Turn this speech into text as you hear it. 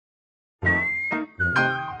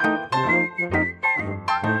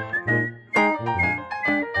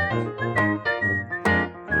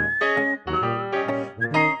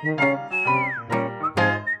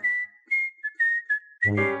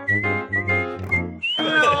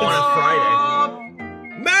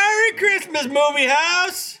Christmas movie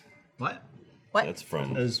house. What? That's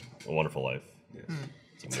from A Wonderful Life. Yeah.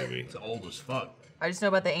 It's a movie. It's old as fuck. I just know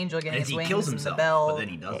about the angel getting And his he wings kills and himself, the bell. but then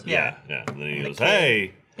he doesn't. Yeah. And then he goes, kid.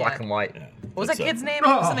 hey. Black and white. Yeah. What was that kid's name?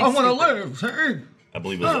 I Something want to stupid. live. Hey. I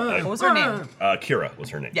believe it was, What was her name? Kira was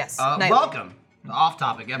her name. Yes. Knightley. Welcome to Off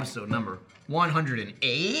Topic episode number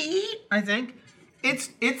 108, I think.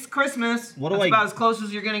 It's Christmas. That's about as close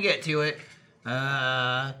as you're gonna get to it.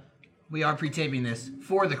 We are pre-taping this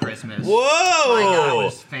for the Christmas. Whoa! My God, it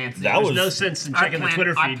was fancy. That was no sense in checking the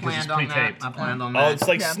Twitter feed because it's pre-taped. I planned on that. Oh, it's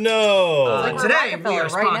like snow. Like we're Today we Rockefeller are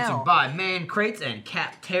right sponsored now. by Man Crates and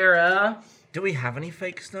Capterra. Do we have any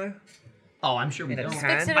fake snow? Oh, I'm sure we don't. Just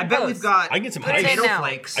fix it in I bet post. we've got I can get some potato ice.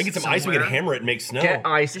 flakes. I get some ice. We can somewhere. hammer it and make snow. Get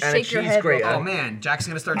ice Just and a shake your cheese head real grater. Oh man, Jack's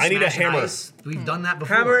gonna start I need a smashing hammer. ice. We've done that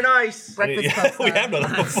before. Hammer and ice. Breakfast Yeah, puffs we up. have done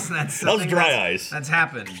that before. That was dry ice. That's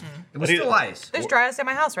happened. It was I need- still ice. There's dry ice at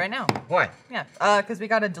my house right now. Why? Yeah, because we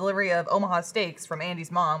got a delivery of Omaha steaks from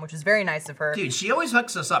Andy's mom, which is very nice of her. Dude, she always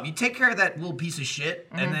hooks us up. You take care of that little piece of shit,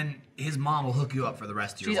 and then his mom will hook you up for the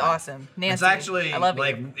rest of your She's life. awesome. Nancy, It's actually I love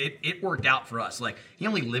like you. it worked out for us. Like he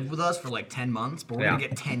only lived with us for like 10 months, but we're gonna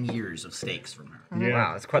get 10 years of steaks from her. Yeah.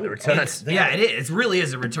 Wow, that's quite the return. Yeah, it is. It really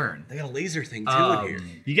is a return. They got a laser thing too in here.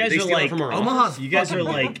 You guys They are steal it like from our Omaha's you guys are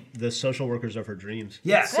fucking- like the social workers of her dreams.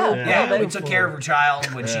 Yeah, Yeah. we took care of her child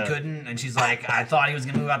when she Yeah. couldn't, and she's like, I thought he was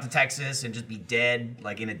gonna move out to Texas and just be dead,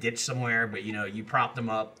 like in a ditch somewhere. But you know, you propped him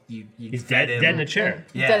up. You He's fed dead, him. dead in a chair.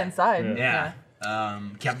 He's Yeah. dead inside. Yeah.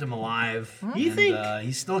 Kept him alive. You and, think?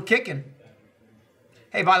 he's still kicking.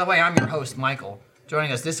 Hey, by the way, I'm your host, Michael.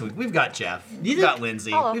 Joining us this week, we've got Jeff, we've got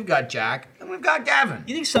Lindsay, Hello. we've got Jack, and we've got Gavin.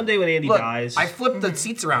 You think someday when Andy Look, dies, I flipped the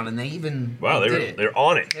seats around and they even Wow, did it. they're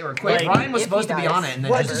on it. They were quick. Like, Ryan was if supposed he to be dies. on it and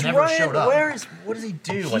then What just does never Ryan? showed up. What does he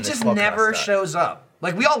do? He when just this podcast never starts? shows up.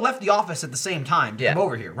 Like we all left the office at the same time to Yeah. come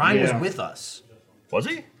over here. Ryan Yeah. was with us. Was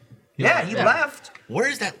he? Yeah, he left. Where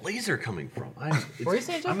is that laser coming from? What were you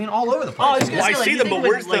saying, I Jeff? mean, all over the place. Oh, I was gonna Well, I say, like, see you them, think but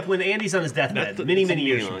when, where's like the- when Andy's on his deathbed, the- many it's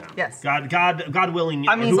years a from neon. now? Yes. God willing.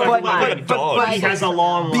 I mean, whoever but will- like- a dog. he has a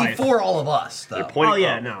long life. Before all of us, though. Oh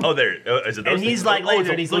yeah, no. Oh, there. Is it those And he's things? like Oh, laying it's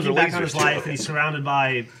there, a- and he's those looking are back on his lasers, life, too. and he's surrounded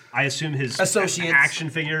by, I assume, his Associates. action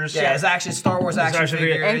figures. Yeah, his action Star Wars action action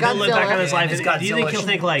figure. figure. And He'll look back Godzilla. on his life. his And do you think he'll Godzilla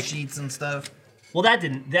think like, sheets and stuff? well,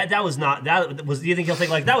 that was not that was? Do you think he'll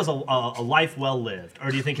think like that was a life well lived,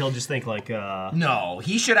 or do you think he'll just think like, No,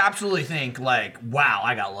 he should absolutely think like, "Wow,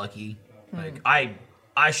 I got lucky. Like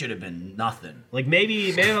I should have been nothing." like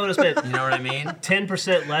maybe I would have spent You know what I mean?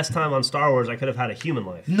 10% less time on Star Wars, I could have had a human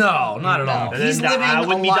life. No, not at all. And He's then living I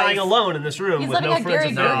wouldn't a be life. dying alone in this room He's with living no a friends Gary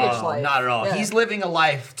and Gergich family. life. Not at all. Yeah. He's living a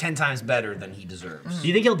life 10 times better than he deserves. Do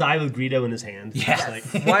you think he'll die with Greedo in his hand? Yeah.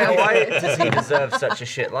 It's like, Why does he deserve such a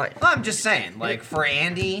shit life? I'm just saying, like for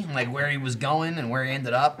Andy, like where he was going and where he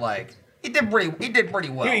ended up, like he did pretty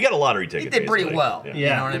well. You got a lottery He ticket. did pretty basically. well. Yeah. You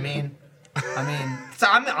know what I mean? So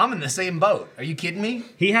I'm in the same boat. Are you kidding me?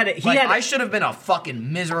 he had I should have been a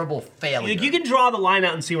fucking miserable failure. Like, you can draw the line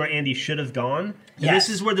out and see where Andy should have gone. And Yes.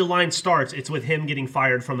 this is where the line starts. It's with him getting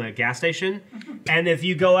fired from a gas station. And if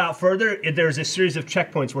you go out further, there's a series of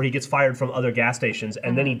checkpoints where he gets fired from other gas stations,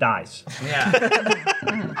 and then he dies. Yeah.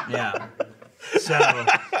 Yeah. So,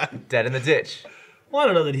 Dead in the ditch. well, I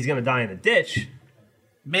don't know that he's going to die in a ditch.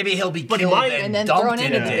 Maybe he'll be But he killed might- and, And then dumped thrown in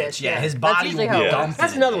into a the ditch. ditch, Yeah, yeah. his That's body usually will how be it dumped.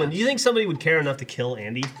 That's in a another one. ditch. Do you think somebody would care enough to kill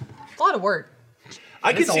Andy? It's a lot of work.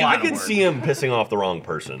 I could It's a see. lot I of could work. see him pissing off the wrong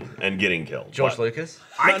person and getting killed. George but- Lucas.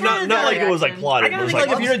 Not like it was like reaction. plotted. I It kind of was think like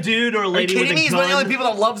like, if you're a dude or a Are you lady with kidding a me? He's one of the only gun people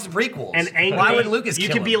that loves prequels. and angry, Why would Lucas you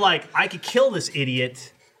kill could be him? like, I could kill this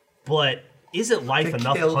idiot, but isn't life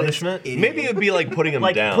enough kill this punishment? idiot. maybe it'd be like putting him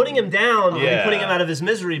Like down. putting him down and Yeah. putting him out of his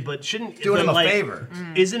misery, but shouldn't Doing but him a like, favor.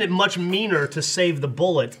 Isn't it much meaner to save the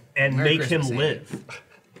bullet and Merry make Christmas, him Andy. live?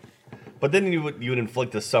 But then you would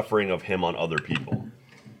inflict the suffering of him on other people.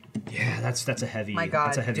 Yeah, that's a heavy. My God.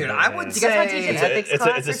 That's a heavy. Dude, boat, I man. would Do you guys want to say teach an ethics It's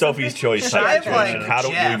class a or Sophie's something? choice type Shy of, situation. like, How do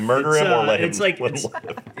Jeff. we murder him or let him It's like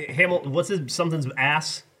live? What's his something's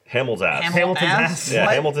ass? Hamill's ass. Hamilton's ass? Yeah,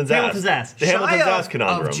 What? Hamilton's ass. Hamilton's ass. The Hamilton's Shia ass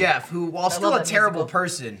conundrum. of Jeff, who, while still love a that terrible musical.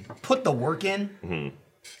 person, put the work in.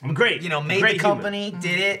 I'm great. You know, made Great the human. company,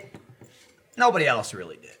 did it. Nobody else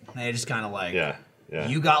really did. They just kind of like, Yeah.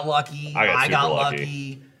 you got lucky, I got I got super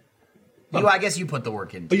lucky. I guess you put the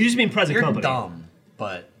work in. But you just mean present You're company. dumb,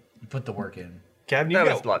 but you put the work in. Kevin, That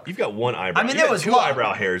was luck. you've got one eyebrow. I mean, You there got was two luck.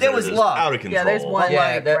 eyebrow hairs. There that are was just luck. out of control. Yeah, there's one.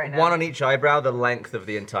 Yeah, Like, right now. one on each eyebrow, the length of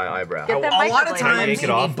the entire eyebrow. Get that A lot of microblade. times yank it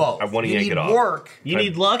you off? need both. I wanna you yank need it off. work You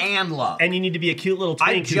need luck and love. and you need to be a cute little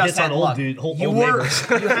I twink who just hits had on luck. old You old were, neighbors.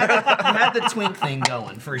 you had the twink thing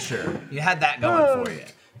going for sure. You had that going for you.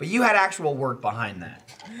 But you had actual work behind that.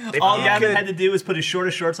 All Gavin had to do was put his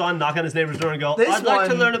shortest shorts on, knock on his neighbor's door, and go, This I'd like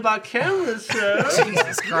to one- learn about cameras, sir.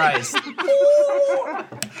 Jesus Christ.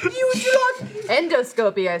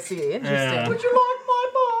 Endoscopy, I see. Interesting. Yeah. Would you like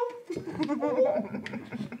my mom?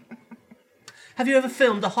 Have you ever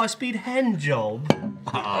filmed a high-speed hand job? There we go.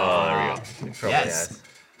 Probably Yes. has.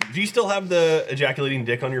 Do you still have the ejaculating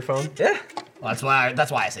dick on your phone? Yeah. Well,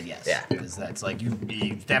 that's why I said yes. Yeah. Because that's like, you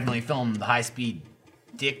definitely filmed the high-speed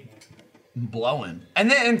dick blowing.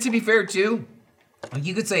 And to be fair, too, like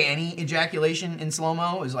you could say any ejaculation in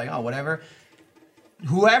slow-mo is like, oh, whatever.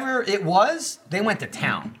 Whoever it was, they went to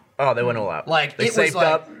town. Oh, they went all out. Like, they it was saved like,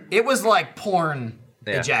 up. it was like porn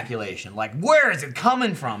ejaculation. Like, where is it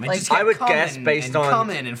coming from? It Like, just kept I would coming guess based and on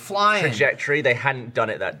coming and flying. Trajectory, they hadn't done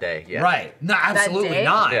it that day yet. Right. No, absolutely that day?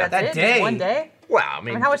 not. That's That it? day. One day? Well, I I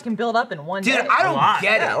mean, mean, how much can build up in one Dude, day? I don't lot.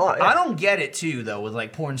 get it. Yeah, a lot, yeah. I don't get it too, though, with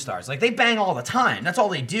like porn stars. Like they bang all the time. That's all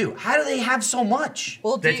they do. How do they have so much?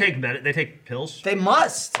 Well, They take pills. They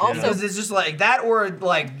must. Also- because it's just like that, or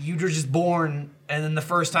like you were just born, and then the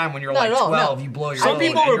first time when you're Not like at all, 12, no. you blow your Some load,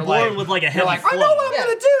 people and are you're born like, with like a you're heavy like, I flow. know what I'm Yeah.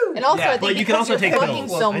 gonna do. And also, Yeah. I think But you can because also you're take fucking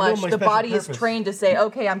pills. so I know much, my the special body is purpose. trained to say,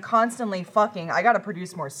 okay, I'm constantly fucking. I gotta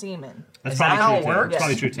produce more semen. That's Is that probably how true, it too. works? It's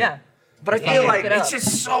probably true, too. Yeah. but I Yeah, feel like it up. it's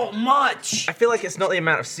just so much. I feel like it's not the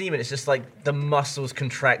amount of semen. It's just like the muscles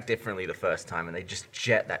contract differently the first time, and they just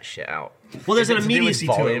jet that shit out. Well, there's Is an it to do with immediacy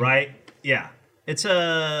to it, volume? right? Yeah. It's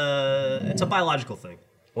a biological thing.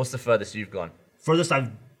 What's the furthest you've gone? Furthest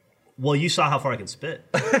well, you saw how far I can spit.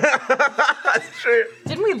 That's true.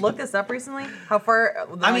 Didn't we look this up recently? How far?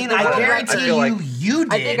 I mean, the I world guarantee record- feel like- you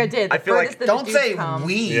did. I think I did. The I feel like- furthest that a Don't dude's say come,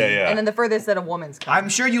 we. Yeah, yeah. And then the furthest that a woman's come. I'm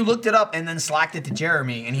sure you looked it up and then slacked it to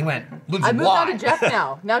Jeremy, and he went, Lindsay, I moved why? on to Jeff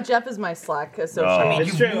now. Now Jeff is my Slack associate. Oh. I mean,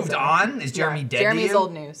 It's you true. moved on? Is Jeremy dead Jeremy's to you?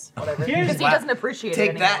 old news. Whatever. Here's Because he what- doesn't appreciate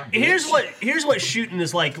Take it that. anymore. Here's what shooting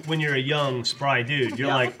is like when you're a young, spry dude. You're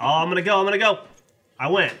like, oh, I'm gonna go. I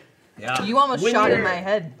went. Yeah. You almost When shot in you're- my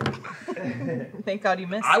head. Thank God you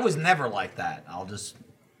missed. I was never like that. I'll just.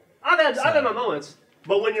 I've had my moments.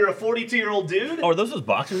 But when you're a 42-year-old dude, Oh, are those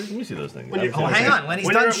boxers? Let me see those things. When you're- Oh, hang on. When he's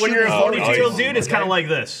when done you're, when you're a shooting- 42-year-old Oh, dude, it's okay. kind of like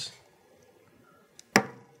this. All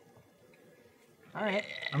right.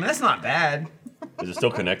 I mean, that's not bad, Is it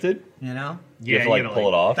still connected? you know? You have to like pull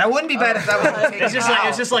it off. That wouldn't be bad if that was taken It's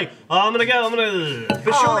just like out. oh, I'm gonna.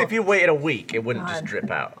 But surely, if you waited a week, it wouldn't just God.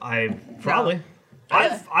 drip out. I probably.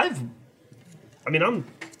 I mean,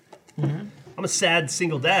 I'm a sad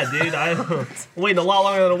single dad, dude. I'm waiting a lot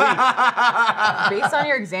longer than a week. Based on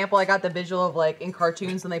your example, I got the visual of like in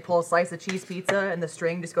cartoons when they pull a slice of cheese pizza and the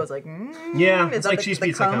string just goes like. Yeah, Is it's that like the- cheese the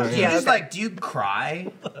pizza cone? kind of. Do you Yeah, just okay. like, do you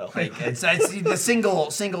cry? Like, it's the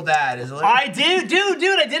single dad is like. I did, dude.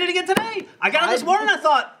 I did it again today. I got up this morning. I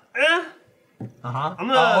thought, Uh-huh. I'm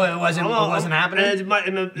gonna. Oh, it wasn't happening?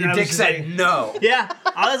 Your dick said no. Yeah,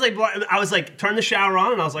 I was like, turn the shower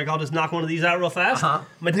on, and I was like, I'll just knock one of these out real fast. Uh-huh.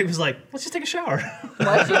 My dick was like, let's just take a shower.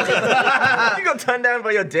 Why'd you do that? You got turned down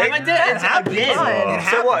by your dick. And my dick, it's again.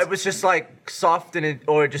 Fine. So what? It was just like soft and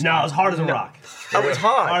or just No, it was hard as a rock. Oh, it's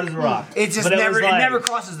hard. Hard as a rock. It just But never, was like- it never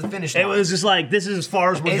crosses the finish line. It was just like, this is as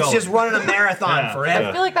far as we're It's going. just running a marathon Yeah. forever.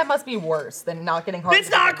 I feel like that must be worse than not getting hard. It's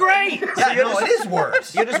not great. Yeah, no, it is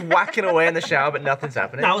worse. You're just whacking away in the shower, but nothing's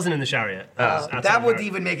happening. No, I wasn't in the shower yet. That would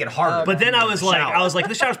even make it harder. But then I was like, Shower.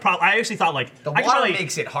 the shower's probably. I actually thought like, The I can water probably-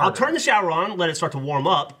 makes it I'll harder. turn the shower on, let it start to warm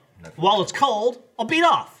up. While it's cold, I'll beat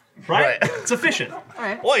off. Right? Right. It's efficient. All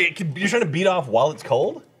right. Wait, you're trying to beat off while it's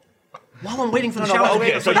cold? While I'm waiting for the no, shower. no, to wait,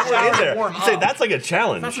 Okay, get so wait, you went in there. warm Say up. that's like a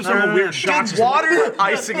challenge. That's some of weird shocks. Dude, water,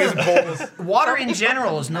 Icing his balls. water in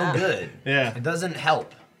general is no good. Yeah. It doesn't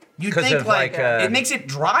help. You 'Cause think of, like, like, it makes it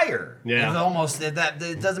drier. Yeah. It's almost that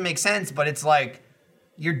it doesn't make sense, but it's like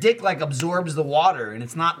your dick like absorbs the water and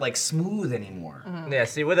it's not like smooth anymore. Yeah.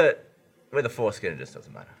 See, with a foreskin, it just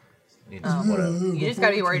doesn't matter. You just whatever. You just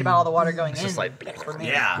gotta be worried about all the water going in. just like- for me.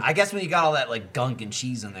 Yeah, I guess when you got all that like gunk and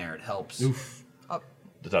cheese in there, it helps.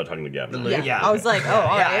 Just out talking to Gavin. Yeah. Yeah. I was like, oh,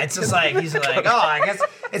 all Yeah, right. it's just like he's like, oh, I guess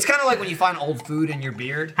it's kind of like when you find old food in your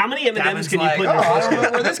beard. How many M&Ms Gavin's can you like, put in your oh, I don't foreskin?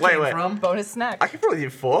 know where this Wait, came wait. from. bonus snack. I could probably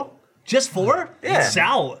do 4. Just 4? Yeah.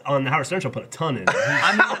 Sal on Howard Stern Show put a ton in.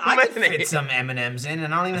 I mean, I could many? fit some M&Ms in,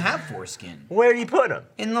 and I don't even have foreskin. Where are you putting them?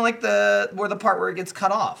 In the, like the part where it gets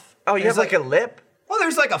cut off. Oh, you There's have like a lip. well,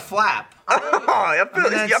 there's like a flap. Oh, I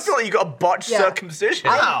that's- feel like you got a botched Yeah. circumcision.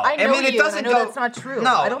 No, I know mean, it you, and I doesn't know go. that's not true.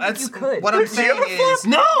 No, I don't think that's you could. What I'm Do you have saying a is,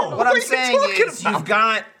 flap? No! what I'm are you saying talking is, about? you've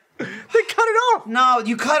got They cut it off. No,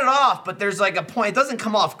 you cut it off, but there's like a point. It doesn't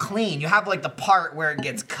come off clean. You have like the part where it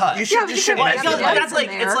gets cut. You should just because shouldn't. it's got That's like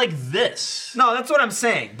in it's there. like this. No, that's what I'm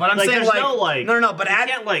saying. But I'm Like, saying there's no, like- no, but you at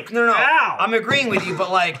can't, like, no, ow. I'm agreeing with you,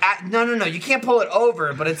 but like no, you can't pull it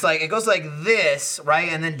over. But it's like it goes like this, right,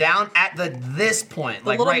 and then down at this point,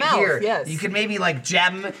 like little right mouth, here. yes. You could maybe like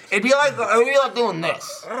jab him. It'd be like doing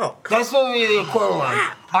this. Oh, That's what we the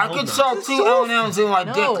equivalent. I could suck 2 M&Ms in my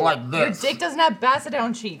No, dick like this. your dick doesn't have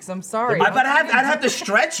Bassidown cheeks. I'm sorry. But I'd have to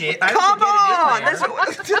stretch it. I'd come on!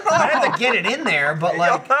 have to get it in there. I'd have to get it in there, but You're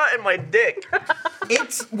like hurting my dick.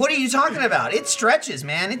 it's. What are you talking about? It stretches,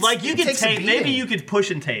 man. It's, Like you it could takes a tape. Maybe beating. you could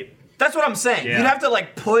push and tape. That's what I'm saying. Yeah. You'd have to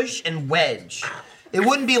like push and wedge. It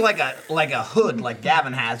wouldn't be like a hood like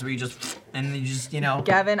Gavin has, where you just and you just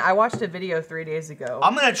Gavin, I watched a video 3 days ago.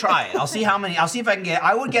 I'm gonna try it. I'll see how many. I'll see if I can get.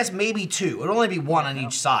 I would guess maybe 2. It'll only be 1 on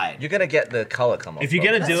each side. You're gonna get the color come off. If you're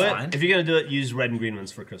gonna do That's it, fine. if you're gonna do it, use red and green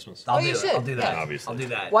ones for Christmas. I'll Oh, do you it. should, I'll do that. yeah. Obviously. I'll do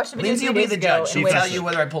that. Watched the video Lindsay 3 will be days the ago judge. in She'll which tell you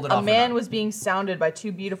whether I pulled it off. a or man not. was being sounded by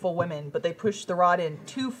 2 beautiful women, but they pushed the rod in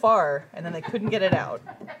too far, and then they couldn't get it out.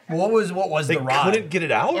 What was They the rod? couldn't get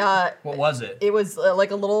it out? What was it? It was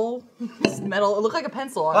like a little metal. It looked like a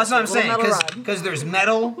pencil. Well, that's what I'm honestly, a saying. little metal rod. Because there's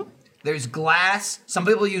metal, there's glass. Some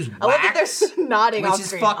people use wax. I love that they're nodding which off is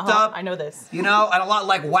screen. fucked up. I know this. You know, and a lot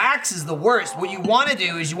like wax is the worst. What you want to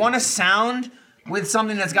do is you want to sound with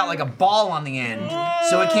something that's got like a ball on the end,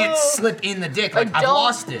 so it can't slip in the dick. Like I've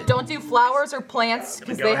lost it. Don't do flowers or plants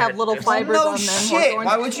because they have little fibers no on them. shit. Hawthorns.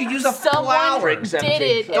 Why would you use a Someone flower? did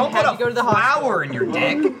it and Don't had put to go to a the flower hospital. in your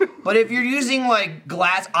dick. But if you're using like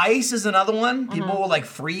glass, ice is another one. People will like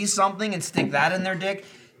freeze something and stick that in their dick.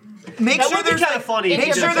 Make That sure would be there's kind of funny.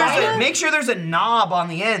 Make sure there's make sure there's a knob on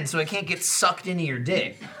the end so it can't get sucked into your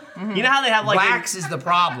dick. You know how they have like Wax is the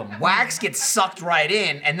problem. Wax gets sucked right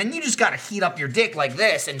in, and then you just gotta heat up your dick like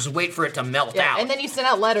this and just wait for it to melt Yeah, out. and then you send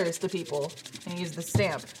out letters to people and use the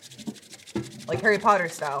stamp, like Harry Potter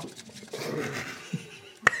style.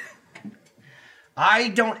 I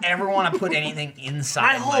don't ever want to put anything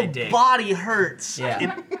inside my my whole dick. body hurts.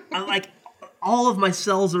 Yeah. I'm like all of my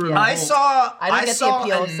cells are. I saw I don't get the saw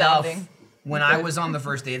appeal of enough sounding. when I was on the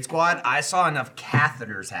first aid squad. I saw enough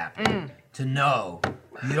catheters happen to know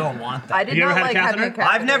you don't want that. I did You ever not had a like having a catheter?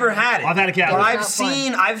 catheter. I've never had it. I've had a catheter. But It's not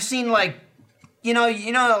fun. I've seen like, you know,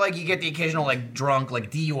 like you get the occasional like drunk,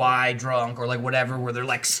 like DUI drunk or like whatever, where they're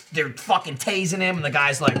like they're fucking tasing him, and the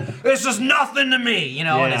guy's like, "It's just nothing to me," you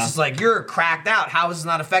know, and it's Yeah. just like you're cracked out. How is this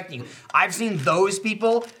not affecting you? I've seen those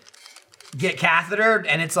people get cathetered,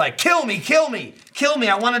 and it's like, "Kill me, kill me, kill me!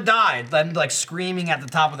 I want to die!" Then like screaming at the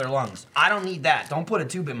top of their lungs. I don't need that. Don't put a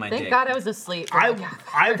tube in my Thank dick. God I was asleep.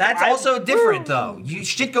 That's also different though.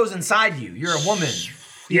 Shit goes inside you. You're a woman.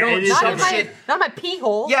 You Yeah, don't it is not shove in different. my shit. not in my pee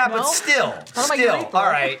hole. Yeah, no? but still, Not my still. grape All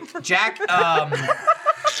hole. right, Jack.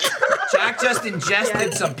 Jack just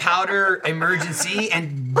ingested some powder emergency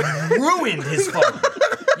and ruined his phone.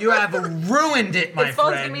 You have ruined it, my His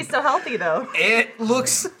phone's friend. gonna be so healthy though. It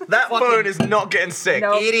looks That fucking- phone is not getting sick.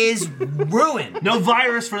 No. It is ruined. No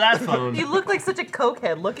virus for that phone. You look like such a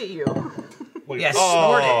cokehead. Look at you. Yeah,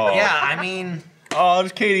 snorted. Yeah, I mean, Oh,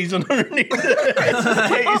 there's Katie's underneath.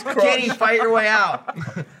 Katie's Katie, fight your way out.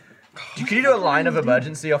 Can you do a line of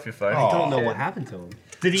emergency off your phone? I don't know what happened to him.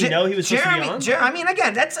 Did he know he was supposed to be on? I mean,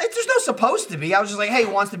 again, there's no supposed to be. I was just like, hey,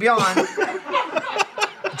 who wants to be on?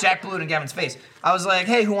 Jack blew it in Gavin's face. I was like,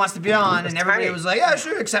 hey, who wants to be on? And everybody tiny. was like, yeah,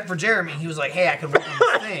 sure, except for Jeremy. He was like, hey, I could work on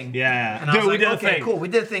this thing. Yeah. And I Dude, was we like, did a okay, thing. cool, we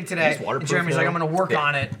did a thing today. These waterproof And Jeremy's like, now? I'm gonna work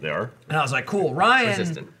on it. They are. And I was like, cool. Ryan,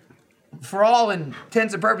 Resistant. for all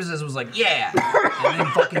intents and purposes, was like, yeah. And then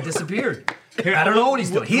fucking disappeared. I don't know what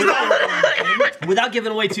he's doing. He's not working on anything. Without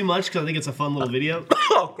giving away too much, because I think it's a fun little video.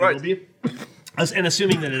 Oh, It will great. be. And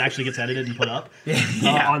assuming that it actually gets edited and put up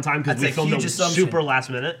Yeah. on time, because That's we a filmed huge it assumption. super last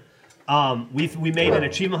minute. We made an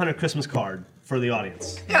Achievement Hunter Christmas card for the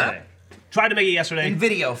audience. Yeah. today. Tried to make it yesterday. In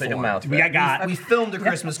video Take a form. mouth. We got. We filmed a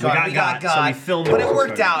Christmas card. got We got got, so we God. filmed but a it Christmas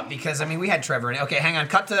worked card. out because, I mean, we had Trevor in it. Okay, hang on.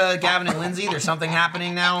 Cut to Gavin and Lindsay. There's something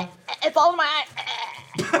happening now. It's all in my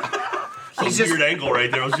eye. He's just, Weird angle right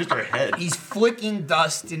there. It was just her head. he's flicking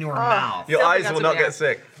dust into her mouth. Your Something eyes got will to not be get out.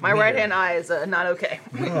 sick. My right hand eye is not okay.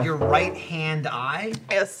 Your right hand eye?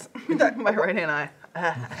 Yes, my right hand eye.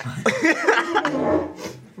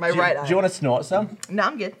 My right eye. Do you want to snort some? No,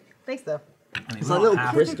 I'm good. Thanks though. It's like little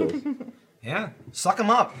crystals. Yeah. Suck them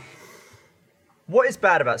up. What is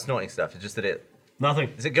bad about snorting stuff? It's just that it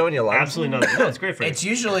Nothing. does it go in your lungs? Absolutely nothing. No, it's great for you. It's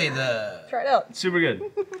usually the... Try it out. Super good.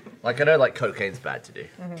 Like I know, like cocaine's bad to do.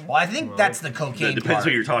 Well, I think that's the cocaine depends part,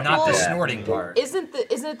 what you're talking not the about. snorting part. Isn't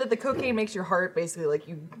it that the cocaine makes your heart basically like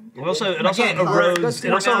you? It also Again, erodes.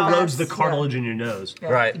 It also Yeah. erodes the cartilage in your nose. Yeah.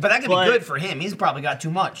 Right. But that could But- be good for him. He's probably got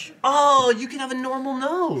too much. Oh, you can have a normal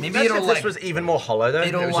nose. Maybe Imagine it'll if like, this was even more hollow though.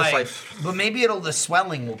 it'll It was like, just but maybe the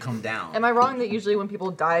swelling will come down. Am I wrong that usually when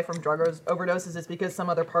people die from drug overdoses, it's because some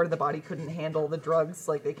other part of the body couldn't handle the drugs,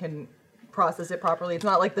 like they couldn't process it properly? It's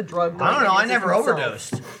not like the drug. I don't know. I going in never itself.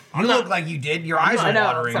 overdosed. You look like you did. Your eyes I are know,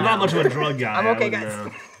 watering. I'm not much of a drug guy. I'm okay, I wouldn't guys.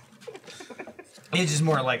 know. He's just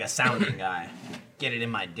more like a sounding guy. Get it in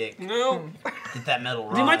my dick. No. Get that metal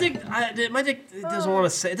rod. Dude, my dick it doesn't want to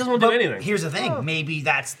say. It doesn't want to do anything. Here's the thing. Maybe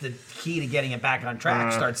that's the key to getting it back on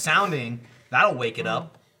track. Start sounding. That'll wake it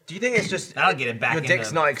up. Do you think it's just That'll get it back your dick's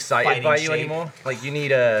into not excited fighting by you shape. anymore? Like you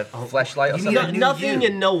need a fleshlight or You need something? a new Nothing you.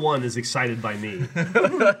 and no one is excited by me.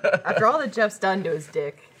 After all that Jeff's done to his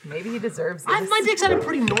dick, maybe he deserves this. My dick's had a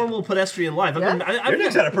pretty normal pedestrian life. Yeah? Your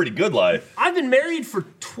dick's had a pretty good life. I've been married for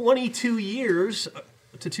 22 years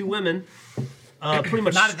to two women. Pretty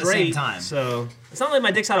much Not at the straight. same time. So it's not like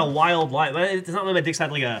my dick's had a wild life. It's not like my dick's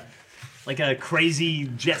had like a crazy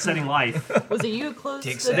jet-setting life. Was it you who closed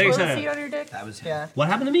Dick the set. toilet Dick seat set. on your dick? That was him. Yeah. What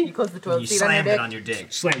happened to You me? closed the toilet You seat on your slammed dick it on your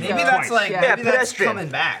dick. Slammed it Maybe twice. that's like Yeah. maybe that's pedestrian. coming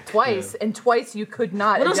back. Twice, and twice you could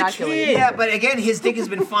not When I was a ejaculate. kid. Yeah, but again, his dick has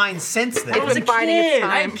been fine since then. I was a been finding its kid.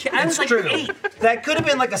 time. I was It's like true. 8. That could have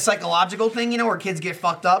been like a psychological thing, you know, where kids get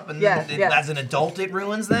fucked up, and Yeah, then yeah. as an adult it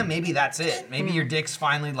ruins them. Maybe that's it. Maybe your dick's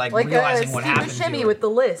finally like Like realizing Steve what happened to Buscemi it. with The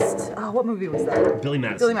List. Oh, what movie was that? Billy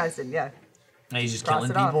Madison. Billy Madison, yeah. And he's just Cross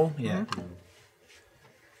killing it off. people. Yeah.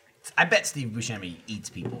 I bet Steve Buscemi eats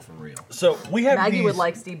people for real. So we have Maggie these. would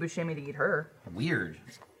like Steve Buscemi to eat her. Weird.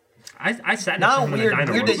 I sat next to Not him in a weird.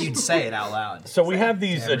 diner Weird once. that you'd say it out loud. So we have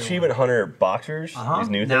these Achievement Hunter boxers. These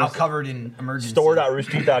new Now things. covered in emergency.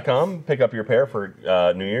 Store.roosterteeth.com. Pick up your pair for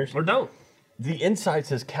New Year's. Or don't. The inside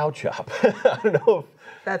says Cow Chop. I don't know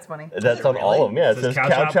That's funny. if that's on all of them. Yeah, it says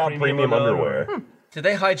Cow Chop Premium Underwear. Did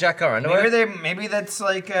they hijack our underwear? Maybe that's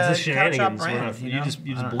like It's a Cow Chop shenanigans. brand. You just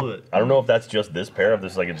blew it. I don't know if that's just this pair, if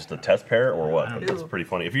this is like just a test pair or what. But that's Ooh. pretty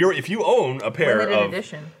funny. If you own a pair Limited of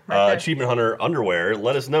edition. Right there. Achievement Hunter underwear,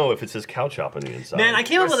 let us know if it says Cow Chop on the inside. Man, I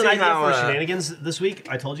came up Let's with an see idea how, for shenanigans this week.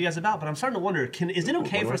 I told you guys about, but I'm starting to wonder: is it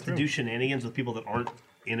okay for us to through. do shenanigans with people that aren't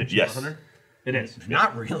in a Yes. Hunter? It is.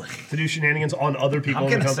 Not really. To do shenanigans on other people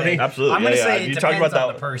I'm in the gonna company. say. Absolutely, I'm gonna yeah, say yeah. it You talking depends about on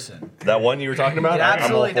that- the person. that one you were talking about? It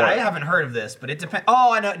absolutely. I'm all for I it. haven't heard of this, but it depends.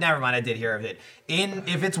 Oh, I know. Never mind. I did hear of it.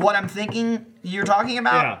 If it's what I'm thinking you're talking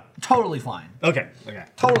about, Yeah. totally fine. Okay.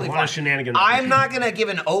 Totally A lot fine. of shenanigans. I'm not gonna give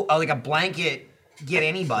like a blanket get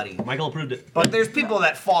anybody. Michael approved it. But there's people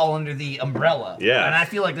that fall under the umbrella. Yeah. And I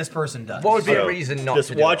feel like this person does. What would be So, a reason not just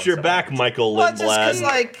to do watch it your on back, Michael Well, just because Lindblad.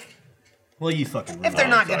 like Well, you fucking. if they're Oh,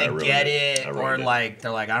 not sorry, I gonna ruined get it. I it, ruined or it. like they're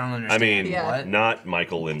like I don't I understand. mean, Yeah. what? not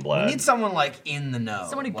Michael We Lindblad. need someone like in the know.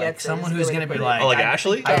 Someone who like, gets it someone is who's the way gonna to be put it. like, Oh, like I,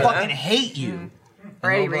 Ashley? I Yeah. fucking hate you. Or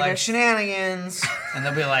And Eddie they'll be like Regus. shenanigans, and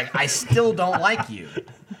they'll be like, I still don't like you.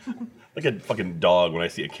 Like a fucking dog. When I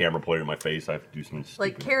see a camera pointed at my face, I have to do something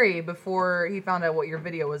Like stupid. Carrie before he found out what your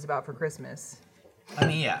video was about for Christmas. I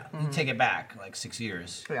mean, yeah, you take it back like 6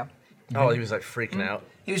 years. Yeah. Oh, he was like freaking out.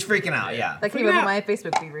 He was freaking out. Yeah, That came up on my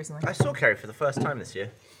Facebook feed recently. I saw Carrie for the first time this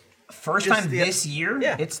year. first Just time the- this year.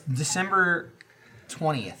 Yeah. It's December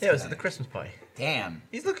 20th. Yeah, it was I at the think. Christmas party. Damn,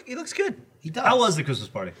 He looks good. he does. How was the Christmas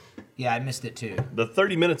party? Yeah, I missed it too. The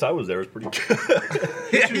 30 minutes I was there was pretty good.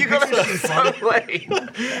 Yeah, you got so late.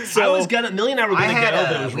 I was gonna. Millie and I were I gonna had go,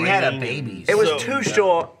 but it was we had a raining. baby. It was So- too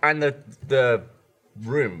short, and the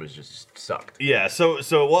room was just sucked. Yeah, so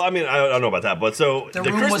well, I mean, I don't know about that, but so The the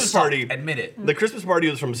room Christmas was party, sucked, admit it. the Christmas party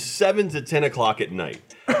was from 7 to 10 o'clock at night.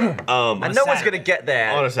 And no one's Saturday. gonna get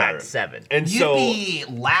there On a Saturday. at 7. And You'd so be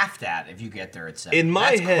laughed at if you get there at 7. in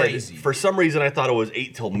my That's head, crazy. for some reason, I thought it was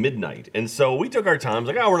 8 till midnight. And so we took our time.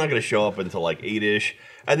 Like, oh, we're not going to show up until like 8-ish.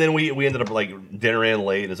 And then we ended up like dinner ran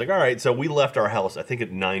late. And it's like, all right. So we left our house, I think at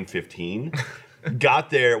 9:15. Got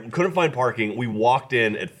there, couldn't find parking. We walked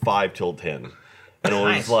in at 5 till 10. And it was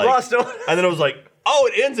Nice. like, Lost all- and then it was like, oh,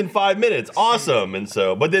 it ends in 5 minutes. Awesome. And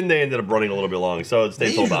so, but then they ended up running a little bit long. So it stayed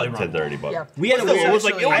They till about usually run 10:30. But Yeah. We had a still, weird. it was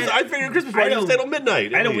like, actually- I figured Christmas I party had a- stayed till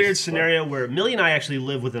midnight. I had at a weird least. scenario where Millie and I actually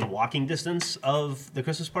live within walking distance of the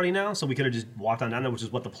Christmas party now, so we could have just walked on down there, which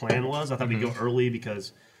is what the plan was. I thought we'd go early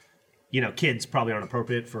because, kids probably aren't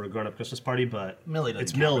appropriate for a grown-up Christmas party, but Millie doesn't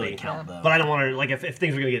it's count, Millie. really count, though. But I don't want to, like, if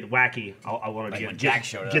things are going to get wacky, I want to when Jack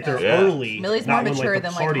showed up. get there Yeah. early. Millie's not more when, mature the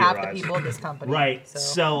than like party half arrives. the people at this company. Right.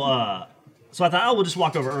 So I thought, oh, we'll just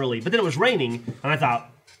walk over early. But then it was raining, and I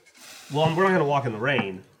thought, well, we're not going to walk in the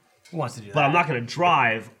rain, Who wants to do that? but I'm not going to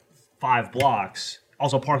drive 5 blocks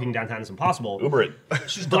Also, parking downtown is impossible. Uber it.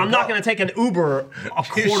 But I'm not going to take an Uber a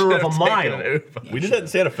quarter of a mile. We did that in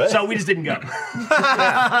Santa Fe. So we just didn't go. It's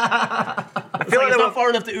like it's not far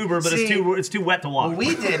enough to Uber, but it's too wet to walk. What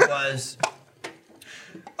we did was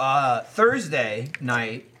Thursday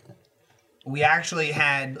night, we actually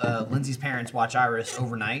had Lindsay's parents watch Iris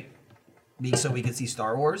overnight so we could see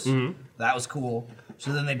Star Wars. That was cool.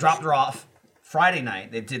 So then they dropped her off Friday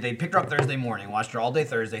night. They picked her up Thursday morning, watched her all day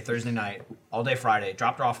Thursday night, all day Friday,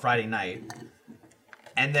 dropped her off Friday night.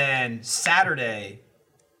 And then Saturday,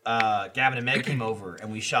 Gavin and Meg came over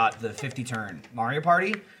and we shot the 50-turn Mario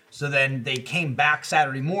Party. So then they came back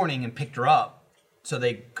Saturday morning and picked her up so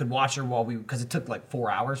they could watch her because it took like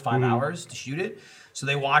 4 hours, 5 hours to shoot it. So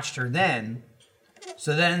they watched her then.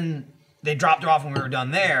 So then they dropped her off when we were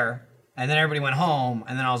done there. And then everybody went home.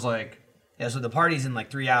 And then I was like, yeah, so the party's in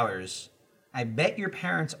like 3 hours. I bet your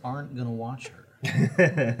parents aren't going to watch her.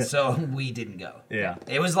 So we didn't go. Yeah.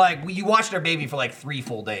 It was like, you watched our baby for like 3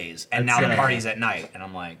 full days. And now the party's at night. And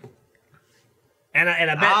I'm like, and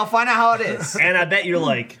I bet I'll find out how it is. And I bet you're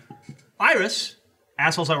like, Iris,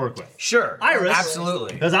 assholes I work with. Sure. Iris.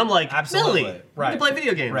 Absolutely. Because I'm like, Absolutely. Millie, Right. we can play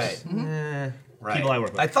video games. Right. Right. People I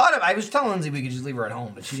work with. I was telling Lindsay we could just leave her at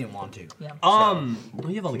home, but she didn't want to. Yeah. Well,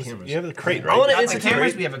 you have all the cameras. You have the crate, right? I want to Got the institute.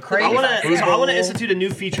 cameras, we have a crate. I want to institute a new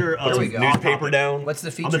feature of Here we go. Newspaper down. What's the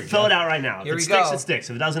feature? I'm gonna fill it out right now. Here If we it sticks, go. it sticks.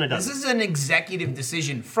 If it doesn't, it This doesn't. is an executive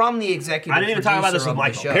decision from the executive. I didn't even talk about this producer with of the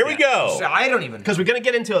Michael. show. Here we go. So I don't even. Because we're gonna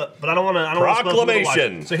get into it, but I don't want to.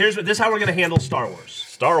 Proclamation. So this is how we're gonna handle Star Wars.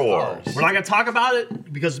 Star Wars. We're not gonna talk about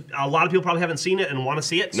it because a lot of people probably haven't seen it and want to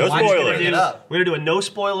see it. No we're just gonna spoilers. Bring it up. We're gonna do a no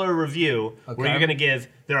spoiler review where Okay. you're gonna give.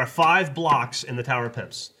 There are 5 blocks in the Tower of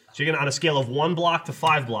Pimps. So you're gonna on a scale of 1 block to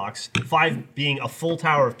 5 blocks. 5 being a full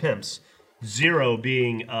Tower of Pimps. 0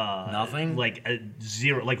 being Nothing? like a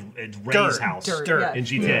 0, like Ray's Dirt. house Dirt, in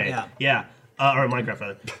GTA. Yeah. Or Minecraft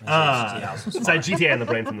rather. It's like GTA in the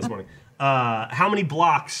brain from this morning. How many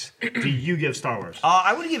blocks do you give Star Wars?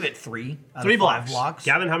 I would give it 3. 3 5 blocks.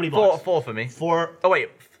 Gavin, how many blocks? 4 for me. 4. Oh wait,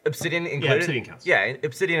 Obsidian included? Obsidian counts. Yeah,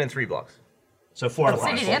 Obsidian and 3 blocks. So 4 out of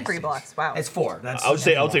 5. Obsidian and 3 blocks. Wow. It's 4. That's. I would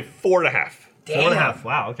say 4.5. 4.5.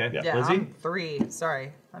 Wow. Okay. Yeah. yeah, Lindsay? I'm 3.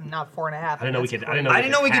 Sorry, I'm not 4.5. I didn't know we could. I didn't know. I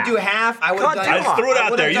didn't know we could do half. I would have God done. damn. I just threw it I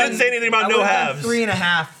out would've there. You done- didn't say anything about I no would've done halves.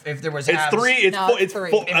 3.5 if there was It's halves. 3. It's No, four. it's It's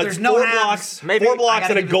 3. four. If there's It's no 4 halves, blocks. maybe- 4 I blocks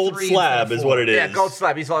gotta and a give it gold 3 slab instead of is what 4. it is. Yeah, gold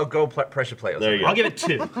slab. He's like a gold pressure plate. Or There you something. go.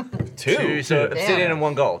 I'll give it 2. 2. So Obsidian Damn. and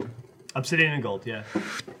 1 gold. Obsidian and gold. Yeah.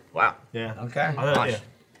 Wow. Yeah. Okay. Yeah.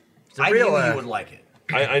 It's a I real, knew you would like it.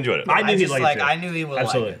 I enjoyed it. I knew he'd just like like. it. I knew he would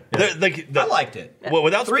Absolutely. like it. I liked it.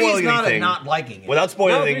 Without 3 is spoiling not anything. not liking it. Without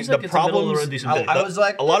spoiling No, anything, three's like the it's a middle of the problems. road decent I was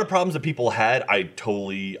like, a lot of problems that people had, I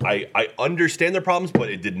understand their problems, but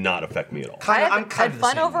it did not affect me at all. I I'm had, kind had of the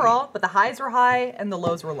fun same way. overall, but the highs were high and the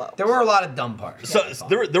lows were low. There were a lot of dumb parts. So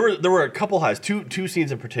there were a couple highs, two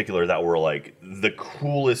scenes in particular that were like the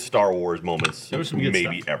coolest Star Wars moments There was some good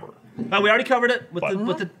maybe stuff. ever. We already covered it with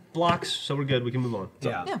But- the blocks, so we're good. We can move on.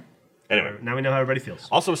 Yeah. Yeah. Anyway, Now we know how everybody feels.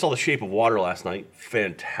 also saw The Shape of Water last night.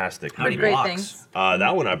 Fantastic How many movie. Great blocks? things.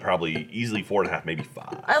 That one I probably easily 4.5, maybe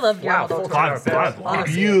 5. I love Guillermo Wow, del full Toro. five blocks.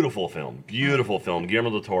 Honestly. Beautiful film. Guillermo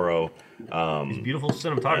del Toro. He's beautiful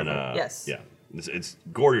cinematography. And, Yes. Yeah, it's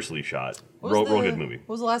gorgeously shot. What was Real the- good movie. What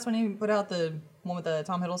was the last one he put out? The one with the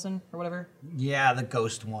Tom Hiddleston or whatever? Yeah, the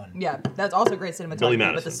ghost one. Yeah, that's also great cinematography, Billy but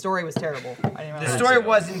Madison. the story was terrible. I didn't The really story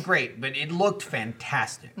wasn't great, but it looked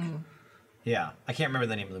fantastic. Yeah, I can't remember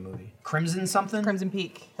the name of the movie. Crimson something? Crimson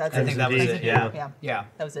Peak. That's I think that was Crimson it. Peak, Yeah. Yeah. Yeah.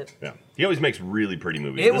 That was it. Yeah, he always makes really pretty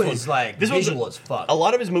movies. It This was like this one's visual as fuck. A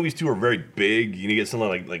lot of his movies too are very big. You get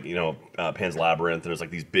something like Pan's Labyrinth. There's like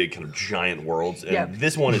these big kind of giant worlds, and Yeah.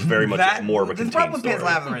 this one is very much more of a The contained problem with Pan's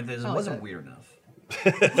story. Labyrinth is it Oh, wasn't okay. weird enough.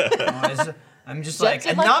 I'm just like,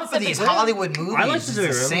 Pacific enough of Rim? these Hollywood movies. I like it's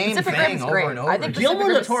Pacific the Rim. same Pacific thing Rim's over great. and over. I think again. Guillermo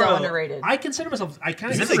del Pacific Rim's Toro. so underrated. I consider myself. I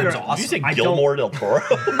kind of Did you say, consider. did you say I Gilmore del Toro?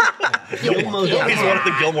 Guillermo del He's Toro. one of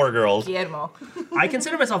the Gilmore girls. Guillermo. I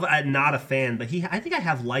consider myself not a fan, but I think I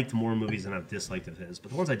have liked more movies than I've disliked of his.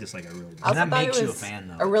 But the ones I dislike, I really I dislike. also That thought makes it you a was fan,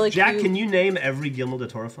 though. A really Jack, cute, can you name every Guillermo del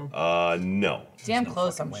Toro film? No. damn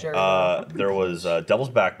close, I'm sure. There was Devil's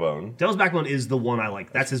Backbone. Devil's Backbone is the one I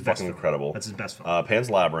like. That's his best Fucking film. incredible. That's his best film. Pan's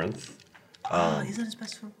Labyrinth. Is that his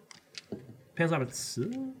best film? Pan's Labyrinth.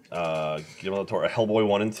 Guillermo del Toro. Hellboy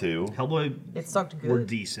 1 and 2. Hellboy It sucked good. were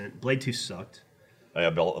decent. Blade 2 sucked. Yeah,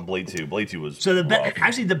 Blade 2. Blade 2 was So rough.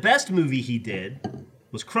 actually the best movie he did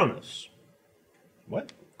was Kronos.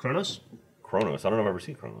 What? Kronos? Kronos. I don't know if I've ever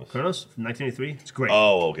seen Kronos. Kronos from 1983. It's great.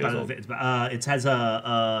 Oh, okay, By so- the way, it has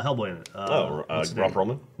Hellboy in it. What's his Ron name?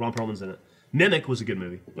 Perlman? Ron Perlman's in it. Mimic was a good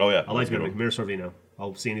movie. Oh, yeah. I liked That's a good Mimic. one. Mira Sorvino.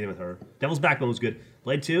 I'll see anything with her. Devil's Backbone was good.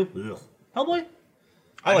 Blade 2. Ugh. Hellboy.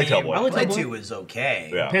 I like Hellboy. I like Blade Hellboy. 2 was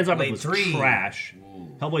okay. Yeah. Pan's Labyrinth Blade was 3. trash.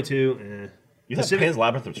 Hellboy 2, You thought Pan's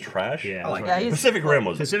Labyrinth was trash? yeah. I like Yeah, he's Pacific Rim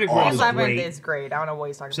was Pacific Rim Pan's was Labyrinth great. is great. I don't know what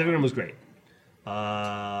he's talking Pacific about. Rim was great.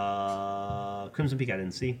 Crimson Peak I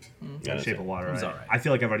didn't see. Yeah, Shape of Water. It's all right. I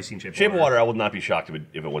feel like I've already seen Shape of Shape Water. of Water. I would not be shocked if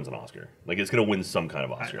it wins an Oscar. Like it's gonna win some kind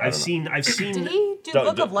of Oscar. I I've don't know. seen. Did he do Don't-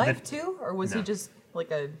 Book of don't- Life too, or was he No. just like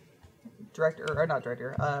a director or not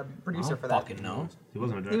director, producer for that? Fucking no. He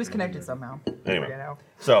wasn't a director. He was connected somehow. Anyway. You know.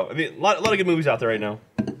 So I mean, a lot of good movies out there right now.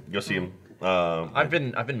 Go see them. I've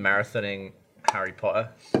been marathoning Harry Potter.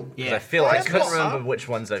 'Cause Yeah. I feel I That's couldn't what's remember up. which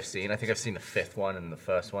ones I've seen. I think I've seen the 5th one and the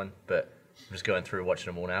first one, but I'm just going through watching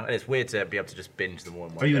them all now. And it's weird to be able to just binge them all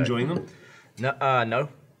in one Are you go. enjoying them? No.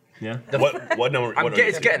 Yeah. What number? I'm what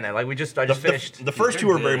it's getting there. Like I just finished. the first two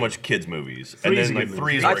are very much kids movies, and Three's then a like good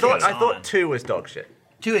three is movie. where I it gets- thought 2 was dog shit.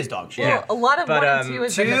 2 is dog shit. Yeah. Well, a lot of But, 1 and 2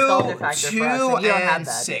 is the nostalgia factor Two for us, and you don't have and that.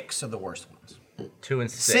 6 are the worst ones. 2 and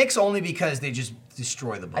 6. 6 only because they just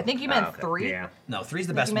destroy the book. I think you meant okay. 3. Yeah. No, 3's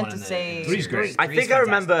the I think best you one. meant in to the, say in the Three's series. great. I Three's think I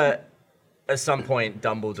fantastic. remember at some point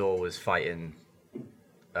Dumbledore was fighting.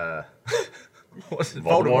 What's it?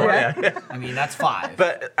 Voldemort? Yeah. I mean, that's 5.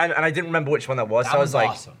 But and I didn't remember which one that was. That so I was was like,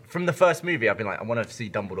 awesome. from the first movie, I've been like, I want to see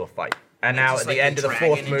Dumbledore fight. And Like, now just at the like end the of the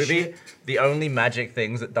dragon 4th and movie, shit. the only magic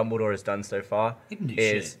things that Dumbledore has done so far He can do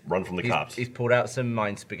is shit. Run from the cops. He's pulled out some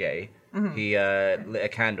mind spaghetti. He lit a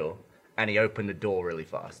candle. And he opened the door really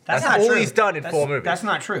fast. That's not all true. he's done in That's- 4 movies. That's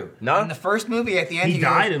not true. No? In the first movie, at the end, He he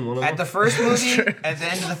died goes, in one of At them. the first movie, at the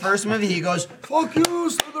end of the first movie, he goes, "Fuck you,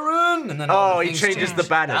 Slytherin!" And then Oh, all the he things changes change. the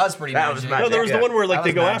banners. That was pretty. That was No, magic. there was the Yeah. one where like That they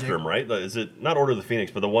was go magic. after him, right? Is it not Order of the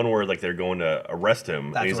Phoenix, but the one where like they're going to arrest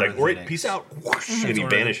him, That's and he's Order like, of the "All right, Phoenix. peace out," whoosh, and he That's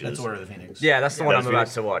Order- vanishes. That's Order of the Phoenix. Yeah, that's the one That's I'm about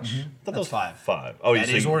Phoenix? to watch. I thought that was That's 5. Five. Oh, That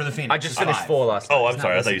so is you- Order of the Phoenix. I just finished Five. 4 last night. Oh, I'm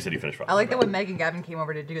sorry. I not thought you said he finished 5. I like that when Meg and Gavin came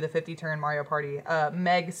over to do the 50-turn Mario Party,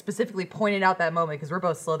 Meg specifically pointed out that moment because we're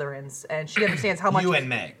both Slytherins, and she understands how much You and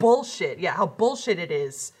Meg. bullshit, how bullshit it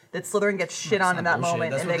is that Slytherin gets shit on in not that bullshit.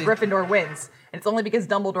 moment, That's and that what Gryffindor wins. And it's only because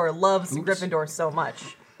Dumbledore loves Gryffindor so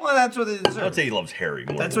much. Well, that's what it I would deserves. say he loves Harry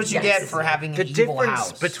more. That's than what you Yes. get for having The an evil difference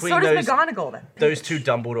house. between So does those McGonagall then. those two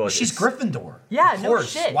Dumbledores. She's is- Gryffindor. Yeah, of no course.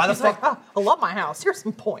 shit. Why the She's fuck? like, I love my house. Here's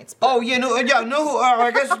some points. Oh, yeah, no, I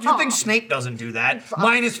guess you think Snape doesn't do that.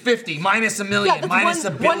 Minus 50, minus a million, Yeah, minus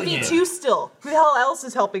that's a billion. 1v2 still. Who the hell else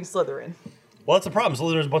is helping Slytherin? Well, that's the problem.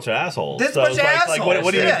 Slytherin's a bunch of assholes. This so bunch it's of like, assholes. Like,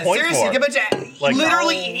 what do you yeah, need points seriously, for? a bunch of Like-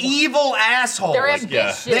 literally No. evil assholes. They're Like, yeah.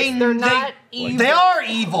 ambitious. They're not evil. They are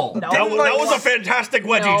evil. No. That was a fantastic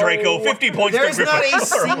wedgie, No. Draco. 50 points There's to not a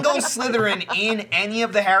Gryffindor. single Slytherin in any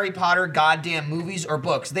of the Harry Potter goddamn movies or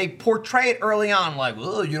books. They portray it early on like,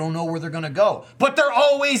 oh, you don't know where they're gonna go. But they're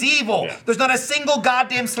always evil. Yeah. There's not a single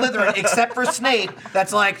goddamn Slytherin except for Snape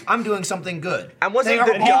that's like, I'm doing something good. And wasn't they are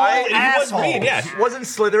the all guy- and he was assholes. mean, yeah. Wasn't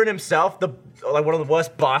Slytherin himself one of the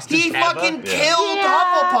worst bastards He ever? fucking Yeah. killed Yeah.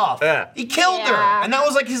 Hufflepuff. Yeah. He killed her, Yeah. and that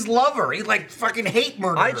was like his lover. He like fucking hate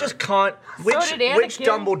murdered I her. just can't. Which did Anakin.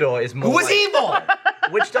 Dumbledore is more? Who was like, evil?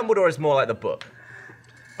 Which Dumbledore is more like the book?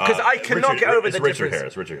 Because I cannot Richard- get over it's the Richard difference.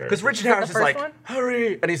 Harris, Richard Harris. Because Richard that Harris the is first like one?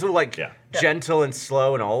 Harry, and he's all like Yeah. gentle and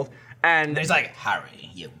slow and old, and And he's like, Harry,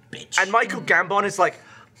 you bitch. and Michael Gambon is like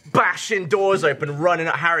bashing doors open, running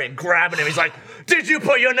at Harry and grabbing him. He's like, "Did you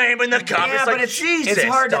put your name in the cup?" Yeah, it's but like, it's, Jesus, it's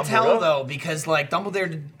hard to Dumbledore. tell though because like Dumbledore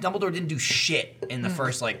didn't do shit in the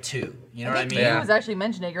first like 2. You know what I mean? You was actually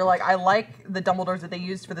mentioning it. You're like, I like the Dumbledores that they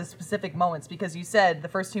used for the specific moments because you said the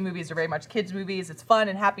first 2 movies are very much kids movies. It's fun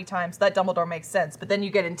and happy times. So that Dumbledore makes sense. But then you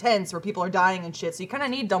get intense where people are dying and shit. So you kind of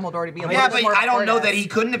need Dumbledore to be a little Yeah, bit but more. I don't know hard-ass. that he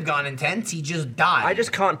couldn't have gone intense. He just died. I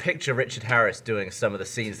just can't picture Richard Harris doing some of the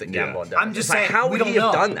scenes that Yeah. Gambon does. I'm just It's like, saying, how we would don't he have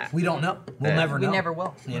know. done that? We don't know. We'll Yeah. never know. We never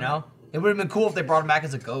will. You know, it would have been cool if they brought him back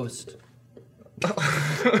as a ghost.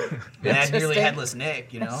 That's nearly Interesting. Headless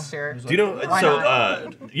Nick. You know. Sure. Do you know? Why So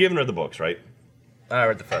not? you haven't read the books, right? I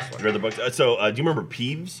read the first one. You read the books. So do you remember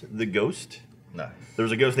Peeves, the ghost? No. There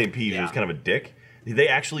was a ghost named Peeves. He was Yeah. kind of a dick. They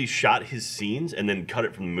actually shot his scenes and then cut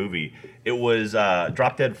it from the movie. It was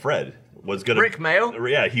Drop Dead Fred was gonna Rick Mail?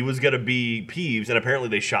 Yeah, he was gonna be Peeves, and apparently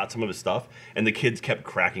they shot some of his stuff, and the kids kept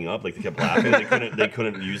cracking up, like they kept laughing. They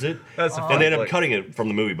couldn't use it. That's a and fun they ended up flick. cutting it from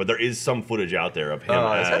the movie. But there is some footage out there of him. Oh,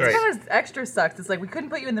 that's as- great. Kind of extra sucks. It's like we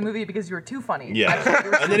couldn't put you in the movie because you were too funny. Yeah, Actually, you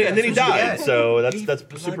were and too then he good. died. Yeah. So that's He super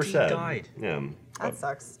bloody sad. died. Yeah. That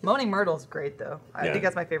sucks. Moaning Myrtle's great though. I Yeah. think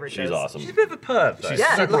that's my favorite. She's show. awesome. She's a bit of a perv, though.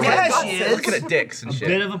 Yeah, super look at Yeah, that. she is. Looking at dicks and shit.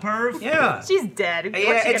 Bit of a perv. Yeah. She's dead. What's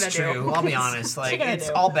Yeah, she it's gonna true. do? I'll be honest. What's she Like, gonna it's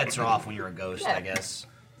do? all bets are off when you're a ghost. Yeah. I guess.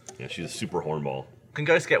 Yeah, she's a super hornball. Can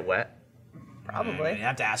ghosts get wet? Probably. You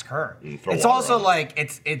have to ask her. throw It's water also on it. like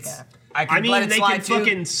it's Yeah. I mean, they can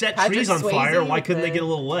fucking set trees on fire. Why couldn't they get a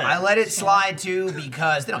little wet? I let it slide too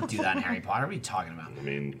because they don't do that in Harry Potter. What are you talking about? I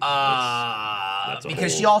mean, that's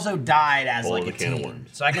because she also died as like a can of teen, worms.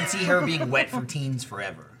 so I can see her being wet for teens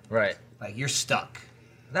forever. Right. Like you're stuck.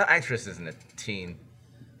 That actress isn't a teen,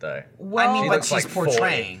 though. Well, I mean, but looks she's like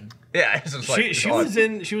portraying. Yeah, it's just like she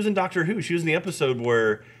was in Doctor Who. She was in the episode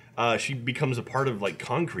where she becomes a part of like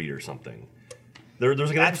concrete or something. There's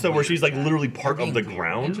like an episode where she's like literally part of the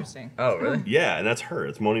ground. Interesting. Oh, really? Yeah, and that's her.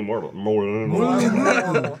 It's Moni Mortal.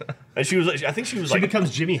 And she was like, I think she was She like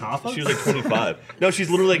becomes Jimmy Hoffa? She was like 25. No, she's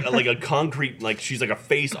literally like a concrete, like she's like a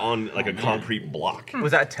face on like a concrete block.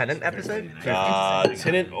 Was that a Tennant episode?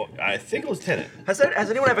 Tennant, I think it was Tennant. Has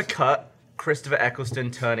anyone ever cut Christopher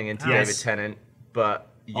Eccleston turning into David Tennant, but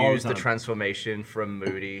used the transformation from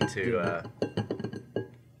Moody to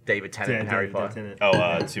David Tennant in Harry Potter?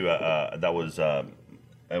 That was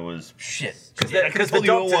it was shit. Because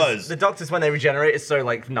the doctors when they regenerate is so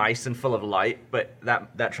like nice and full of light, but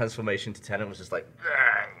that transformation to Tennant was just like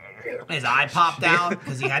his eye popped out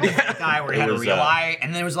because he had the guy where he had a real eye,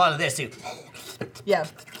 and there was a lot of this too. Yeah.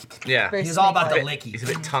 He's all about the licky. He's a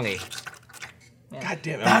bit tonguey. Yeah. God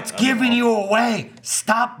damn it! That's giving you away.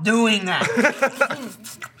 Stop doing that.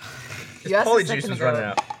 You asked a Polyjuice second was ago. running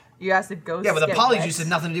out. You asked if ghosts. Yeah, but the get polyjuice wet. had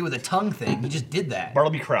nothing to do with the tongue thing. He just did that.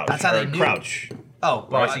 Bartleby Crouch. That's how they knew. Crouch. Oh,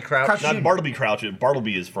 Barty Crouch? Not Jr. Bartleby Crouch.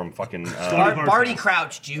 Bartleby is from fucking. Barty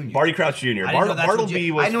Crouch Jr. Barty Crouch Jr. I didn't know that's what Bartleby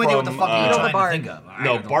you, was I had no idea what the from, fuck you were trying Bard. to think of. I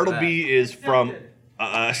No, don't know Bartleby is from.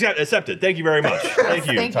 Accepted. Thank you very much. Thank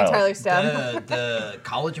you, Thank you, Tyler Stab. the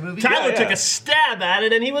college movie. Tyler Yeah. took a stab at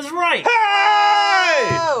it and he was right. Hey!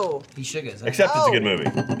 Oh. He shook his. Except it's a good Oh.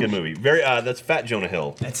 movie. Good movie. Very. That's Fat Jonah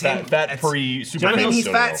Hill. That's fat, him. fat That's- pre super. Jonah Hill's He's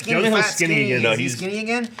Jonah fat, Hill. skinny, Jonah Hill's fat, skinny skinny. again. No, Is he he's- skinny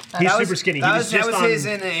again? He's That super skinny. He That was was, just that was on- his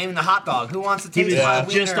in the hot dog. Who wants to He taste was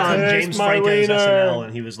my just wiener? on Taste James my Franco's wiener. SNL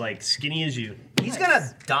and he was like skinny as you. He's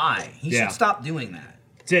gonna die. He Yeah. should stop doing that.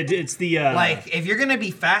 It's the Like, if you're gonna be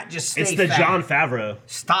fat, just stay it's the fat. John Favreau.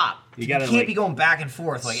 Stop. You gotta, can't like, be going back and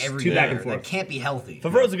forth like every too year. back and forth. That can't be healthy.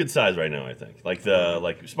 Favreau's a good size right now, I think. Like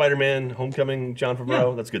Spider-Man, Homecoming, John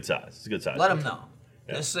Favreau. That's a good size. It's a good size. Let him know.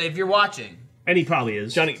 Just if you're watching. And he probably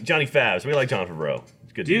is. Johnny Favs. We like John Favreau.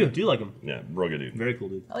 It's good. Do dude. you like him? Yeah, real good dude. Very cool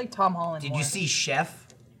dude. I like Tom Holland. Did more. you see Chef?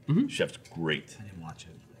 Chef's great. I didn't watch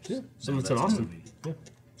it. Someone's in Austin. Yeah,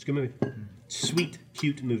 it's a good movie. Sweet,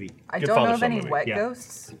 cute movie. I Good don't know father of son any movie. wet Yeah.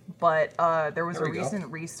 ghosts, but there was There a we go.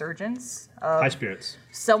 recent resurgence High of spirits.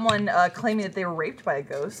 someone claiming that they were raped by a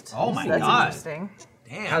ghost. Oh my so that's God. interesting.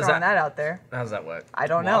 Damn. How's Throwing that? that out there. How does that work? I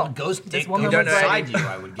don't Well, know. ghost This dick woman goes was inside like, you,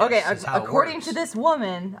 I would guess. okay, is how it according works. to this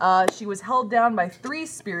woman, she was held down by 3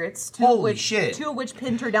 spirits, two Holy of shit. which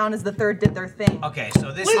pinned her down as the third did their thing. Okay,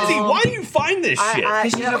 so this Lindsay, is... why do you find this shit?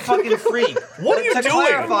 Because she's a fucking freak. What are you To doing?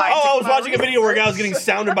 clarify, I was to watching a video where a guy was getting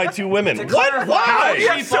sounded by 2 women. What? clarify- Why?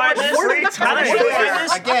 How she find this? How did she find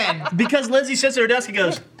this? Again, Because Lindsay sits at her desk and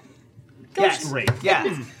goes, yes. rape.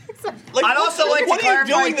 Yeah. Like, I'd also like what to are you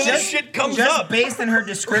clarify doing that this shit comes just up? based on her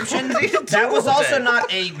description, that was also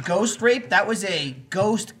not a ghost rape. That was a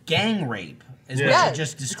ghost gang rape, is what Yeah, she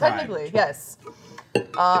just described. technically, yes.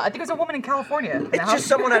 I think it was a woman in California. It's just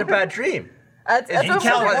someone had a bad dream. That's In what I'm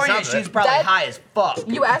California, sounds she's it. probably That- high as fuck.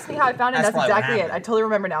 You asked me how I found it. That's That's probably what exactly it. happened. I totally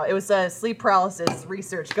remember now. It was sleep paralysis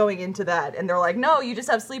research going into that, and they're like, "No, you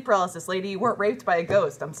just have sleep paralysis, lady. You weren't raped by a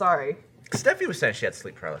ghost. I'm sorry." Steffi was saying she had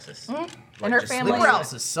sleep paralysis. And her just family. Sleep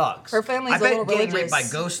paralysis sucks. Her family's I a bet little getting raped by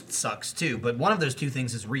religious. ghosts sucks too, but one of those two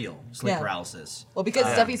things is real. Sleep Yeah. paralysis. Well, because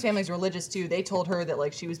Steffi's family's religious too, they told her that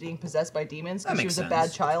like she was being possessed by demons That because she makes was sense. a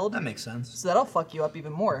bad child. That makes sense. So that'll fuck you up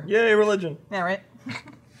even more. Yay, religion. Yeah, right.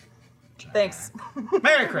 Thanks.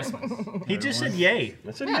 Merry Christmas. He just said yay.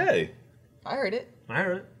 I said yay. I heard it. I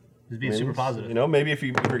heard it. He's being super positive. You know, maybe if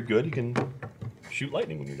you're good, you can shoot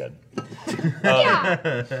lightning when you're dead.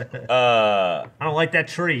 I don't like that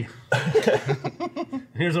tree.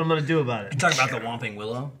 Here's what I'm gonna do about it. You talking about the Whomping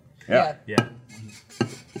Willow? Yeah. Yeah.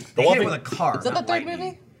 They hit it with a car. Is that the not third lightning.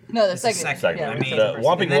 movie? No, the It's the second. second. Yeah, I the mean, second the person.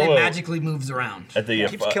 Whomping And then Willow it magically moves around. at the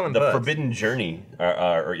Keeps killing the birds. Forbidden Journey,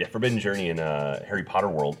 Forbidden Journey in Harry Potter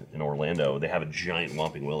World in Orlando. They have a giant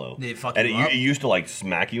Whomping Willow, They fuck and you it up? used to like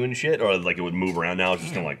smack you and shit, or like it would move around. Now it's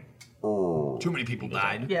just kind of like, Too many people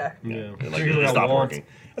died. Yeah. and, like it stopped working.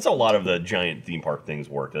 That's how a lot of the giant theme park things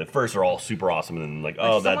work. At first, they're all super awesome, and then like,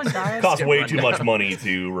 oh, that someone dies? costs way too much money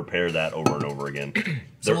to repair that over and over again.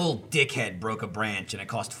 Some little dickhead broke a branch and it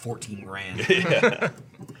cost 14 grand.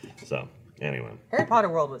 So anyway, Harry Potter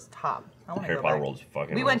World was top. I want to Harry go Potter back. World's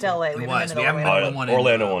fucking. We went to awesome. LA. It We was. haven't We been to haven't Orlando. been to one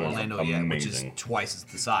Orlando in one is Orlando yet, which is amazing. twice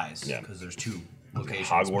the size. Yeah. Because there's 2 locations.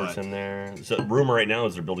 Hogwarts but- in there. So rumor right now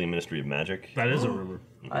is they're building a Ministry of Magic. That is a rumor.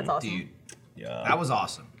 That's awesome. Dude, Yeah. that was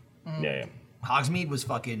awesome. Yeah. Hogsmeade was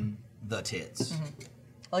fucking the tits.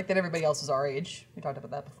 I like that everybody else is our age. We talked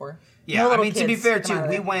about that before. Yeah, No I little mean, to be kids fair, come too, out of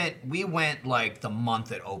we it. went like the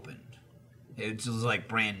month it opened. It was like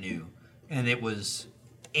brand new. And it was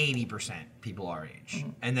 80% people our age.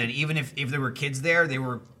 And then even if there were kids there, they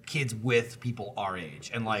were kids with people our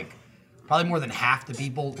age. And like, probably more than half the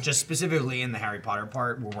people, just specifically in the Harry Potter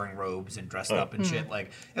part, were wearing robes and dressed up and shit.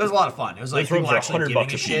 Like, it was a lot of fun. It was like Those robes people are actually $100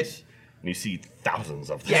 giving a a shit. piece, and you see thousands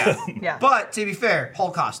of them. Yeah. Yeah. But to be fair,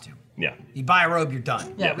 whole costume. Yeah. You buy a robe, you're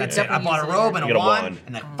done. Yeah, That's we it. I definitely bought a use it, robe yeah. and You a get a wand, wand.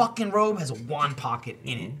 and that fucking robe has a wand pocket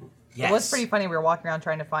in it. Yes. It was pretty funny. We were walking around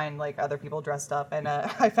trying to find like other people dressed up, and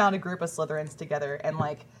I found a group of Slytherins together, and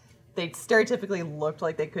like they stereotypically looked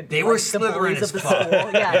like they could be They were like, the Slytherin bullies as of the fuck.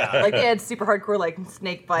 school. Yeah, like they had super hardcore like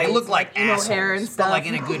snake bites. They look like emo assholes, hair and but stuff. like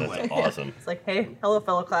in a good way. Awesome. It's like, hey, hello,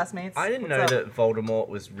 fellow classmates. I didn't What's know up? that Voldemort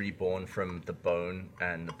was reborn from the bone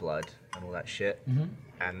and the blood and all that shit.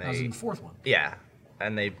 And That was in they, the fourth one. yeah,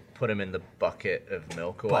 and they put him in the bucket of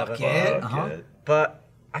milk or whatever. Bucket. Fuck Uh-huh. it. But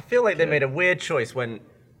I feel like they made a weird choice when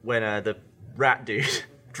the rat dude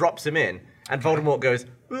drops him in and Voldemort goes,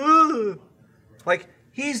 "Ugh." Like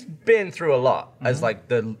he's been through a lot as like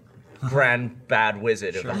the grand bad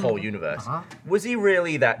wizard of the whole universe. Was he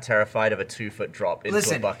really that terrified of a 2-foot drop into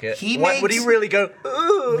Listen, a bucket? he Would he makes- really go?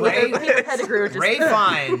 "Ugh"? Ray, Peter Pettigrew just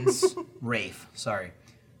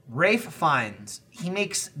Rafe finds he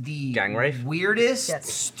makes the Gang Rafe? weirdest,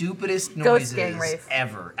 Yes. stupidest Ghost noises Gang Rafe.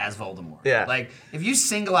 ever as Voldemort. Yeah. Like if you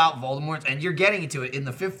single out Voldemort, and you're getting into it in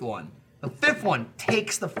the fifth one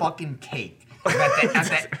takes the fucking cake.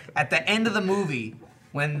 At the end of the movie,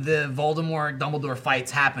 when the Voldemort Dumbledore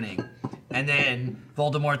fight's happening, and then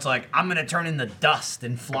Voldemort's like, I'm gonna turn into dust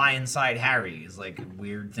and fly inside Harry. It's like a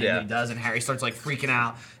weird thing that he does, and Harry starts like freaking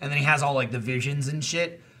out, and then he has all like the visions and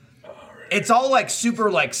shit. It's all like super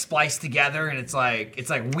like spliced together, and it's like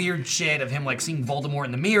weird shit of him like seeing Voldemort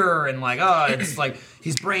in the mirror, and like it's like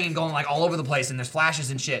his brain going like all over the place, and there's flashes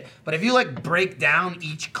and shit. But if you like break down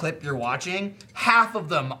each clip you're watching, half of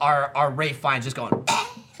them are Ray Fiennes just going.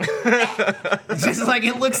 It's just like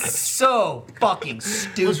it looks so fucking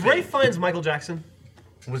stupid. Was Ray Fiennes Michael Jackson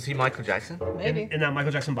Was he Michael Jackson? Maybe. in that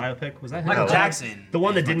Michael Jackson biopic? Was that him? Michael No. Jackson. The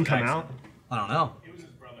one that didn't Michael come Jackson. out? I don't know.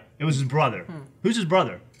 It was his brother. Who's his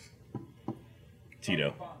brother?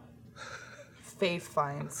 Tito. Faith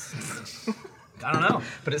finds. I don't know.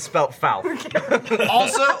 But it's spelt foul.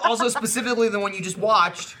 Also specifically the one you just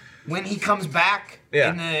watched, when he comes back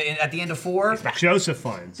at the end of 4. Joseph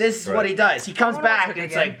Fiennes. This is what he does. He comes What back else and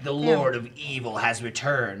it's again? like, the Lord of Evil has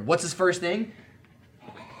returned. What's his first thing?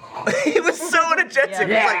 He was so energetic.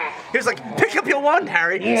 Yeah. He was like, pick up your wand,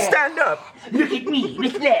 Harry. Stand up. Look at me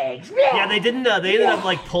with legs. Yeah, they didn't. They ended up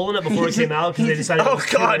like pulling it before it came out because they decided. Oh it was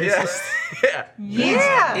too God, yeah. racist. Yeah.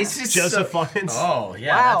 Yeah. It's just Joseph so- Fiennes. Oh,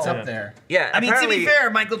 yeah, Wow. that's Yeah. up there. Yeah, I mean, to be apparently- fair,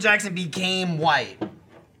 Michael Jackson became white.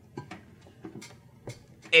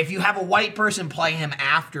 If you have a white person play him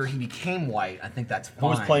after he became white, I think that's fine. Who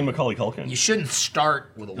was playing Macaulay Culkin? You shouldn't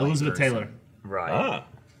start with a white Elizabeth person. Taylor. Right. Ah.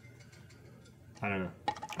 I don't know.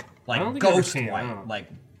 Like I don't think I've ever ghost seen it, I don't white. know. Like,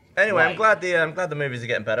 Anyway, Right. I'm glad the movies are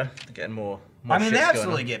getting better. They're getting more I mean, shits they going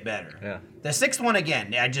absolutely on. get better. Yeah. The 6th one,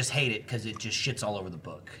 again, I just hate it because it just shits all over the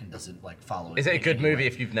book and doesn't like follow it. Is it a in good any movie way.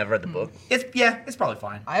 if you've never read the book? It's probably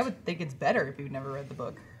fine. I would think it's better if you've never read the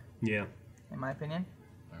book, Yeah. in my opinion.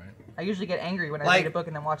 I usually get angry when I Like- read a book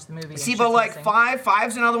and then watch the movie. See, and but shit's like missing.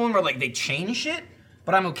 five's another one where like they change shit,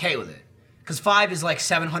 but I'm okay with it. Because 5 is like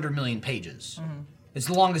 700 million pages. It's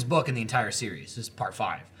the longest book in the entire series. This is part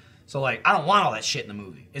 5. So like, I don't want all that shit in the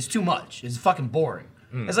movie. It's too much. It's fucking boring.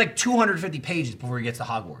 It's like 250 pages before he gets to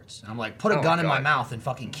Hogwarts. And I'm like, put a Oh, gun in my God. mouth and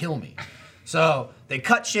fucking kill me. So they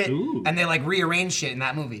cut shit Ooh. and they like rearrange shit in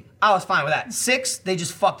that movie. I was fine with that. 6, they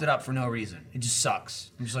just fucked it up for no reason. It just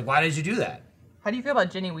sucks. I'm just like, why did you do that? How do you feel about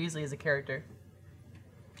Ginny Weasley as a character?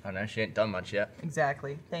 I don't know, she ain't done much yet.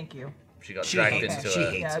 Exactly. Thank you. She got She dragged hates into it. She a...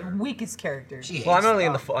 hates Yeah, her. weakest character. She hates Well, I'm her. only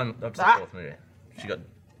in the up to the Ah. 4th movie. She got...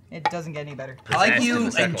 It doesn't get any better. I like possessed you in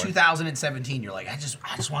the second in one. 2017. You're like, I just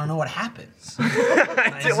want to know what happens.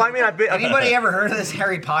 Well, I mean, Anybody ever heard of this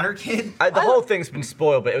Harry Potter kid? the whole thing's been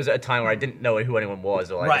spoiled, but it was at a time where I didn't know who anyone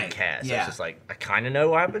was or I Right, didn't care. So yeah. it's just like, I kind of know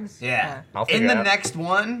what happens. Yeah. I'll In figure the it out. next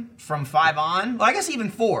one, from 5 on, well, I guess even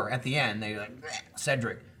 4 at the end, they're like,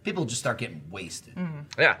 Cedric. People just start getting wasted.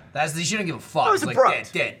 Yeah. They shouldn't give a fuck. That was It's like,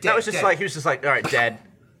 abrupt. dead, That was just dead. like, he was just like, all right, dead.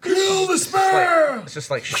 Kill the sperm! It's just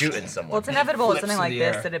like shooting someone. Well, it's inevitable with Flips something in like the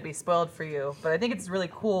this air. that it'd be spoiled for you. But I think it's really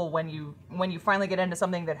cool when you finally get into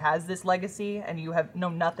something that has this legacy and you have know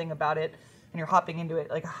nothing about it. and you're hopping into it.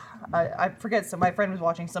 Like, I forget. So my friend was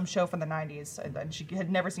watching some show from the '90s, and she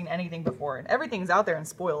had never seen anything before, and everything's out there and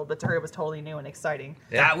spoiled, but to her it was totally new and exciting.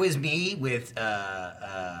 That was me with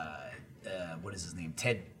what is his name?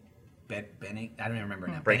 Ted Bennick? I don't even remember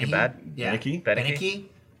now. Breaking Bennicky? Bad? Yeah. Bennicky?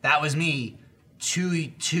 That was me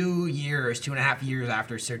 2.5 years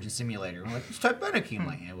after Surgeon Simulator. I'm like, it's Ted Bennick. I'm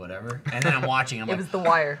like, yeah, whatever. And then I'm watching. I'm It like, was The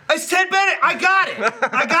Wire. it's Ted Bennett. I got it.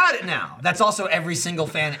 I got it now. That's also every single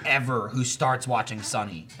fan ever who starts watching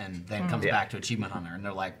Sunny and then comes back to Achievement Hunter, and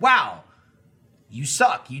they're like, wow. You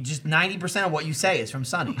suck. You just 90% of what you say is from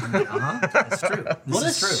Sunny. I'm like, that's true.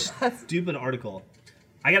 This is true. Stupid article.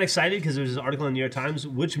 I got excited because there's this article in the New York Times.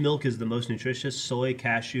 Which milk is the most nutritious? Soy,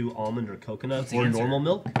 cashew, almond, or coconut, or normal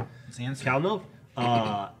milk? What's the answer? Cow milk?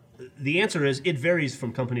 The answer is it varies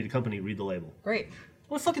from company to company. Read the label. Great.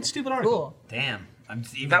 What a fucking stupid article. Cool. Damn.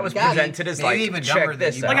 That was presented as like, even check dumber than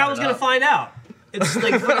this you out. Like I was gonna find out. It's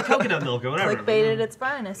like coconut milk or whatever. Clickbait at its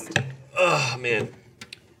finest. Oh man.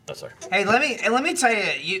 Oh, sorry. Hey, let me tell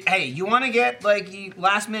you. You want to get like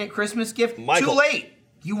last minute Christmas gift? Michael. Too late.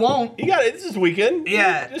 You won't. You got it. This is weekend.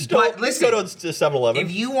 Yeah, Just but don't listen, go to 7-Eleven.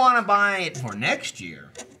 If you want to buy it for next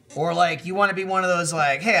year, or like you want to be one of those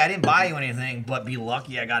like, hey, I didn't buy you anything, but be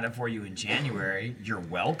lucky I got it for you in January. You're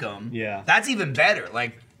welcome. Yeah. That's even better.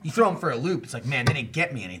 Like you throw them for a loop. It's like, man, they didn't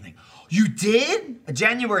get me anything. You did? A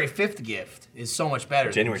January 5th gift is so much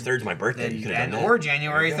better. January 3rd is my birthday. You could have done that. Or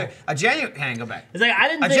January 3rd. Hang on, go back. It's like I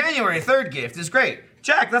didn't. A think, January 3rd gift is great.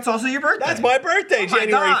 Jack, that's also your birthday. That's my birthday, Oh my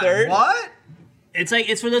January God, 3rd. What? It's like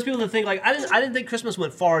it's for those people that think like I didn't think Christmas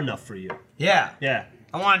went far enough for you. Yeah. Yeah.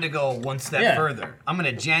 I wanted to go one step further. I'm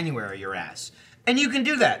gonna January your ass. And you can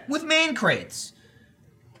do that with main crates.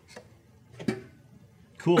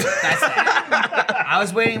 Cool. That's that. I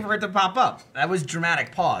was waiting for it to pop up. That was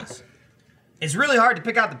dramatic pause. It's really hard to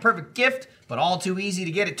pick out the perfect gift, but all too easy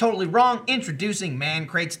to get it totally wrong. Introducing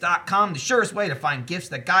mancrates.com, the surest way to find gifts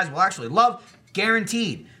that guys will actually love,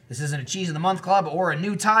 guaranteed. This isn't a Cheese of the Month club or a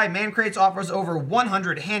new tie. Man Crates offers over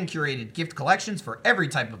 100 hand-curated gift collections for every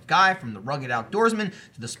type of guy, from the rugged outdoorsman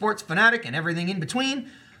to the sports fanatic and everything in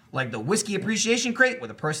between. Like the Whiskey Appreciation Crate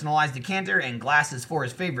with a personalized decanter and glasses for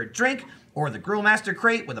his favorite drink, or the Grill Master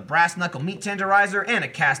Crate with a brass knuckle meat tenderizer and a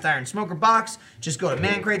cast iron smoker box. Just go to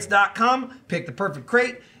mancrates.com, pick the perfect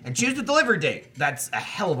crate, and choose the delivery date. That's a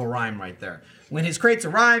hell of a rhyme right there. When his crates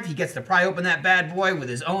arrive, he gets to pry open that bad boy with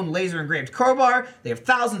his own laser-engraved crowbar. They have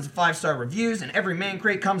thousands of 5-star reviews, and every man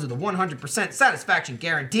crate comes with a 100% satisfaction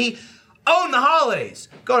guarantee. Own the holidays!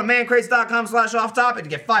 Go to mancrates.com/off-topic to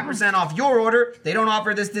get 5% off your order. They don't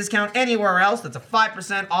offer this discount anywhere else. That's a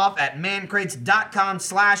 5% off at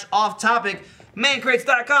mancrates.com/off-topic.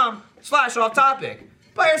 mancrates.com/off-topic.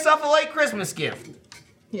 Buy yourself a late Christmas gift.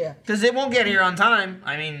 Yeah. Because it won't get here on time.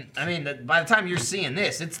 I mean, by the time you're seeing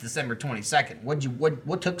this, it's December 22nd.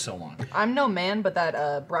 What took so long? I'm no man, but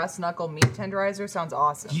that brass knuckle meat tenderizer sounds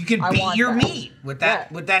awesome. You can I beat want your that. meat with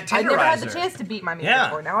that tenderizer. I never had the chance to beat my meat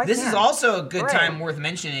before. Now I This can. is also a good Hooray. time worth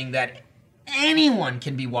mentioning that anyone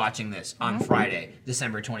can be watching this on Friday,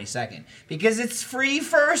 December 22nd, because it's free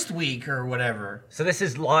first week or whatever. So this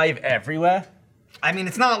is live everywhere? I mean,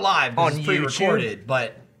 it's not live because On it's pre-recorded, YouTube?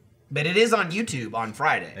 but it is on YouTube on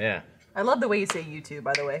Friday. Yeah. I love the way you say YouTube,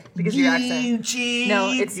 by the way, because of your accent. YouTube.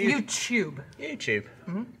 No, it's YouTube. YouTube.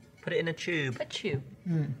 Put it in a tube. A tube.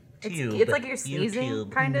 Tube. It's like you're sneezing,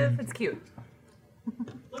 YouTube. kind of. It's cute.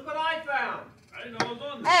 Look what I found. I didn't know it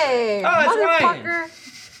was on this. Hey, Oh, it's motherfucker.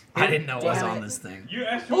 I didn't know it was Damn on it. this thing. You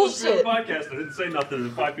asked me to listen to the Bullshit. podcast. I didn't say nothing,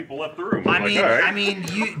 and 5 people left the room. I I'm mean, like,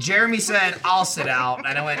 all right. Jeremy said I'll sit out,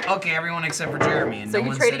 and I went, okay, everyone except for Jeremy, and So no you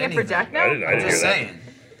one trading said it for anything. Jack now? I didn't I'm hear just that. saying.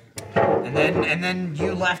 And then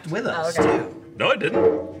you left with us Oh, okay. too. No, I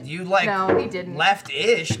didn't. You like No, he didn't.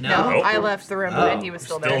 left-ish. No, No. Nope. I left the room, Oh. and he was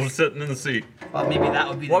still Still there. sitting in the seat. Well, maybe that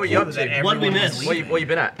would be. What the were you cue up to? that What did we everyone miss? was What you leaving.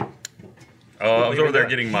 been at? I was over there doing?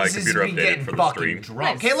 getting my He's just computer been updated getting for the fucking stream.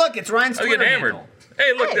 drunk. Nice. Hey, look, it's Ryan's I was Twitter getting hammered. handle.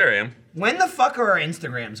 Hey, look, Hey. there I am. When the fuck are our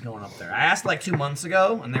Instagrams going up there? I asked like 2 months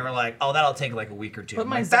ago, and they were like, "Oh, that'll take like a week or two." Put I'm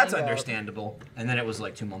my like, that's Zynga up. understandable. And then it was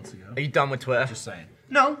like 2 months ago. Are you done with Twitter? Just saying.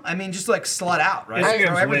 No, I mean just like slut out, right? Instagram's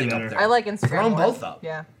Throw way everything better. up there. I like Instagram. Throw 'em more. both up.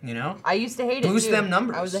 Yeah. You know. I used to hate it. Boost too. them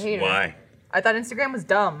numbers. I was a hater. Why? I thought Instagram was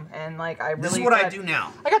dumb, and like I really. This is what I got- do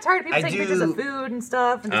now. I got tired of people I taking do- pictures of food and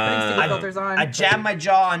stuff, and just putting stupid filters on. I jab my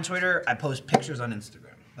jaw on Twitter. I post pictures on Instagram.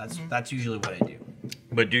 That's usually what I do.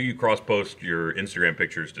 But do you cross post your Instagram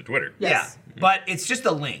pictures to Twitter? Yes. Yeah, but it's just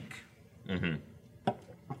a link.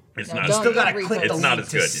 It's No, not. don't Still gotta repost. click the It's not link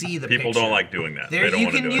as to good. see the People picture. don't like doing that. There, they don't you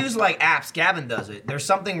want to can do use like apps. Gavin does it. There's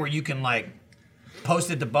something where you can like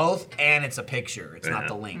post it to both, and it's a picture. It's not Yeah.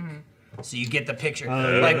 the link. So you get the picture.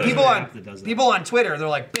 yeah. Like people That does that. on Twitter, they're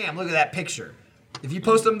like, bam, look at that picture. If you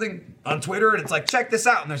post something on Twitter and it's like, check this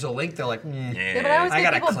out, and there's a link, they're like, Yeah, but I always I think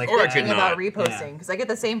gotta people click Or I bitching could about not. reposting because I get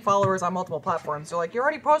the same followers on multiple platforms. They're like, you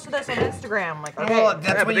already posted this on Instagram. I'm like, okay. Well, that's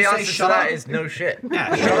Yeah, when but you the say answer to shut up. that is no shit.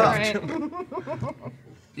 Yeah, shut up. Right.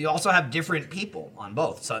 You also have different people on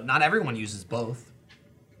both, so not everyone uses both.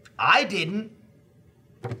 I didn't.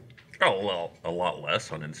 Oh, well, a lot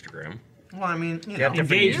less on Instagram. Well, I mean, you You know, have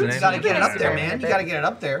different Engage. you usernames. gotta get it up there, Instagram man. a You gotta get it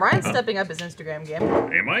up there. Ryan's stepping up his Instagram game.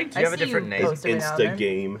 Am I? I you have a see different name? post every now and Insta then.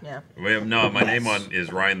 game. Yeah. No, my name on is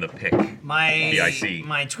Ryan the Pick. My PIC.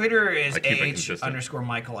 my Twitter is I keep it AH consistent. underscore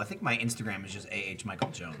Michael. I think my Instagram is just AH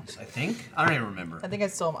Michael Jones. I think. I don't even remember. I think I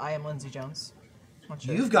still I am Lindsay Jones. Not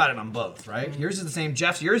sure. You've got it on both, right? Yours is the same.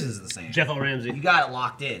 Jeff's yours is the same. Jeff L. Ramsey. You got it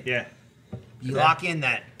locked in. Yeah. You lock in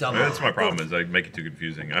that double. That's my problem is I make it too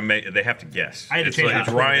confusing. They have to guess. I had to It's, change like, my it's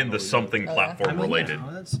Twitter Ryan handle the to something yeah. platform I mean, related. yeah,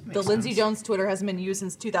 that's- The makes Lindsay sense. Jones Twitter hasn't been used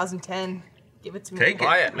since 2010. Give it to me. Take it.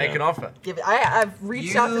 Buy it. Make an offer. Give it. I've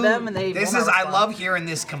reached out to them and they. This will is. not I respond. love hearing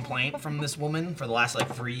this complaint from this woman for the last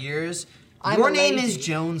like 3 years. I'm Your a name lazy. is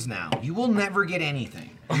Jones now. You will never get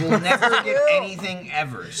anything. You will never get anything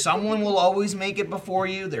ever. Someone will always make it before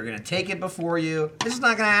you. They're gonna take it before you. This is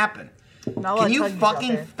not gonna happen. Not a lot Can of you tuggies out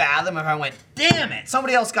fucking there. fathom if I went, damn it,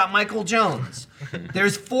 somebody else got Michael Jones?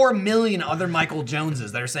 There's 4 million other Michael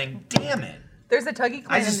Joneses that are saying, damn it. There's a Tuggy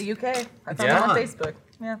clan just- in the UK. I found Yeah? them on Facebook.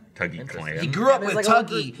 Yeah. Tuggy clan. He grew up there's with like a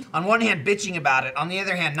whole Tuggy, on one hand bitching about it, on the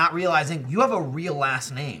other hand not realizing you have a real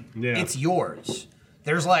last name. Yeah. It's yours.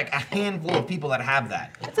 There's like a handful of people that have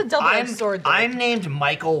that. It's a double-edged sword, though. I'm named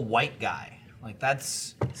Michael White Guy. Like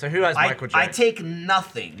that's... So who has Michael Jones? I take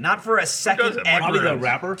nothing, not for a second doesn't? ever. Probably the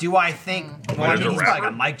rapper. Do I think? Well, I There's mean, a he's probably rapper.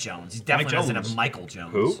 got Mike Jones. He definitely doesn't Jones. have Michael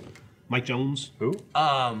Jones. Who? Mike Jones. Who?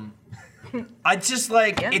 I just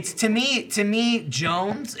like Yeah. it's to me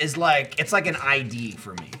Jones is like it's like an ID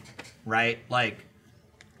for me, right? Like,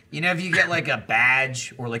 you know, if you get like a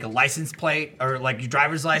badge or like a license plate or like your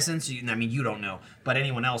driver's license, I mean you don't know, but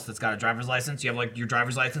anyone else that's got a driver's license, you have like your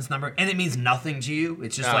driver's license number, and it means nothing to you.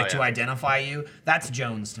 It's just Oh, like to yeah. identify you. That's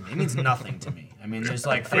Jones to me. It means nothing to me. I mean, there's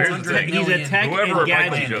like Here's the 400 thing. He's a million. tech Whoever and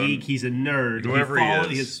gadget Michael Jones- geek. He's a nerd. Whoever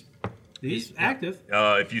he is. He's active.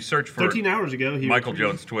 If you search for 13 hours ago, he Michael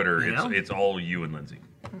Jones Twitter, You know? it's all you and Lindsay.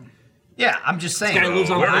 Yeah, I'm just saying. guy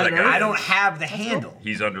lives on Whoever planet that guy I is, don't have the handle,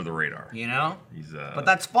 He's under the radar. you know, He's but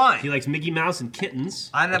that's fine. He likes Mickey Mouse and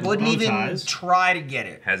kittens. I wouldn't bow even ties. try to get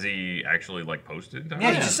it. Has he actually like posted? Yeah,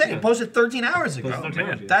 you just said he posted 13 hours ago. Posted 13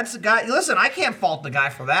 hours ago. That's the guy. Listen, I can't fault the guy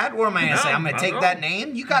for that. What am I gonna No, say? I'm gonna not take at that all.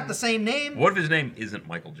 name. You got the same name. What if his name isn't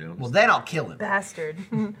Michael Jones? Well, then I'll kill him. Bastard.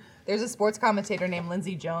 There's a sports commentator named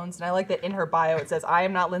Lindsay Jones, and I like that in her bio it says, I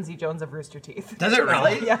am not Lindsay Jones of Rooster Teeth. Does it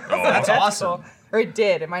really? Yeah. Oh, that's awesome. Cool. Or it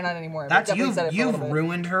did. It might not anymore. but That's it definitely you. said it for a You've little bit.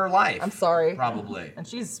 ruined her life. I'm sorry. Probably. And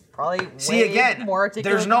she's probably See way again. more articulate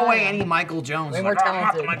There's no than I way am. any Michael Jones. Way is more like, "Oh, I'm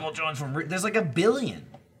not the talented." Michael Jones from. There's like a billion.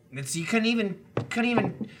 It's you couldn't even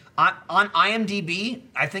on IMDb.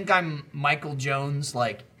 I think I'm Michael Jones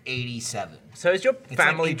like 87. So is your like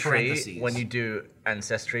family in tree parentheses. when you do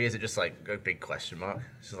ancestry? Is it just like a big question mark?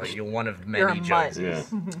 It's like you're one of many You're a mutt.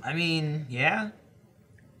 Joneses. Yeah. I mean, yeah.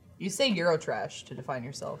 You say Eurotrash to define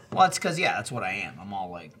yourself. Well, it's because that's what I am. I'm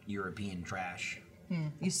all like European trash.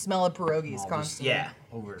 You smell of pierogies All this- constantly. yeah,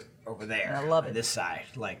 over there. I love it. This side,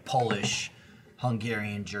 like Polish,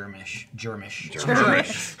 Hungarian, Germish. I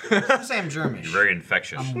say I'm Germish. You're very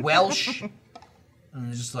infectious. I'm Welsh. And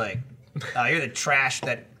it's just like, you're the trash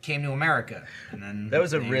that came to America. And then That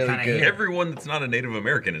was a then you really kinda good- hear- Everyone that's not a Native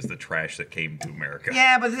American is the trash that came to America.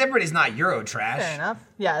 Yeah, but everybody's not Euro trash. Fair enough.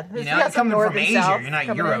 Yeah. You you know, got you're some coming north from and Asia. south You're not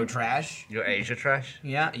coming Euro in. trash. You're Asia trash?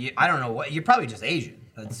 Yeah, I don't know what. You're probably just Asian.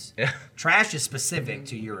 That's Yeah. trash is specific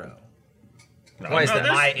to Euro. No, Why is no, that?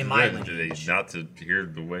 there's- In my there's- lineage. Not to hear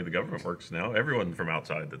the way the government works now. Everyone from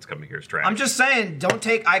outside that's coming here is trash. I'm just saying, don't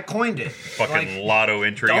take. I coined it. fucking lotto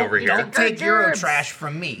entry Don't, over here. don't take Gerbs. Euro trash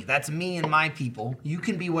from me. That's me and my people. You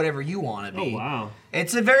can be whatever you want to be. Oh, wow.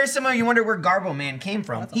 It's a very similar. You wonder where Garbo Man came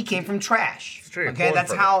from. He came from trash. It's true, Okay, born that's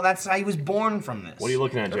from how he was born from this. What are you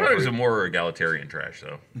looking at, I thought it was a Jeffrey? more egalitarian trash,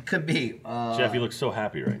 though. Could be. Jeff, you look so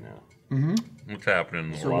happy right now. What's happening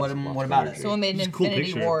in the So world? what about it? Someone made an It's a cool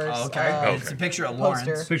Infinity picture. Wars. Oh, okay. It's a picture of Lawrence.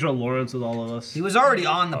 poster. Picture of Lawrence with all of us. He was already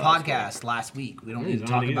on the podcast last week. We don't need to he's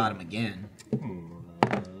talk on it about again. him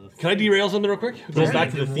again. Can I derail something real quick? It goes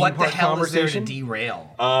back to the theme What the park hell is there to conversation.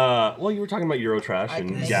 derail? Well, you were talking about Eurotrash I can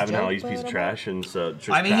and make Gavin a how joke, he's a piece of but trash and so.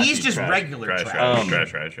 I mean, he's trashy just trash. regular Trash, trash. trash, trash,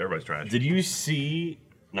 trash. Everybody's trash. Did you see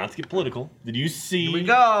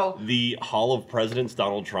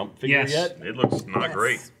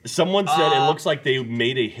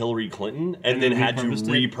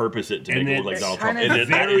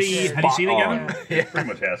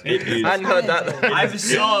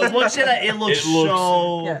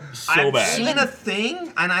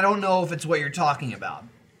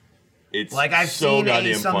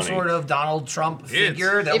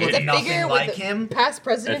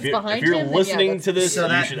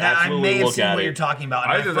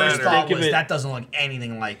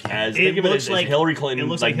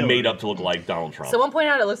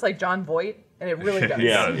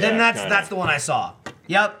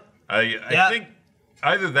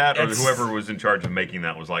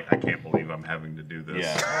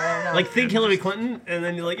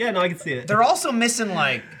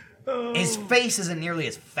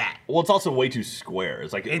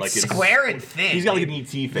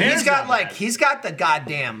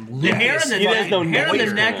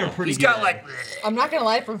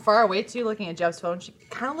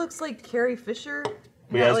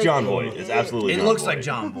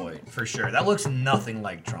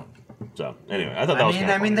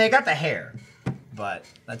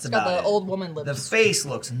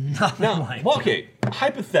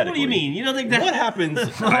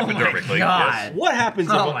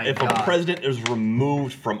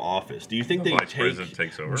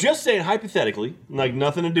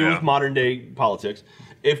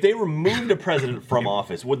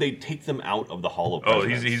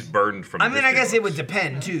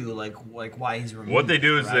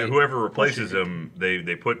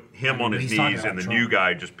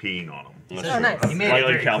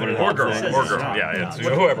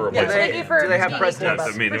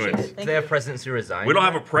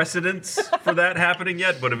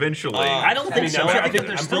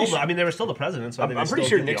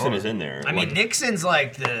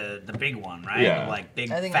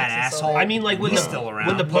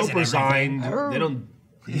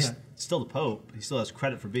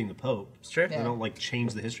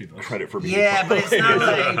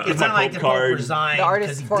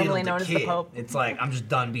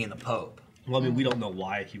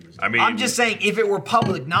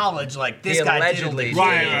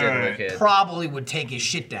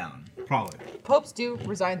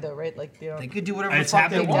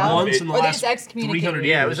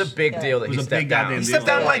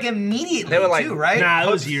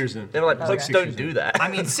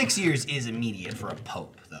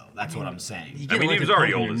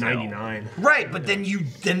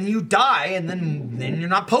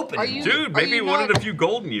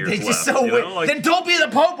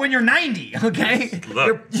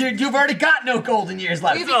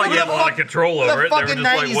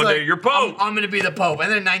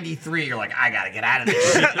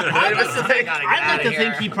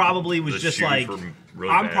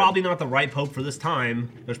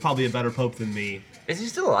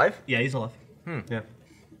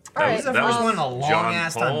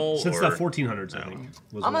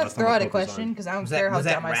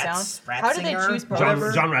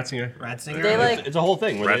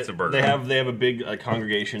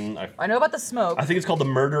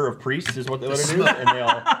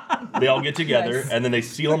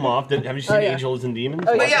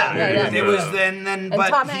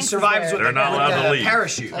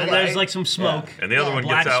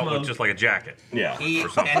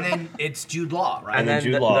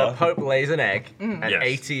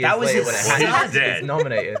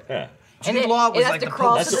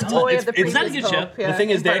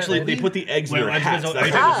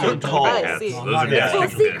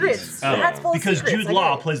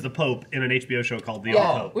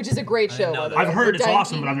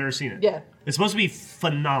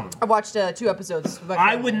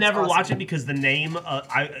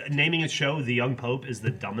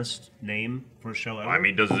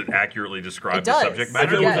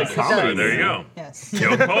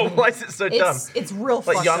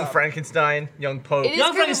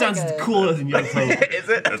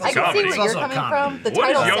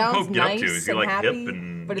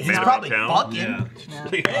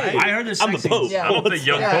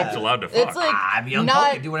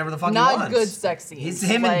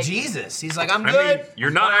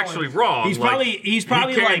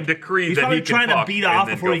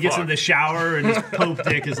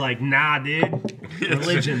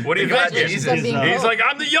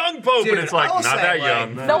young pope, Dude, and it's like I will not say, that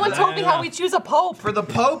like, young. No one told me how we choose a pope. For the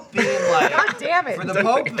Pope being like, God damn it. for the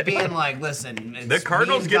Pope being like, listen, it's The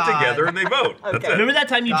Cardinals me get and God. together and they vote. That's it. Remember that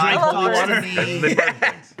time you God drank holy talks to water? me. They burn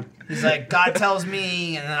things. He's like, God tells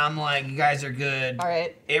me, and then I'm like, you guys are good. All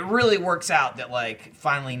right. It really works out that like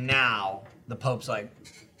finally now the Pope's like,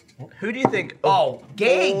 Who do you think?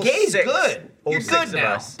 Gay's six, good. all You're six good of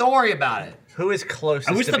now. us. Don't worry about it. Who is closest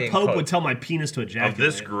I wish to the being Pope would tell my penis to ejaculate. Of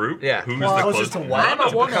this group, Yeah. who's Well, the closest closest to what? I'm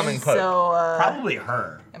a woman, becoming Pope. so Probably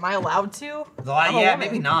her. am I allowed to? Yeah, woman.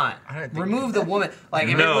 maybe not. don't think Remove the woman. Like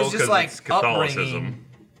if No, it was just 'cause like it's upbringing, Catholicism.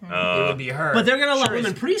 it would be her. But they're gonna let Sure as-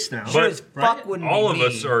 women priests now. Sure But as fuck right? wouldn't All be of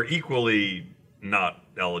us me. are equally not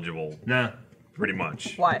eligible, Nah. pretty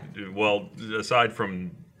much. Why? Well, aside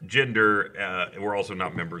from gender, we're also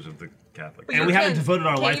not members of the Catholic. But And you we haven't can- devoted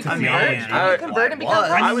our can life you to convert? theology. Can you convert and become was.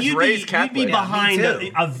 Pope? I was raised You'd Catholic. be behind me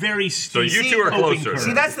too. a very steep. So you two are coping closer. curve.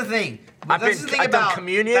 See, that's the thing. I've That's been- the thing I've done about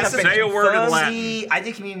communion, That's I've the been Say a word in confirmed. Latin. See, I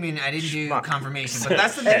did communion. I didn't do Schmuck. confirmation. But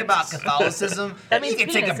that's the thing about Catholicism. That you means can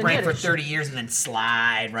take a penis in break for Yiddish. 30 years and then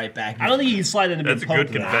slide right back. I don't think you can slide into being That's a Pope. good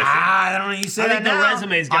though. confession. I don't know. You say I that think the now.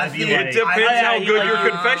 resume's gotta I be think- like- It depends how good your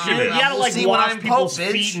confession You is. gotta We'll like see when wash I'm people's Pope,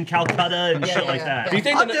 bitch. feet in Calcutta and Yeah, shit yeah, like yeah. that. Do you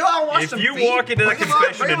think I'll wash If some you feet. walk into that Bring 'em on,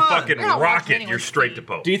 confession bring and 'em on. fucking You're not rock washing it, you're anyone's straight to feet.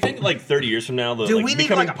 Pope. Do you think like 30 years from now, Dude, we need,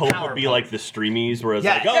 becoming like, a Pope power will be Pope. like the streamies, where it's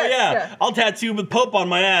Yeah. like, oh yeah, Yeah. I'll tattoo the Pope on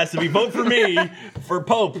my ass if you vote for me for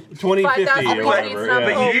Pope 2050 5,000 or people whatever. needs not Yeah.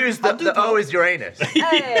 Pope. But you use the O as your anus.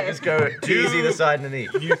 Hey. Just go easy the side and the knee.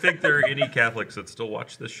 Do you think there are any Catholics that still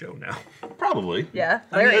watch this show now? Probably. Yeah,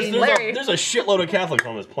 I mean, Larry. Larry. There's a shitload of Catholics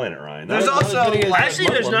on this planet, Ryan. There's Not as also, many as like- Actually,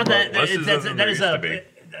 there's Muslims, not that. but- Less is That than is there used to be.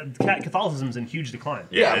 Catholicism's in huge decline.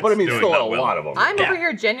 Yeah, but I mean, it's still doing a not well. lot of them. I'm Yeah. over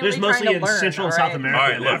here genuinely There's mostly trying in to learn. Central and all South right? America All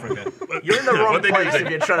right, and look. Africa. You're in the wrong What they do place is if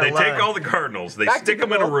you're trying to they learn. take all the cardinals, they Back to stick them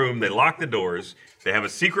in a Google. room, they lock the doors, they have a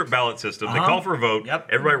secret ballot system, they call for a vote, Yep.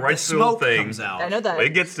 everybody The writes their little smoke thing. comes out. I know that.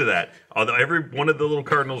 It gets to that. Although every one of the little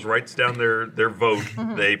cardinals writes down their vote,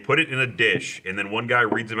 Mm-hmm. they put it in a dish, and then one guy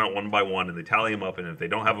reads them out one by one, and they tally them up, and if they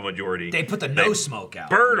don't have a majority, They put the no smoke out.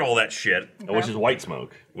 burn all that shit, Which is white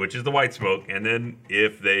smoke. which is the white smoke, and then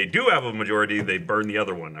if they do have a majority, they burn the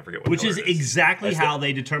other one. I forget what Which color is it is. exactly how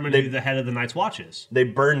they determine who the head of the Night's Watch is. They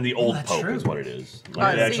burn the old that's Pope, true. is what it is. Oh,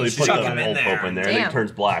 Like, they so actually you put chuck the him in old there. Pope in there, and Damn. it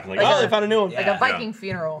turns black. Like, Like oh, a- they found a new one. Like Yeah. a Viking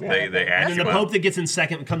funeral. They ask And you the out. Pope that gets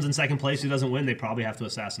comes in second place, who doesn't win, they probably have to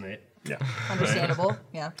assassinate. Yeah. Understandable.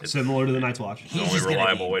 Yeah. Similar to the Night's Watch. It's the only just gonna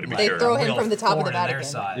reliable be- way to be They sure. throw him Real from the top of the thorn in their Vatican.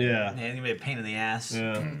 side. Yeah. It's gonna be a pain in the ass.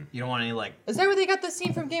 Yeah. You don't want any like. Is that where they got the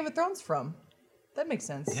scene from Game of Thrones from? That makes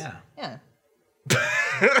sense. Yeah. Yeah.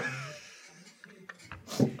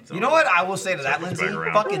 You know what I will say to that, Circles Lindsay? back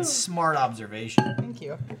around. Fucking smart observation. Thank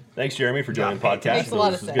you. Thanks, Jeremy, for joining the Yeah, podcast. makes a lot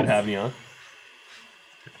of This is sense. good having you on.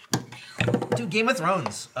 Dude, Game of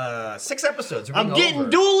Thrones. 6 episodes. are I'm being getting over.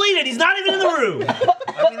 dueling and he's not even in the room.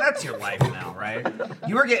 I mean, that's your life now, right?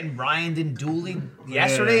 You were getting Ryan and dueling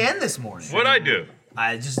yesterday and this morning. What'd I do?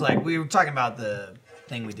 I just like we were talking about the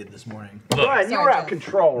thing we did this morning. Brian, you were out of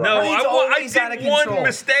control, right? No, He's I always out of did one control.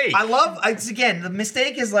 mistake. I love, again, the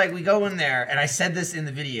mistake is like we go in there, and I said this in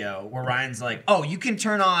the video where Ryan's like, "Oh, you can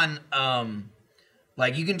turn on,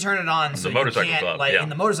 like you can turn it on so The you motorcycle can't, club, like yeah. in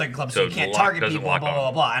the motorcycle club, so So you can't lock- target doesn't people, lock blah blah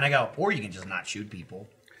on. blah blah." And I go, "Or you can just not shoot people."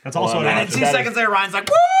 That's also Well, an And then option. 2 that seconds is- later, Ryan's like,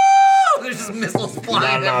 "Woo!" There's just missiles flying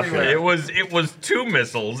Not an option. everywhere. It was 2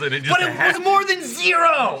 missiles, and it just But it was more than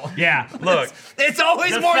 0. Yeah. look. It's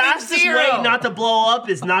always The more than fastest 0. way not to blow up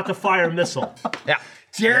is not to fire a missile. Yeah.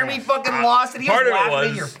 Jeremy fucking lost it. He was Part of it laughing in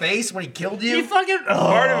was- your face when he killed You you. fucking.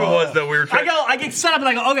 Part of it was that we were trying. I get set up and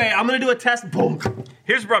I go, okay, I'm gonna do a test. Boom.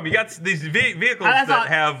 Here's the problem: you got these vehicles I that thought,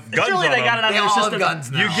 have guns surely on they them. got it out They of all their have system.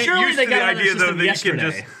 guns now. You get Surely used they to got the it out of their idea though system that you can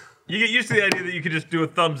yesterday. just. You get used to the idea that you could just do a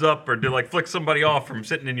thumbs up or do like flick somebody off from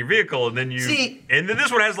sitting in your vehicle, and then you. See, and then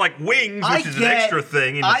this one has like wings, which is an extra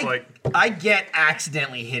thing, and it's like. I get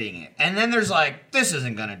accidentally hitting it, and then there's like, this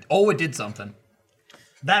isn't gonna. Oh, it did something.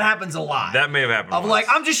 That happens a lot. That may have happened. Of once. like,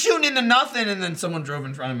 I'm just shooting into nothing, and then someone drove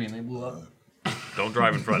in front of me and they blew up. Don't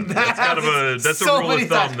drive in front of me. That That's kind of a happens that's a so rule many of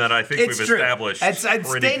thumb times. that I think It's we've true. established I'd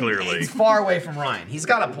pretty stay clearly. far away from Ryan. He's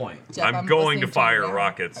got a point. Jeff, I'm going to listening fire you now.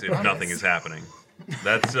 rockets I if promise. nothing is happening.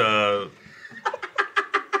 That's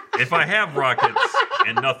if I have rockets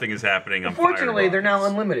and nothing is happening, I'm Fortunately, firing they're now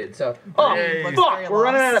rockets. unlimited, so... Oh, Yay. Looks fuck! very We're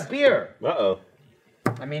running out lost. of beer. Uh-oh.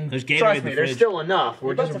 I mean, There's Gatorade trust in me, the there's fridge. still enough.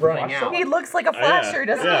 We're just running out. He looks like a flasher,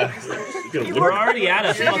 doesn't he? We're already at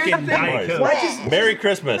a fucking Diet Coke. Christ. Merry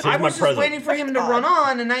Christmas. Here's I my was just present. waiting for him to run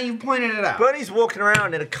on, and now you pointed it out. Bernie's walking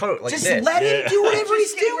around in a coat like Just this. let him do whatever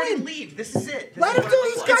he's doing. Leave. This is it. Let him do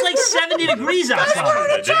his It's like 70 degrees outside.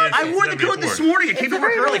 I wore the coat this morning. I came to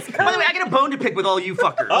work early. By the way, I got a bone to pick with all you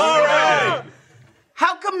fuckers. All right.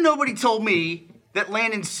 How come nobody told me that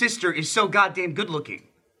Landon's sister is so goddamn good looking?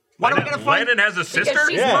 Why do I gotta find? Landon has a sister? Because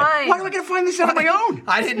she's Yeah. mine. Why do I gotta find this out on my own?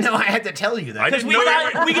 I didn't know I had to tell you that. I Because didn't know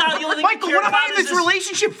you were- we got the only thing Michael, we care what am I about in is this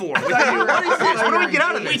relationship for? What is this? What do we get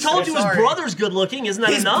out of We this? told you his Sorry. brother's good looking, isn't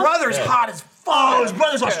that His enough? brother's hot as fuck. Oh, his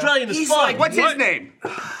brother's Australian as He's fuck. like, What's his name?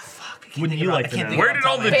 Wouldn't you like to know? Where did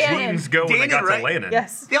all the genes go when they got to Lannon?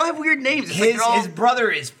 Yes. They all have weird names. It's like His brother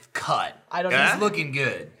is cut. I don't He's know. looking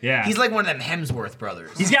good. Yeah. He's like one of them Hemsworth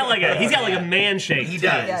brothers. He's got like a man shape. He too.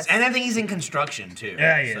 does. Yes. And I think he's in construction too.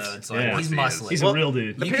 Yeah, he is. So it's like Yeah. he's He is. muscly. He's a real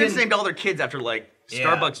dude. The You parents can- named all their kids after like Yeah.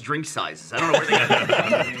 Starbucks drink sizes. I don't know where they got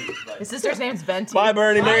that. His sister's name's Venti. Bye,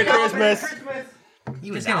 Bernie. Merry Christmas.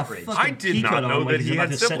 He was got a outraged. fucking I did pea not cut know on, like that he's he about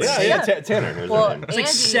had to set siblings. the Yeah, scene. Tanner. There's Well, his name. It's like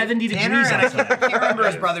Andy- 70 Tanner, degrees and I outside. can't remember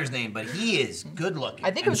his brother's name, but he is good looking.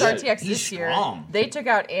 I think it was And RTX he's this year. strong. They took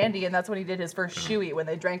out Andy, and that's when he did his first shoey when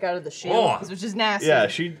they drank out of the shoe, Oh. which is nasty. Yeah,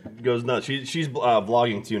 she goes nuts. She's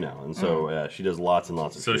vlogging too now, and so she does lots and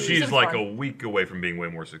lots of. So shows. she's Seems like fun. a week away from being way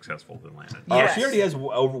more successful than Lannon. Yes. She already has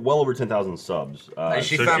well over 10,000 subs. Is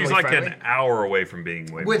she So family she's like friendly? an hour away from being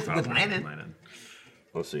way With more popular Lannon. than Lannon.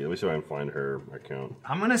 Let's see. Let me see if I can find her account.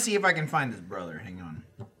 I'm gonna see if I can find his brother. Hang on.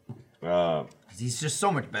 'Cause he's just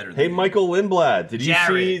so much better. Hey, than Michael Lindblad, did you Jared.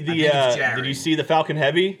 see I the? think it's Jared. Did you see the Falcon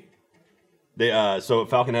Heavy? They so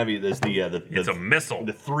Falcon Heavy is the It's a missile.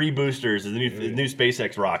 the 3 boosters, the new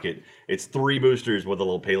SpaceX rocket. It's 3 boosters with a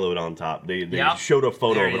little payload on top. They Yep. showed a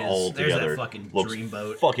photo There of he it is. all There's that together. fucking Looks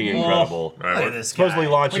dreamboat. fucking incredible. All right, Look at what- this Supposedly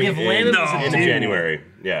guy. launching Like if Landon was a in dude. January.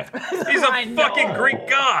 Yeah. He's I a know. fucking Greek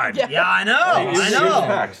god. Yeah. Yeah, I know. Here's I the know.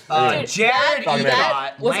 facts. Anyway. Jared Falcon Heavy.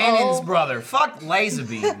 Ecott, was Lannon's all- brother. Fuck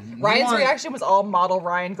Laserbeam. Ryan's reaction was all model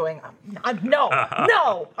Ryan going, no,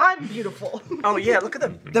 I'm beautiful. Oh yeah, look at The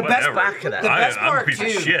best Whatever. back of that. The best I'm a part piece too.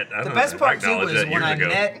 of shit. The best part too acknowledged was that when I years ago.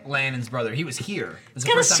 met Lannon's brother. He was here. It was the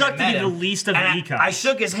kinda first time I sucked to met be him. the least of And the Ecott. I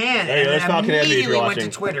shook his hand Hey, and let's then I Falcon Heavy if you're immediately went to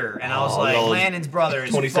watching. Twitter and I was Oh, like, those Lannon's brother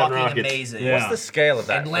is 27 fucking rockets. amazing. Yeah. What's the scale of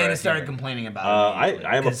that? And for Landon a started human? complaining about it.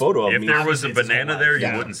 I have a photo of If me. there was a Obviously, it's banana his there, whole you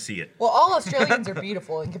life. wouldn't see it. Well, all Australians are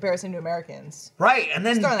beautiful in comparison to Americans. Right, and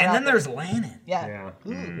then Just throwing that out there. there's Lannon. Yeah.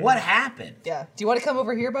 What happened? Yeah. Do you want to come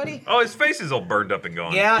over here, buddy? Oh, his face is all burned up and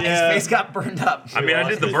gone. Yeah, Yeah. his face got burned up. I mean, I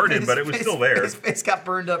did the burn-in, but it was still there. His face got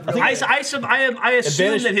burned up. Really I bad. assume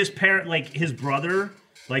Advantage- that his parent, like his brother,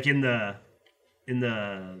 like in the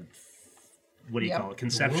what do you Yep. call it,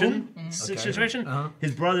 conception situation.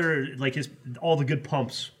 His brother, like all the good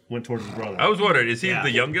pumps went towards his brother. I was wondering, is he Yeah.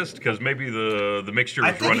 the youngest? Because maybe the mixture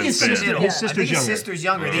I was think running his thin. sister. His I sister's think his younger. sister's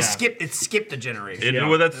younger. They Yeah. skipped a generation. It- Yeah.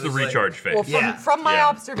 Well, that's It the was like- recharge phase. Well, Yeah. from my Yeah.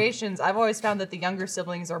 observations, I've always found that the younger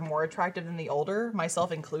siblings are more attractive than the older,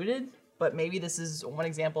 myself included. But maybe this is one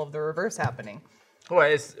example of the reverse happening. Oh,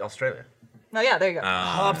 it's Australia. No, yeah, there you go.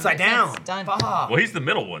 Oh, upside down. Done. Fuck. Well, he's the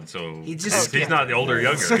middle one, so He just he's not the older or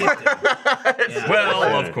younger. Skipped it. Yeah.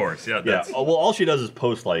 Well, of course, yeah. Yeah. That's, Well, all she does is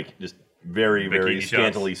post like just very Bikini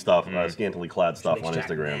scantily stuff, scantily clad stuff on Makes Jack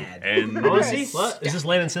Instagram. mad. And Oh, is he? What? Is this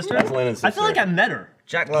Lannon's sister? That's Lannon's I feel like sister. I met her.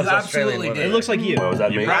 Jack loves You Australian absolutely women. did. It looks like you. Oh, was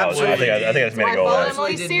that me? Oh, I absolutely think I just made Why it go follow away.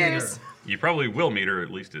 Emily Absolutely did meet Sears? you probably will meet her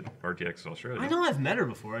at least at RTX Australia. I know I've met her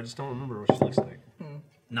before. I just don't remember what she looks like.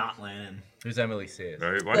 Not Lannon. Who's Emily Sears? All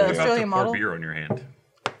right, why The do you have Australian to pour model? beer on your hand?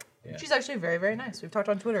 She's actually very, very nice. We've talked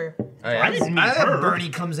on Twitter. Oh, yeah. I didn't meet I think her. Bernie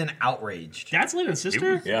comes in outraged. That's Lannon's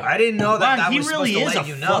sister. Yeah. I didn't know that. Wow, That he was really supposed is to a let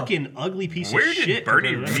you know. fucking ugly piece Where of shit. did Bernie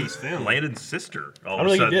compared to meet his family. Landon's sister? All I don't of a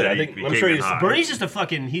think he sudden did. that I think- I'm became sure in he's- hot. Bernie's just a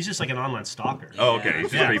fucking. He's just like an online stalker. Oh, okay. He's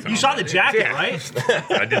just Yeah. creeping You on saw her. the jacket, Yeah.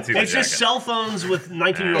 right? I did see the It's jacket. just cell phones with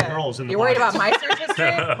 19-year-old Yeah. girls in the You're worried about pockets. my search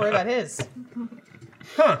history? Worried about his.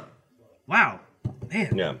 Wow.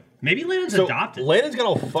 Man. Yeah. Maybe Lannon's So adopted. Lannon's got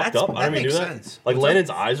all fucked up. I that don't even makes do that. sense. Like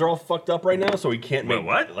Lannon's eyes are all fucked up right now, so he can't Wait, make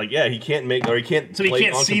what? Like he can't make or he can't. so he play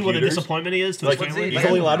can't on see what a computers. disappointment he is to Like his family. he's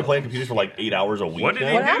only allowed to play on computers for like 8 hours a week. What did now.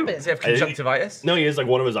 he What do? happened? Does he have conjunctivitis? No, he has like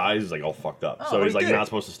one of his eyes is like all fucked up, so what he's do you like do? not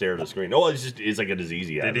supposed to stare at the screen. Oh, it's like a disease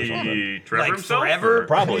he has Did or something. he trevor Like himself? forever? or-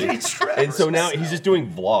 Probably. It's Trevor. And so now he's just doing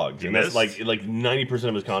vlogs, You and that's missed? like 90%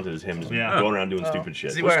 of his content is him just Yeah. going around doing stupid shit.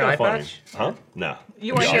 Does he which is wear an kinda eye funny. patch? Huh? No.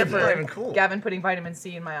 You weren't Yeah. here That's not even for cool. Gavin putting vitamin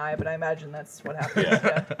C in my eye, but I imagine that's what happened.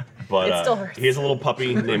 Yeah. But It still hurts. he has a little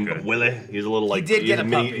puppy named Willie. He's a little like did he's get a a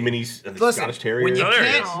mini puppy. mini Listen, Scottish Terrier. when you Oh, there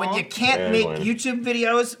he can't, is. when you can't Yeah, make Landon. YouTube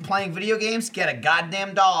videos playing video games, get a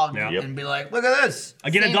goddamn dog Yeah. Yep. and be like, look at this. I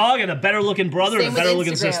get a Same- dog and a better-looking brother and Same a with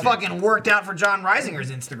better-looking Instagram. sister. Fucking worked out for John Reisinger's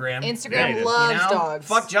Instagram. Instagram Yeah, loves You know? dogs.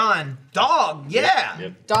 Fuck John. Dog, yeah.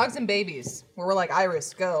 Yep. Dogs and babies. Where we're like,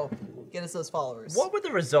 Iris, go. Get us those followers. What were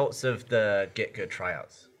the results of the Git Gud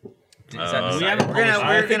Tryouts? Is that we decided? haven't We're gonna,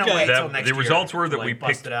 I we're think, gonna wait till That, next the year results were to, that like, we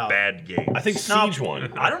bust picked it out. bad games. I think Siege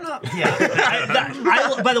won. I don't know.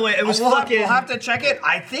 Yeah. By the way, it was we'll fucking. have to check it.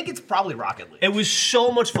 I think it's probably Rocket League. It was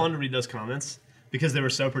so much fun to read those comments because they were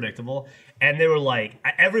so predictable, and they were like,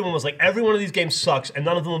 everyone was like, every one of these games sucks, and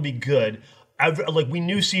none of them will be good. Like we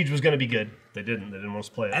knew Siege was going to be good. They didn't. They didn't want us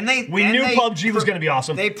to play it. And they we knew PUBG was going to be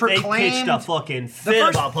awesome. They proclaimed pitched a fucking the fit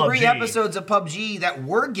first about PUBG. 3 episodes of PUBG that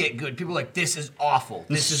were Get Good. People were like, this is awful.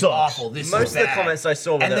 This is sucks. awful. This Most is of the bad. comments I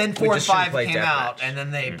saw were and that then we 4 and just shouldn't 5 play came deathmatch. out, and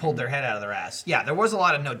then they pulled their head out of their ass. Yeah, there was a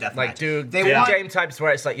lot of no deathmatch. Like, dude, they the want game types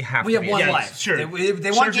where it's like you have we to have be one against. life. Sure. They want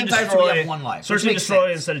Search game and types where we destroy, have one life. Search which and makes destroy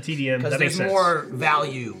sense. instead of TDM. Because That makes there's sense. more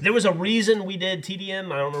value. There was a reason we did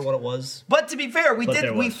TDM. I don't remember what it was. But to be fair, we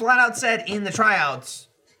was. flat out said in the tryouts,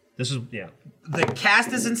 This is the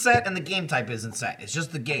cast isn't set and the game type isn't set. It's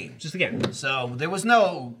just the game. just a game. So there was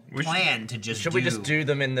no plan to just Should we just do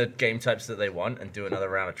them in the game types that they want and do another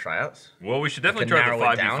round of tryouts? Well, we should definitely To try the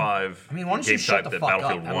narrow it down? 5v5 I mean, why don't you game shut type the that fuck up?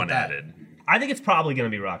 Battlefield How 1 about that? added. I think it's probably going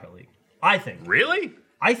to be Rocket League. I think. Really?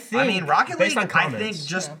 I think. I mean, Rocket based League, on comments, I think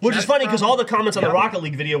just... Which is funny because all the comments on the Yeah. Rocket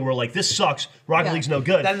League video were like, "This sucks. Rocket Yeah. League's no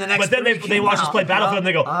good." Then the next but then three they came watch us out. play Battlefield and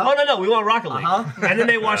they go, "Oh no, we want Rocket League." And then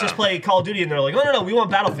they watch us play Call of Duty and they're like, "Oh no, we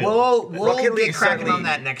want Battlefield." We'll Rocket League get is cracking certainly on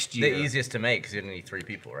that next year. The easiest to make because you only need 3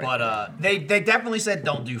 people, right? But they definitely said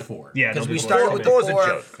don't do 4. Yeah, because don't we do 4. started with Four's a 4,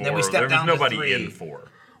 joke. then we Or stepped there was down nobody to 3. in 4.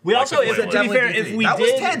 We Like also, the if, play to be definitely fair, do if three. we That was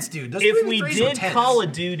did, tense, dude. Those if 3v3s we were did tense. Call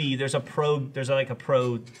of Duty, there's like a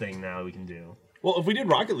pro thing now we can do. Well, if we did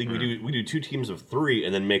Rocket League, we do 2 teams of 3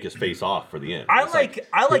 and then make us face off for the end. I It's like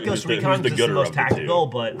who's Ghost the- Recon who's the because it's the gooder most of the two? tactical,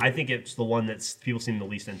 but I think it's the one that people seem the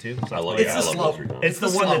least into. So I love, It's yeah, the I love slow- Ghost Recon. it's the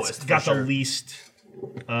the one that's slowest, got for the sure. least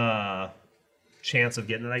chance of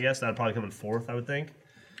getting it. I guess that'd probably come in 4th. I would think.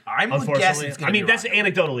 I would guess Unfortunately, it's gonna I mean be that's Rocket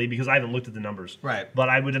League. anecdotally because I haven't looked at the numbers. Right. But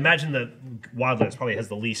I would imagine that Wildlands probably has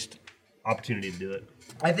the least opportunity to do it.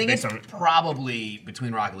 I think it's based on- probably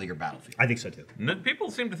between Rocket League or Battlefield. I think so too. People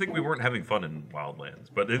seem to think we weren't having fun in Wildlands,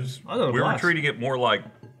 but I know, we were blast. treating it more like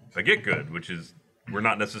a Get Good, which is we're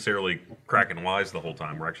not necessarily cracking wise the whole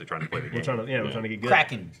time. We're actually trying to play the game. We're trying to get good.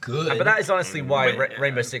 Cracking good. But that is honestly why But-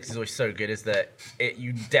 Rainbow Six is always so good. Is that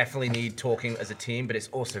you definitely need talking as a team, but it's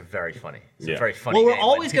also very funny. It's a very funny. Well, we're game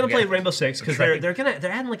always when gonna people play get- Rainbow Six because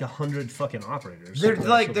they're adding like 100 fucking operators. They're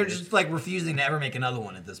So just like refusing to ever make another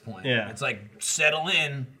one at this point. Yeah. It's like settle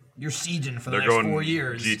in. You're sieging for the They're next going 4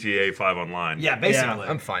 years. GTA 5 online. Yeah, basically.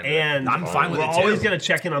 I'm fine. With And I'm fine with we're it, always too. gonna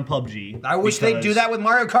check in on PUBG. I wish they'd do because- that with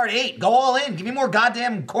Mario Kart 8. Go all in. Give me more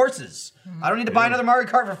goddamn courses. I don't need to buy another Mario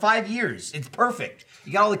Kart for 5 years. It's perfect.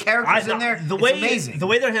 You got all the characters in there. The it's way amazing. the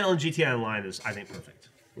way they're handling GTA Online is, I think, perfect.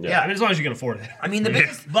 Yeah. I mean, as long as you can afford it. I mean, the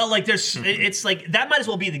biggest. But like, it's like that might as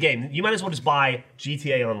well be the game. You might as well just buy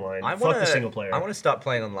GTA Online. Fuck the single player. I want to start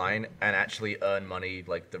playing online and actually earn money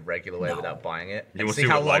like the regular way without buying it. You And will see see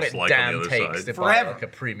how what long life's it like on the damn other takes side. to buy Forever. like a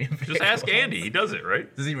premium. Just vehicle. ask Andy. He does it,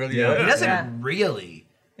 right? Does he really? Yeah. do He it? doesn't Yeah. really.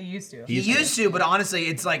 They used to. He used to, but honestly,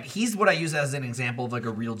 it's like he's what I use as an example of like a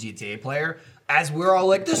real GTA player. As we're all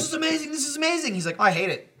like, this is amazing, this is amazing. He's like, I hate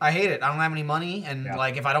it. I hate it. I don't have any money, and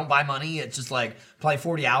like if I don't buy money, it's just like play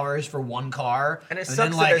 40 hours for one car, And it then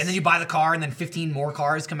sucks that like, there's- and then you buy the car, and then 15 more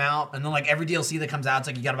cars come out, and then like every DLC that comes out, it's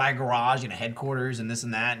like you got to buy a garage and a headquarters and this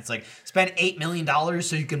and that. It's like spend $8 million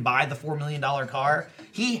so you can buy the $4 million car.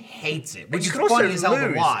 He hates it, And which you is can also funny as hell to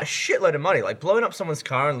lose a watch. shitload of money. Like blowing up someone's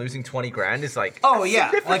car and losing 20 grand is like Oh that's yeah,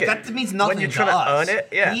 like significant. that means nothing when you're to trying us. to earn it.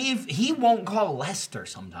 Yeah, He won't call Lester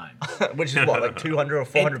sometimes. which is what like 200 or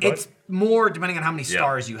 400 bucks. It's more depending on how many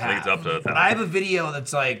stars you I have. think it's up to 1,000. But I have a video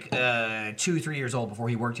that's like 2-3 years old before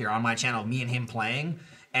he worked here on my channel, me and him playing.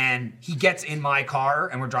 And he gets in my car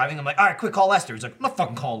and we're driving. I'm like, all right, quick, call Lester. He's like, I'm not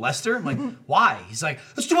fucking calling Lester. I'm like, why? He's like,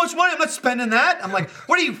 that's too much money. I'm not spending that. I'm like,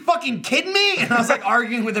 what are you fucking kidding me? And I was like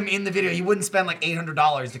arguing with him in the video. He wouldn't spend like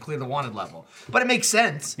 $800 to clear the wanted level. But it makes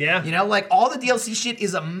sense. Yeah. You know, like all the DLC shit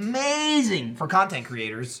is amazing for content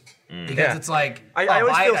creators. Because it's like, I oh,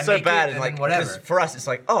 always buy feel it, so make bad, it, and like whatever. 'cause for us, it's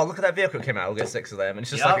like, oh, look at that vehicle came out. We'll get 6 of them, and it's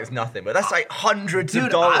just Yep. like it's nothing. But that's like hundreds Dude,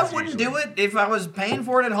 of dollars. I wouldn't do it if I was paying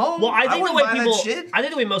for it at home. Well, I think the wouldn't way buy people, that shit. I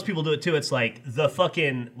think the way most people do it too. It's like the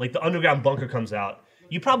fucking like the underground bunker comes out.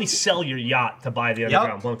 You probably sell your yacht to buy the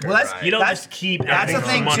underground bunker. Well, that's, You don't that's, just keep That's the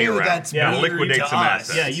everything thing on. money too. around. That's Yeah. weird Liquidate to some us.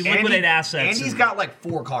 assets. Yeah, you liquidate assets. And he's and- got like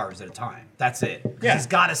 4 cars at a time. That's it. 'Cause Yeah. He's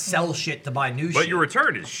got to sell shit to buy new shit. But your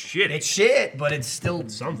return is shitty. It's shit, but it's still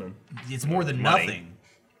something. It's more than Money. nothing.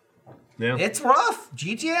 Yeah. It's rough.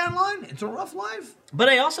 GTA Online. It's a rough life. But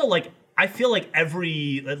I also like. I feel like at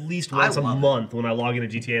least once a love it. month when I log into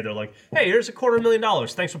GTA, they're like, "Hey, here's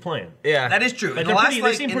 $250,000. Thanks for playing." Yeah, That is true. Like, In the they're last, pretty- they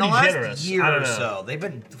like, seem in the pretty last generous. year I don't or know. so, they've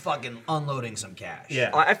been fucking unloading some cash.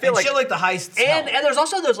 Yeah. I feel And like shit like the heists. And help. there's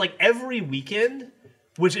also those like every weekend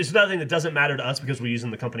Which is another thing that doesn't matter to us because we're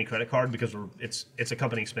using the company credit card because it's a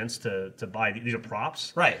company expense to buy these are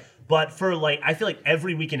props. Right. But for I feel like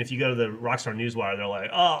every weekend if you go to the Rockstar Newswire, they're like,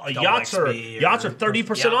 oh, Double yachts are XP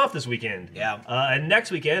 30% off this weekend. Yeah. And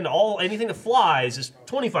next weekend, anything that flies is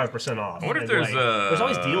 25% off. I wonder if And, there's there's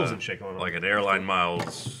always deals and shit going on. like an airline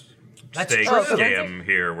miles That's steak true. scam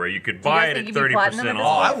here where you could Do you guys buy it think at you'd be platinum 30% at this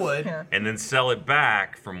off. I would. Yeah. And then sell it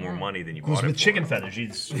back for more money than you bought it with for. chicken feathers, Chicken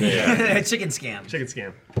scam. chicken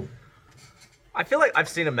scam. I feel like I've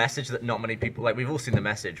seen a message that not many people we've all seen the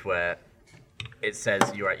message where it says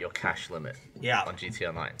you're at your cash limit. Yeah. On GTA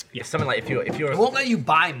Online. Yeah. Something like if you're It won't let you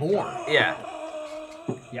buy more. yeah.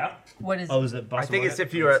 Yeah. What is? Oh, is it? I think it's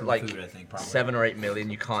if you're at like Food, I think, probably. 7 or 8 million,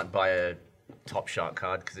 you can't buy a Top Shark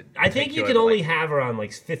card because I think you can only have around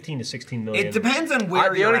 15 to 16 million. It depends on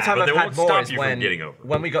where the you're only at. time But I've they had won't more stop is you from when getting over.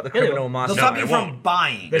 when we got the Yeah, they criminal won't. They'll master. stop No, you it from won't.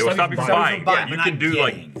 buying. They will They'll stop you from buying. buying, Yeah, but you not can do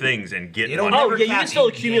getting. like things and get It'll money. Oh never yeah, you can catch still you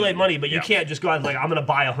accumulate game. money, but you Yeah. can't just go out and I'm gonna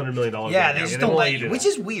buy $100 million. Yeah, right they now. just They don't won't let let you, do which that.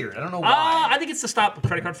 is weird. I don't know why. I think it's to stop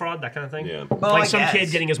credit card fraud, that kind of thing. Yeah. Well, Like I some guess.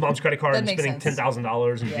 kid getting his mom's credit card That and makes spending sense.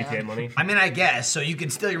 $10,000 in Yeah. GTA money. I mean, I guess. So you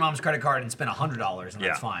can steal your mom's credit card and spend $100, and Yeah.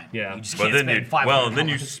 that's fine. Yeah. You just But can't then spend $500. well, then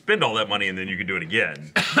you spend all that money and then you can do it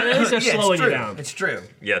again. But at least they're Yeah, slowing it's you true. down. It's true.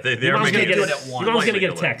 Yeah, Your they're mom's making gonna do get it at your once. mom's gonna get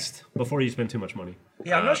a Slightly text before you spend too much money.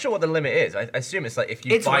 Yeah, I'm not sure what the limit is. I assume it's like if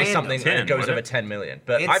you It's buy random. something 10, and it goes wasn't over it? 10 million.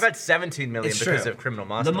 But It's- I've had 17 million it's because true. of criminal The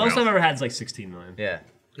mastermind. most I've ever had is like 16 million. Yeah.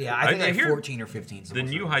 Yeah, I think I like hear 14 or 15. The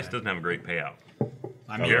new heist doesn't have a great payout.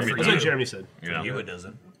 I mean, Jeremy for That's does. what you, Jeremy said. You know, you it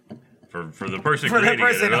doesn't. for the person For the creating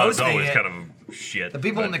person it, it's hosting always it. kind of shit. The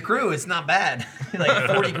people in the crew, it's not bad. Like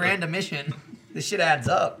 40 grand a mission. This shit adds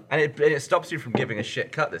up. And it stops you from giving a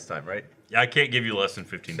shit cut this time, right? I can't give you less than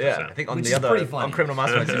 15%. Yeah. I think on Which the is other pretty funny. on criminal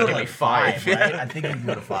mastermind, You you go to give me like 5. right? I think you can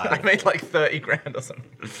go to I 5. made like 30 grand or something.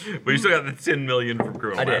 But you still got the 10 million from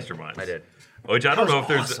criminal I did. masterminds. I did. Which I don't That know was if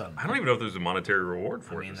there's. awesome. I don't even know if there's a monetary reward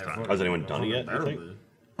for I mean, it this they're time. Has anyone done it yet? You think?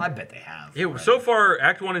 I bet they have. Yeah, so far,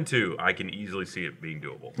 Act 1 and 2, I can easily see it being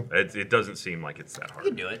doable. It doesn't seem like it's that We hard.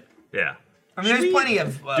 can do it. Yeah. I mean, there's plenty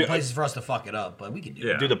of Dude, places for us to fuck it up, but we can do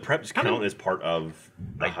Yeah. it. Do the preps count as part of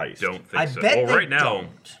the I heist? don't think I so. bet Well, they right now,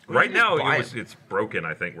 don't. right now buy it's broken.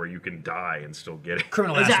 I think where you can die and still get it.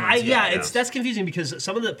 Criminal Yeah, masterminds. that's confusing because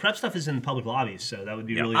some of the prep stuff is in public lobbies, so that would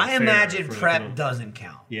be Yeah. really. I unfair imagine for the prep criminal- doesn't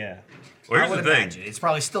count. Yeah. Well, I here's would the thing: imagine. It's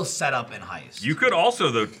probably still set up in heist. you could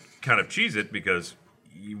also though kind of cheese it because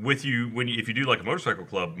if you do like a motorcycle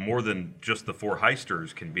club, more than just the 4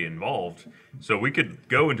 heisters can be involved. So we could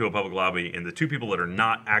go into a public lobby, and the 2 people that are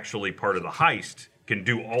not actually part of the heist can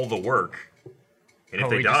do all the work. And if Or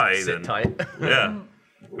we they just die, sit then tight. yeah,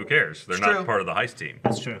 who cares? They're It's not true. part of the heist team.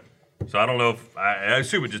 That's true. So I don't know if I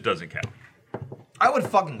assume it just doesn't count. I would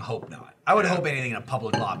fucking hope not. I would hope anything in a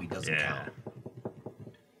public lobby doesn't Yeah. count.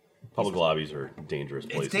 Public lobbies are dangerous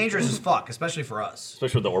places. It's dangerous as fuck, especially for us.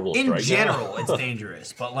 Especially with the orbital In strike. general, it's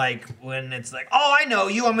dangerous. But like when it's like, oh, I know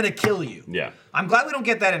you, I'm gonna kill you. Yeah. I'm glad we don't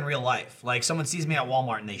get that in real life. Like someone sees me at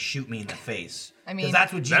Walmart and they shoot me in the face. I 'Cause mean,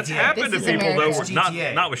 that's what GTA. That's happened to This is people though, America. with not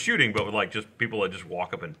GTA. not with shooting, but with like just people that just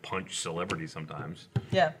walk up and punch celebrities sometimes.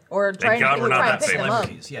 Yeah, or trying God to we're not try that and pick them up.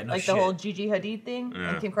 famous. Yeah, no like shit. the whole Gigi Hadid thing Yeah.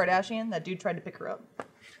 on Kim Kardashian. That dude tried to pick her up, and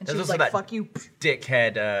she There's was also like, that "Fuck you."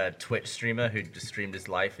 dickhead Twitch streamer who just streamed his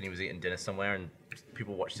life and he was eating dinner somewhere and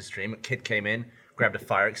people watched his stream. A kid came in, grabbed a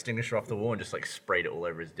fire extinguisher off the wall and just like sprayed it all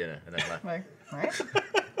over his dinner and then left. Like, right?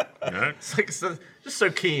 Yeah. It's like just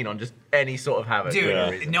so keen on just any sort of habit. Dude, for no Yeah.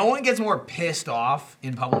 reason. no one gets more pissed off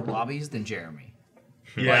in public lobbies than Jeremy.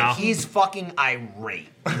 Yeah. Like, he's fucking irate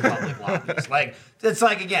in public lobbies. Like, it's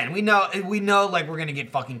like, again, we know, like, we're gonna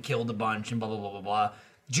get fucking killed a bunch and blah, blah, blah, blah, blah.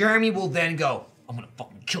 Jeremy will then go, I'm gonna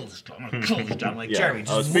fucking kill this guy. I'm gonna kill this guy. I'm like, Yeah. Jeremy,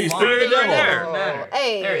 Oh, just speak move to on. the devil. Matter.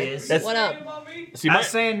 Hey, There he is. what up? See, I'm my,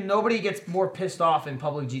 saying nobody gets more pissed off in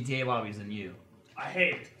public GTA lobbies than you. I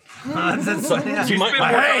hate it. That's, yeah. You my- spend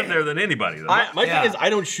my- more time there than anybody though. my Yeah. thing is, I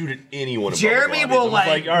don't shoot at anyone. in Jeremy public will lobbies.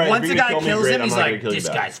 I'm like, all right, once if a you're guy gonna kill me, kills great, him, I'm he's not gonna like, kill you this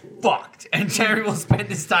back. guy's fucked. And Jeremy will spend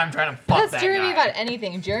his time trying to fuck That's that Jeremy guy. about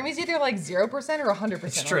anything. Jeremy's either like 0% or 100%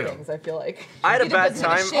 It's on true. things. I feel like I had a He bad doesn't give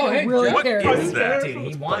time. shit Oh, or hey, really what cares. is that? Dude,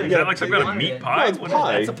 he wanted Is that it. like some He kind of wanted meat it. pie? No, it's What is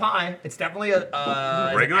pie. that? It's a pie. It's definitely a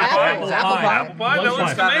Regular Apple- pie? apple pie. Apple pie? That Lunch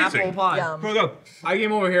looks It's got an amazing. apple pie. Yum. Here we go. I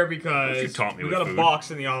came over here because You taught me we with got a food.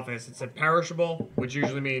 box in the office. It said perishable, which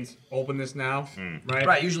usually means open this now, right?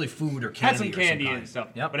 Right, usually food or candy. Had some or candy kind. and stuff.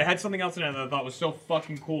 Yep. But it had something else in it that I thought was so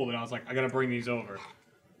fucking cool that I was like, I gotta bring these over.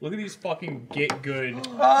 Look at these fucking Get Good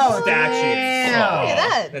statues. Look at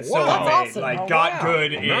that. That's Whoa, so that's amazing. awesome. Like Oh, got wow.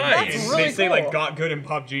 good in, Nice. and really they say cool. like got good in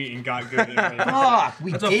PUBG and got good in Fuck,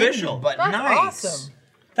 we That's didn't, official. but That's nice. awesome.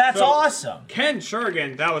 That's awesome. Ken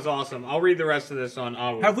Shurigan, that was awesome. I'll read the rest of this on.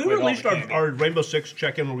 Have we with all released the candy. our Rainbow Six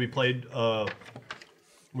check-in where we played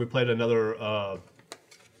another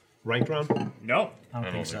ranked round? No. I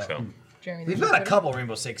don't think so. Jeremy, We've there's got your a couple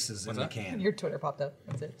Rainbow Sixes in the Twitter? can. Your Twitter popped up.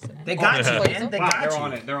 That's it. So. They got you, Play man. They yourself. got They're you.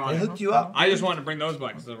 on it. They're on They it. hooked you up. I just wanted to bring those back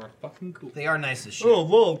because they were fucking cool. They are nice as shit. Oh,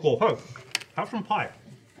 whoa, cool. Huh. Have some pie.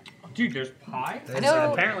 Dude, there's pie? I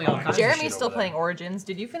know. apparently all kinds of Jeremy's shit still over playing Origins.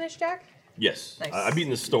 Did you finish, Jack? Yes. Nice. I've beaten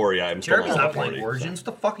the story. I'm still Jeremy's on not the playing 40, Origins. What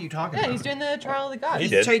the fuck are you talking Yeah, about? he's doing the Trial of the Gods. He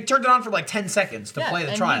did. He turned it on for like 10 seconds to play the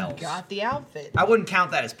and trials. He got the outfit. I wouldn't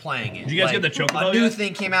count that as playing it. Did you guys get the Chocobo A new yet?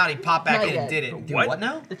 thing came out, he popped back Not in yet. and did it. Dude, What? what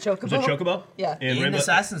now? The Chocobo. Is it Chocobo? Yeah. In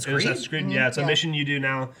Assassin's Creed? Assassin's Creed, yeah. It's a Yeah. mission you do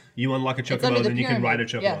now. You unlock a It's under Chocobo, the then you can ride a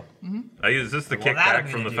pyramid. Chocobo. Yeah. Is this the Well, that I'm kickback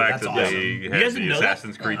from gonna the do. fact That's that awesome. they You had guys the didn't know that?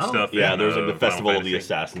 Assassin's Creed Oh. stuff? Yeah, in, there's like the Final Festival of the Fantasy?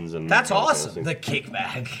 Assassins and That's Final awesome. Fantasy. The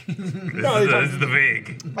kickback. This is the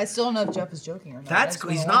big. I still don't know if Jeff is joking or not. That's I just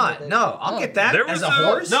cool. He's went along not. with it. No, I'll Oh. get that There as was a a-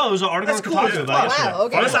 horse. No, it was an article That's on cool Kotaku as about fuck. yesterday. Wow,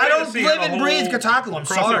 okay. Honestly, I don't Fantasy live had a and breathe whole Kotaku. I'm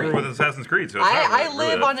sorry. Crossover with Assassin's Creed, so it's not I really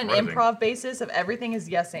live that on an surprising. improv basis of everything is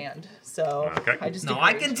yes and. So Okay. I just No, do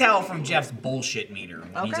I great. can tell from Jeff's bullshit meter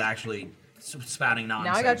when he's Okay. actually spouting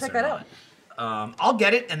nonsense. Now I gotta check or that not. I'll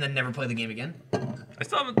get it and then never play the game again. I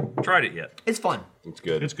still haven't tried it yet. It's fun. It's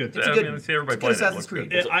good. It's good. It's I good. mean, I see everybody It's good playing it. Assassin's Looks Creed.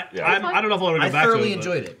 good. I don't know if I'll ever go I back to it. thoroughly but-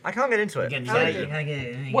 enjoyed it. I can't get into it. Again, you I like gotta, it. you gotta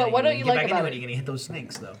get. You What gotta don't you get like back about into it? You're gonna hit those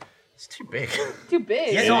snakes though. It's too big. Too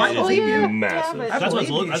big. Yeah, no, I Well, believe you you. have to Massive. have it. That's what,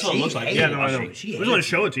 believe that's what it you. looks She like. hated Yeah, it. no, I know. She We hated just want it. to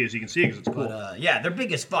show it to you so you can see because it's cool. But yeah, they're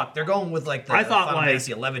big as fuck. They're going with like the I thought, Final like-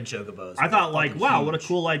 Fantasy 11 chocobos. I thought, like, Fucking wow, what a huge.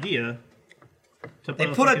 cool idea. To They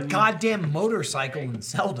put a fucking- goddamn motorcycle in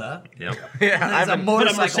Zelda. Yep. Yeah, it's a put a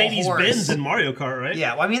motorcycle Mercedes horse. Benz in Mario Kart, right?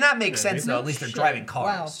 Yeah, well, I mean that makes sense though. No At least they're shit. driving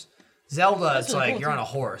cars. Zelda, it's really like cool, you're on too. a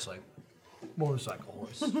horse, like motorcycle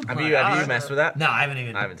horse. Have you messed with that? No, I haven't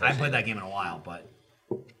even. I I haven't haven't, touched played it. that game in a while, but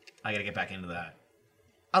I gotta get back into that.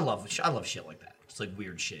 I love shit like that. It's like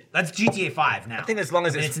weird shit. That's GTA 5 now. I think as long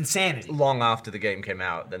as And it's it's insanity. long after the game came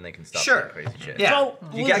out, then they can stop Sure. doing crazy shit. Yeah. So,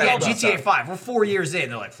 you with got Zelda GTA stuff. 5. We're 4 years in.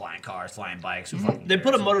 They're like flying cars, flying bikes. Who fucking They put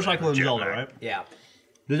a cares? motorcycle in Zelda, Jetpack. right? Yeah.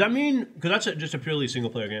 Does that mean, because that's just a purely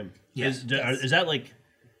single player game? Yes. Is that like,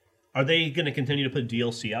 are they going to continue to put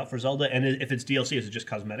DLC out for Zelda? And if it's DLC, is it just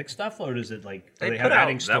cosmetic stuff, or is it like They are put out-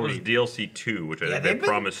 adding That story? was DLC 2, which I Yeah, think they they've been-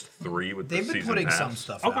 promised 3 with the They've been season putting pass. some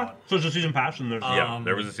stuff Okay, out. so it's a season pass, and there's Yeah,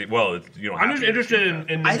 there was a well, it's, you don't I'm have just to interested do that.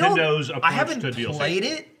 in I don't. Nintendo's approach I haven't to DLC. played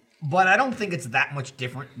it, but I don't think it's that much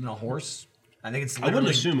different than a horse. I think it's. I wouldn't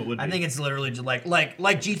Literally, assume it would I be. think it's literally just like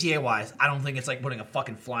GTA wise. I don't think it's like putting a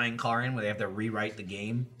fucking flying car in where they have to rewrite the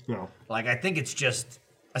game. No. Like I think it's just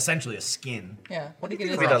essentially a skin. Yeah. I think do it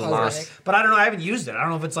you is think all of the last- cosmetic. But I don't know. I haven't used it. I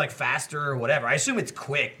don't know if it's like faster or whatever. I assume it's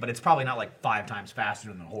quick, but it's probably not like 5 times faster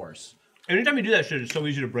than a horse. Anytime you do that shit, it's so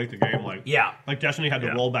easy to break the game. Like Yeah. like Destiny had to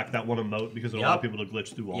Yeah. roll back that one emote because there were a lot of Yep. people to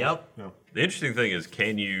glitch through walls. Yep. Yeah. The interesting thing is,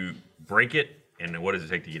 can you break it, and what does it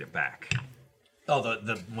take to get it back? Oh,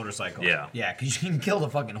 the motorcycle. Yeah. Yeah, because you can kill the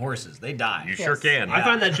fucking horses. They die. You sure can. I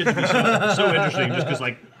find that shit to be so interesting, just because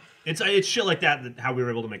like it's shit like that how we were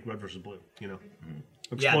able to make Red versus Blue. You know,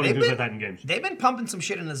 exploding they've things been- like that in games. They've been pumping some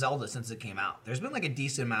shit into Zelda since it came out. There's been like a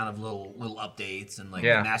decent amount of little updates and like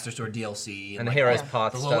Yeah. the Master Sword DLC And like, Heroes Yeah.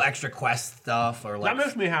 Path the little stuff. extra quest stuff or like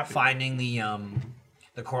makes me happy. finding the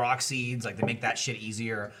Korok seeds. Like they make that shit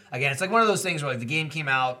easier. Again, it's like one of those things where like the game came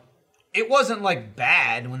out. It wasn't like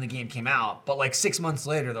bad when the game came out, but like 6 months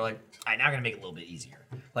later, they're like, all right, now we're gonna make it a little bit easier.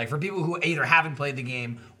 Like for people who either haven't played the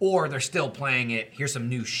game or they're still playing it, here's some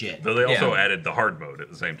new shit. Though they also Yeah. added the hard mode at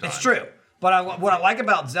the same time. It's true. But what I like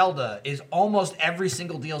about Zelda is almost every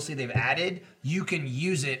single DLC they've added, you can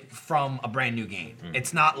use it from a brand new game.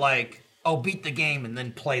 It's not like, oh, beat the game and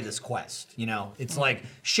then play this quest. You know, it's like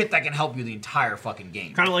shit that can help you the entire fucking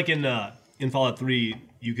game. Kind of like in Fallout 3,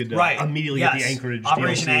 you could Right. immediately get the Yes. Anchorage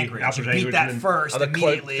Operation DLC. Anchorage. Operation You beat Anchorage, that and then- first Oh, the cloak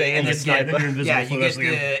immediately, thing and and then the then you're invisible yeah, for you the rest get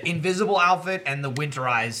of the game. the invisible outfit and the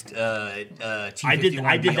winterized T51.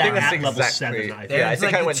 I did I that think at that's level exactly- 7. I think. There's Yeah, I think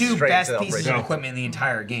like I the went two straight best to the pieces of Operation. equipment in the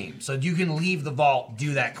entire game. So you can leave the vault,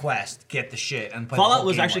 do that quest, get the shit, and play the Fallout whole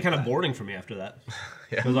was game actually like kind of that. boring for me after that.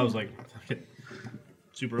 Because I was like,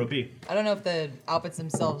 super OP. I don't know if the outfits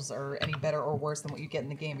themselves are any better or worse than what you get in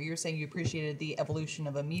the game, but you were saying you appreciated the evolution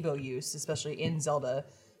of amiibo use, especially in Zelda.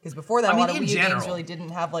 Because before that, I a mean, lot of in Wii U general. games really didn't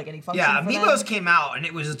have like any function. Yeah, for Amiibos them. came out and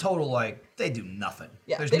it was a total like they do nothing.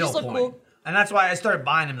 Yeah, There's they no just look point. cool. And that's why I started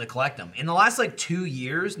buying them to collect them. In the last like 2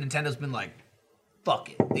 years, Nintendo's been like, fuck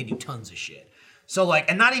it, they do tons of shit. So like,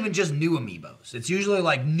 and not even just new Amiibos. It's usually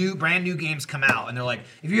like brand new games come out and they're like,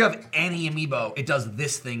 if you have any Amiibo, it does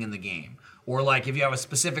this thing in the game. Or like if you have a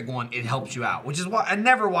specific one, it helps you out, which is why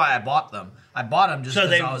I bought them. I bought them just So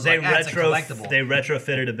because I was like, it's a collectible. they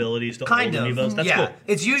retrofitted abilities to Kind old of. amiibos. That's yeah. cool.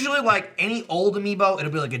 It's usually like any old amiibo,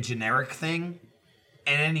 it'll be like a generic thing.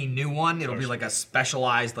 And any new one, it'll be like a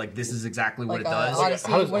specialized, like this is exactly what Like it does.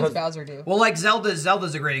 Odyssey, what does Bowser do? Well, like Zelda's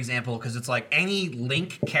a great example because it's like any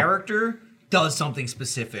Link character does something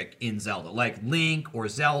specific in Zelda. Like Link or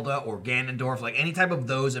Zelda or Ganondorf, like any type of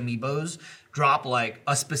those amiibos drop like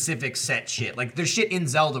a specific set shit. Like there's shit in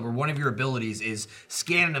Zelda where one of your abilities is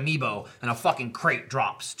scan an amiibo and a fucking crate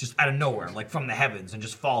drops just out of nowhere, like from the heavens and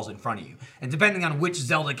just falls in front of you. And depending on which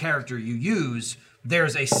Zelda character you use,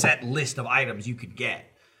 there's a set list of items you could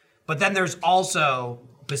get. But then there's also,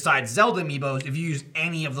 besides Zelda amiibos, if you use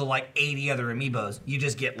any of the like 80 other amiibos, you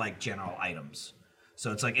just get like general items.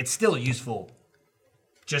 So it's like, it's still useful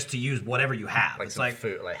just to use whatever you have. Like it's some like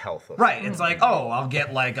food, like health. Or right. It's like, oh, I'll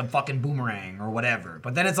get like a fucking boomerang or whatever.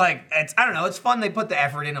 But then it's like, I don't know, it's fun. They put the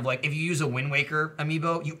effort in of like, if you use a Wind Waker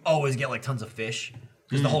amiibo, you always get like tons of fish.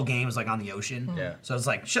 Because the whole game is like on the ocean. Yeah. So it's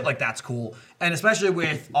like shit like that's cool. And especially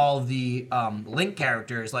with all of the Link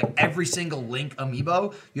characters, like every single Link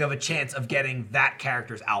amiibo, you have a chance of getting that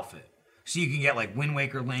character's outfit. So you can get like Wind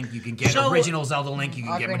Waker Link, you can get original Zelda Link, you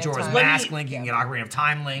can get Majora's Mask Link, you can get Ocarina of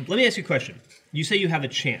Time Link. Let me ask you a question. You say you have a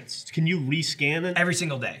chance. Can you rescan it? Every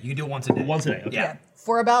single day. You can do it once a day. Once a day, okay. Yeah.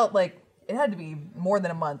 For about like, it had to be more than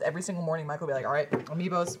a month. Every single morning, Michael would be like, all right,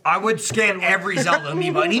 amiibos. I would scan every Zelda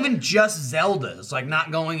amiibo, and even just Zeldas, like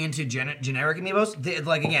not going into generic amiibos.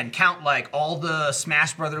 Like again, count like all the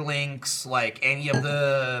Smash Brother links, like any of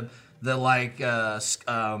the like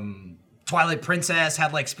Twilight Princess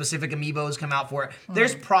had like specific amiibos come out for it.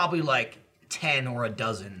 There's probably like 10 or a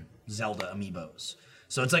dozen Zelda amiibos.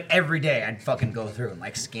 So it's like every day I'd fucking go through and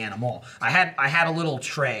like scan them all. I had a little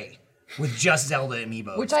tray with just Zelda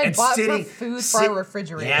amiibos. Which I bought for food for our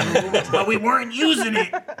refrigerator. Yeah, but we weren't using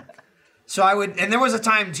it. So I would, and there was a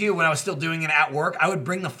time too when I was still doing it at work, I would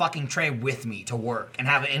bring the fucking tray with me to work and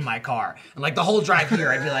have it in my car. And like the whole drive here,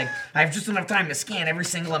 I'd be like, I have just enough time to scan every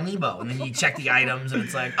single amiibo. And then you check the items and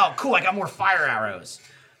it's like, oh cool, I got more fire arrows.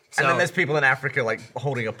 So, and then there's people in Africa like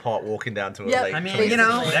holding a pot, walking down to a lake. I mean, you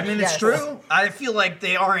know, it's true. I feel like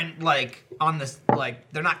they aren't like on this,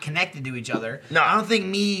 like they're not connected to each other. No, I don't think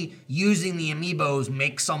me using the amiibos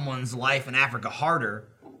makes someone's life in Africa harder.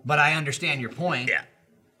 But I understand your point. Yeah,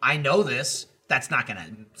 I know this. That's not gonna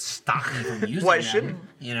stop me from using them. Shouldn't?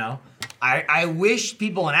 You know, I wish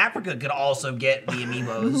people in Africa could also get the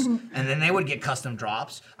amiibos, and then they would get custom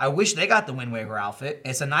drops. I wish they got the Wind Waker outfit.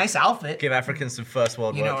 It's a nice outfit. Give Africans some first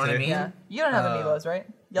world. You know what I mean? Yeah. You don't have amiibos, right?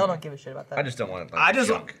 Y'all don't give a shit about that. I just don't want it. I just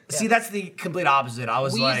see that's the complete opposite. I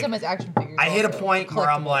was we like, use them as action figures. I hit a point where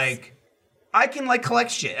I'm like, I can like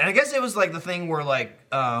collect shit, and I guess it was like the thing where like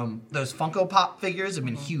those Funko Pop figures have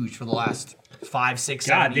been huge for the last 5, 6,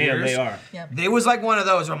 7 years. God damn, they are. Yeah. They was like one of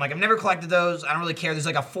those where I'm like, I've never collected those. I don't really care. There's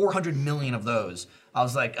like a 400 million of those. I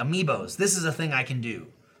was like, amiibos. This is a thing I can do,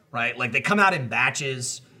 right? Like they come out in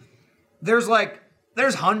batches. There's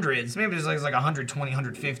hundreds. Maybe there's like 120,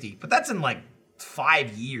 150. But that's in like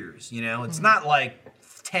 5 years. You know, it's not like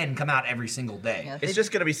 10 come out every single day. Yeah, It's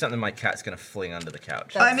just gonna be something my cat's gonna fling under the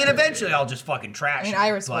couch. I mean, eventually I'll just fucking trash it.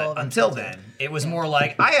 Iris but will until then, it was more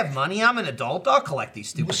like, I have money, I'm an adult, I'll collect these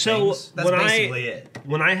stupid things. That's basically it.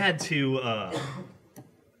 When I had to,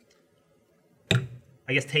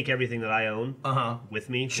 I guess, take everything that I own with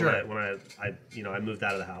me when I moved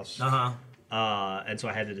out of the house. And so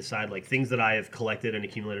I had to decide like things that I have collected and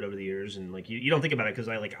accumulated over the years, and like you don't think about it because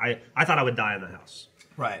I thought I would die in the house.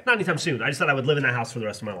 Right. Not anytime soon. I just thought I would live in that house for the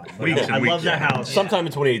rest of my life. Weeks I and love weeks, that yeah. house. Sometime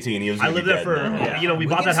in 2018, he was. I lived there for. We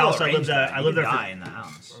bought that house. I lived there. I lived there for. Die in the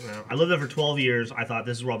house. I lived there for 12 years. I thought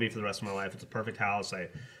this is where I'll be for the rest of my life. It's a perfect house. I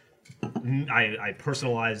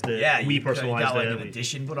personalized it. Yeah, we you personalized got like it. an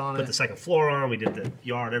addition put on it. Put the second floor on. We did the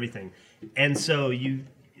yard, everything. And so you,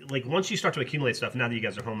 like, once you start to accumulate stuff. Now that you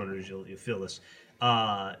guys are homeowners, you'll feel this.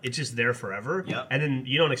 It's just there forever. Yep. And then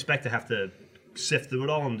you don't expect to have to sift through it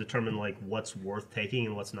all and determine like what's worth taking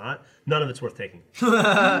and what's not. None of it's worth taking.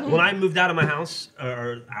 When I moved out of my house,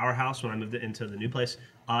 or our house, when I moved into the new place,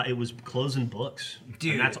 it was clothes and books.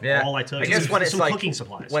 Dude, and that's all I took. I guess when it's some like cooking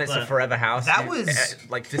supplies. when it's a forever house, that was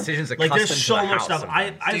like decisions are like custom there's so to the much house stuff.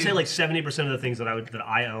 sometimes. I'd say like 70% of the things that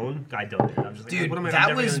I own, I donated. I'm just like, Dude, what am I that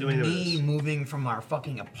never was gonna do anything with me this? moving from our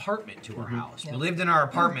fucking apartment to our house. We lived in our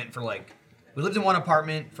apartment for like, we lived in one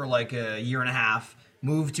apartment for like a year and a half,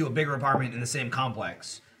 moved to a bigger apartment in the same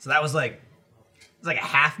complex. So that was like, it was like a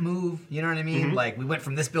half move, you know what I mean? Like we went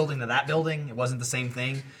from this building to that building. It wasn't the same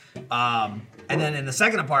thing. And then in the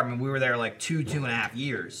second apartment, we were there like 2.5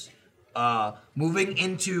 years. Moving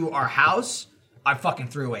into our house, I fucking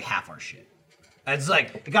threw away half our shit. And it's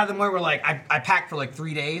like, it got to the point where like I packed for like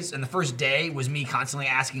 3 days, and the first day was me constantly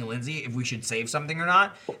asking Lindsay if we should save something or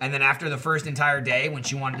not. And then after the first entire day, when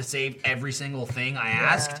she wanted to save every single thing I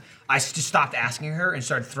asked, I just stopped asking her and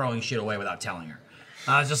started throwing shit away without telling her.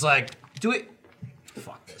 I was just like, do it.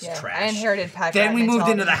 Fuck this trash. I inherited pack. Then we moved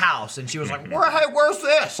into the house, and she was like, where's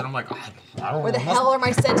this? And I'm like, I don't know. Where the hell are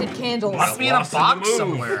my scented candles? Must be in a box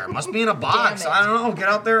somewhere. Must be in a box. I don't know. Get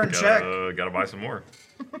out there and check. Gotta buy some more.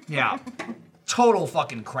 Yeah. Total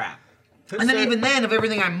fucking crap. And then even then, of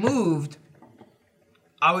everything I moved,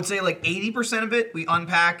 I would say like 80% of it we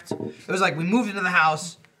unpacked. It was like we moved into the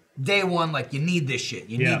house. Day one, like, you need this shit.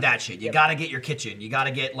 You need that shit. You gotta get your kitchen. You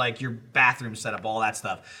gotta get, like, your bathroom set up, all that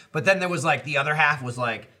stuff. But then there was, like, the other half was,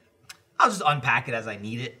 like, I'll just unpack it as I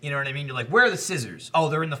need it. You know what I mean? You're like, where are the scissors? Oh,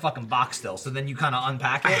 they're in the fucking box still. So then you kind of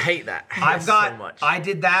unpack it. I hate that. So much. I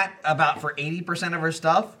did that about for 80% of our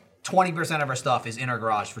stuff. 20% of our stuff is in our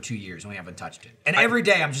garage for 2 years and we haven't touched it. And every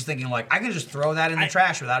day I'm just thinking, like, I can just throw that in the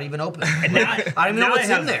trash without even opening it. And now, I don't even know what's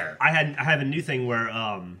in there. I have a new thing where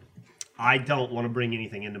I don't want to bring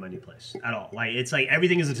anything into my new place at all. Like, it's like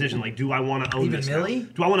everything is a decision. Like, do I want to own this? Millie?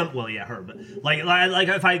 Do I want to? Well, yeah, her. But like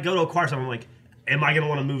if I go to acquire something, I'm like, am I going to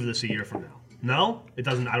want to move this a year from now? No, it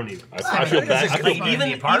doesn't. I don't need it. I feel bad.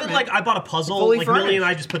 Even like I bought a puzzle. Fully like furnished. Millie and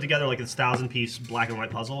I just put together like this 1,000-piece black and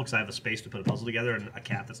white puzzle because I have a space to put a puzzle together and a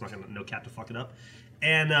cat that's not gonna no cat to fuck it up.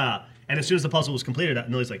 And as soon as the puzzle was completed,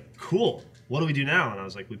 Millie's like, "Cool. What do we do now?" And I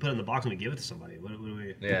was like, "We put it in the box and we give it to somebody. What do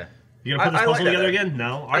we?" Yeah. You gonna put this puzzle together again?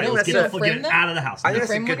 No. All right, let's get it out of the house. I think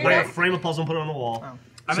that's a good way. Frame a puzzle and put it on the wall. Oh.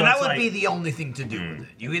 I mean, that would be the only thing to do with it.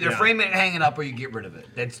 You either frame it and hang it up, or you get rid of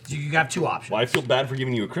it. You have two options. Well, I feel bad for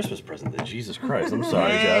giving you a Christmas present. Then. Jesus Christ, I'm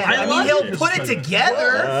sorry, Jeff. I mean, he'll put it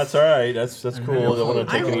together. That's all right. That's cool. I don't want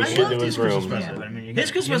to take any shit into his room.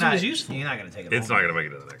 His Christmas present was useful. You're not gonna take it. It's not gonna make it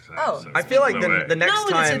to the next time. Oh. So I feel like no the next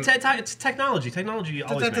time. It's technology. Technology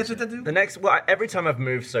always makes it. The next, well, every time I've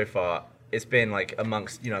moved so far, it's been like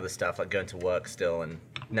amongst the stuff like going to work still and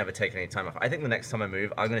never taking any time off. I think the next time I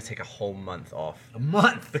move, I'm gonna take a whole month off. A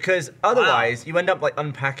month? Because otherwise, you end up like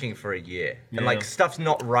unpacking for a year and like stuff's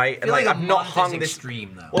not right and like I've not hung this.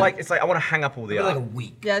 Extreme though. Well, like it's like I want to hang up all the art. Like a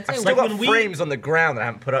week. Yeah, it's I've like still got frames on the ground that I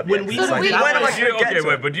haven't put up yet. So It's like, do we. when am I gonna get to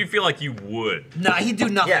it? but do you feel like you would? No, he'd do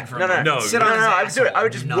nothing for a month. No, Sit on his I would ass do it. I all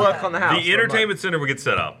would just night. work on the house. The entertainment center would get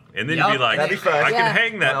set up, and then you'd be like, that'd be first. I can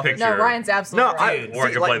hang that picture. No, Ryan's absolutely right. or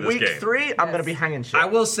I can play this week game. 3, I'm gonna be hanging shit. I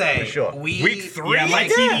will say, for sure. Week 3? Yeah, my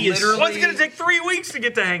TV is literally. What's gonna take 3 weeks to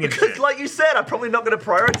get to hanging Because, shit? like you said, I'm probably not gonna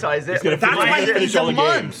prioritize it. That's why it's a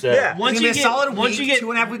month. Yeah. Once It's you gonna be get a solid once you week, get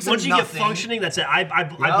 2.5 weeks of once you get nothing. functioning, that's it. I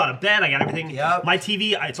bought a bed. I got everything. Yep. My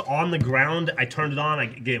TV, it's on the ground. I turned it on.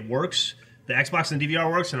 It works. The Xbox and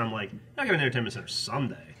DVR works, and I'm like, I'll get an entertainment center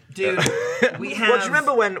someday. Dude, we have. Well, do you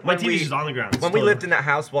remember when My we TV's just on the ground. when we lived in that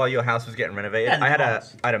house while your house was getting renovated? Yeah, I had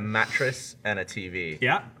house. a mattress and a TV.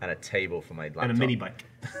 Yeah. And a table for my laptop. and a mini bike.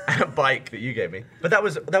 And a bike that you gave me. But that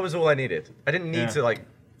was all I needed. I didn't need to like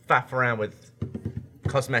faff around with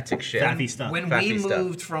cosmetic shit. Faffy stuff. When Faffy we stuff.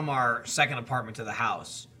 moved from our second apartment to the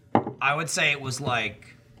house, I would say it was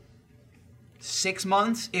like 6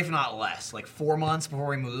 months, if not less, like 4 months before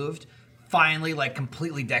we moved. Finally, like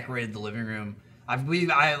completely decorated the living room. I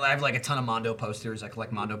have like a ton of Mondo posters. I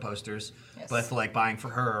collect Mondo posters, both like buying for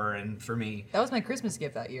her and for me. That was my Christmas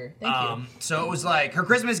gift that year. Thank you. So it was like her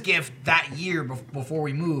Christmas gift that year before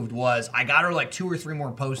we moved was I got her like 2 or 3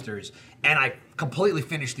 more posters, and I completely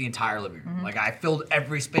finished the entire living room. Like I filled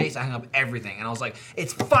every space, I hung up everything, and I was like,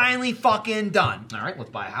 it's finally fucking done. All right,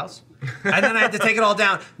 let's buy a house. And then I had to take it all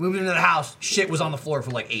down, moved into the house. Shit was on the floor for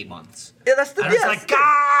like 8 months. Yeah, that's the. And it's like,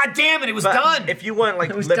 God damn it, it was But done. If you weren't like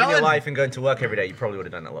It was living your done. life and going to work every day, you probably would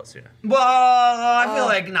have done that a lot sooner. Well, I feel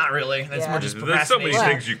like not really. That's Yeah. more just There's so many procrastination.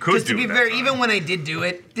 things you could Because do. to be in that fair, time. even when I did do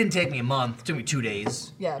it, it didn't take me a month. It took me 2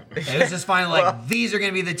 days. Yeah. It was just finally like, these are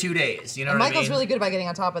going to be the 2 days. You know And what Michael's I mean? really good about getting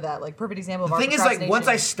on top of that. Like, perfect example of The our thing is, like, once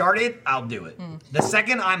I start it, I'll do it. The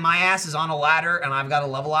second my ass is on a ladder and I've got to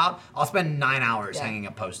level out, I'll spend 9 hours hanging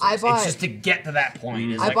up posters. I bought- It's just to get to that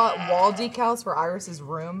point. It's I like, bought wall decals for Iris's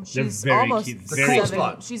room. She's very almost cute, very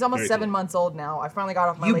cool. she's almost Very 7 cool. months old now. I finally got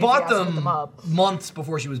off my you lazy bought ass and put them up. months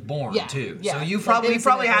before she was born, Yeah, too. yeah. So you Like, probably they've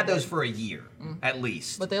seen it had for a those bit. for a year, at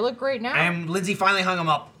least. But they look great now. And Lindsay finally hung them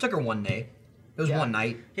up. Took her one day. It was Yeah. one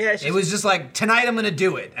night. Yeah, it's it was just like, tonight I'm going to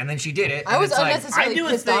do it. And then she did it. I and was it's like, unnecessarily I do a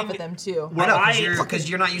pissed off thing at them too. I know, I- because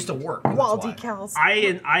you're not used to work. that's Wall why. decals.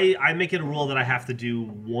 I make it a rule that I have to do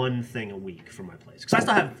one thing a week for my place because I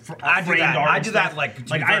still have I do framed that. art. I and do stuff. that,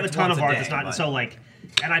 like, I have a ton once of a art day, that's not but- so like.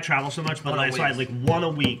 and I travel so much, but so I had like one a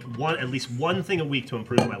week, at least one thing a week to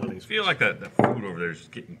improve my living space. I feel like that food over there is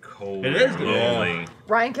just getting cold. It is and lonely.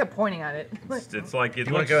 Ryan kept pointing at it. It's like it.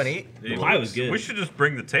 You want to go and eat? The pie was good. We should just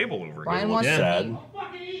bring the table over Ryan here. wants to Sad.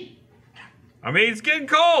 I mean, it's getting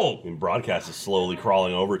cold. I mean, broadcast is slowly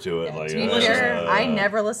crawling over to it. Like, To be fair, I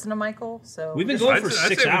never listen to Michael, so We've been going for I'd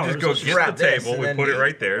 6 say hours. we just go wrap get the this table, and we then put it eat.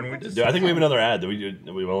 right there, and we just. Dude, I think we have another ad.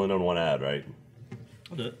 We've only done one ad, right?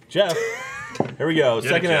 I'll do it. Jeff, here we go. Get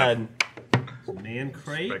it, Second Jeff. ad. Man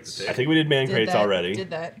crates. I think we did man did crates that, already.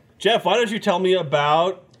 Did that. Jeff, why don't you tell me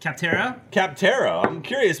about Capterra. Capterra? I'm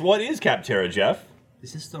curious. What is Capterra, Jeff?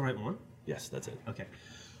 Is this the right one? Yes, that's it. Okay.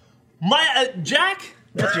 Jack,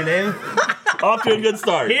 that's your name. Off to a good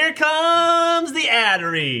start. Here comes the ad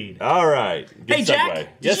read. All right. Good Hey, segue. Jack,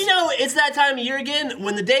 Yes. did you know it's that time of year again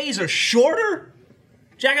when the days are shorter?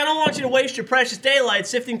 Jack, I don't want you to waste your precious daylight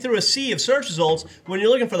sifting through a sea of search results when you're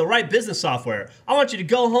looking for the right business software. I want you to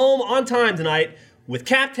go home on time tonight with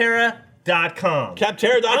Capterra.com.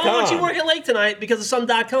 Capterra.com. I don't want you working late tonight because of some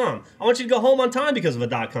 .com. I want you to go home on time because of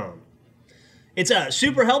a .com. It's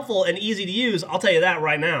super helpful and easy to use, I'll tell you that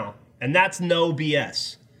right now. And that's no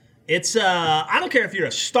BS. It's, I don't care if you're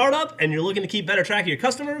a startup and you're looking to keep better track of your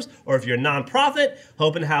customers, or if you're a nonprofit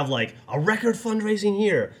hoping to have like a record fundraising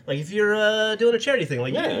year. Like if you're doing a charity thing,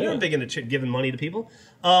 like you're big into giving money to people.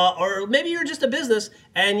 Or maybe you're just a business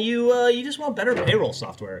and you just want better payroll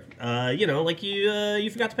software. Like you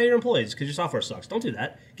forgot to pay your employees because your software sucks. Don't do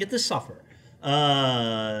that. Get this software.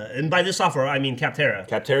 And by this software, I mean Capterra.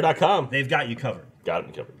 Capterra.com. They've got you covered. Got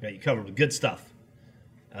it covered. Got you covered with good stuff.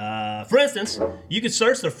 For instance, you could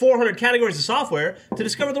search their 400 categories of software to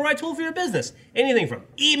discover the right tool for your business. Anything from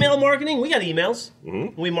email marketing, we got emails.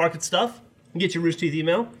 We market stuff. We get your Rooster Teeth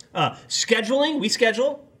email. Scheduling, we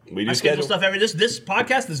schedule. We do I schedule schedule. stuff every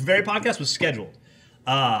this very podcast was scheduled.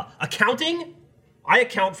 Accounting, I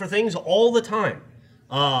account for things all the time.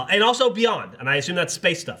 And also beyond, and I assume that's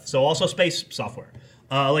space stuff. So also space software.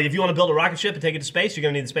 Like if you want to build a rocket ship and take it to space, you're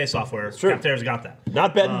going to need the space software. True. Capterra's got that.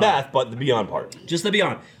 Not bed and bath, but the beyond part. Just the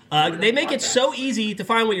beyond. They make it so easy to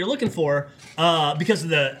find what you're looking for because of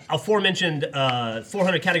the aforementioned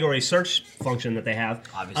 400 category search function that they have.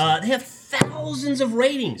 Obviously. They have thousands of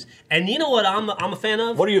ratings. And you know what I'm a fan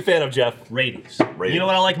of? What are you a fan of, Jeff? Ratings. Ratings. You know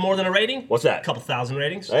what I like more than a rating? What's that? A couple thousand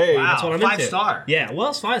ratings. Hey. Wow, That's what I'm 5 into. star. Yeah, well,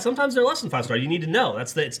 it's fine. Sometimes they're less than 5 star. You need to know.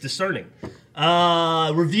 It's discerning.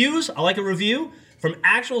 Reviews. I like a review from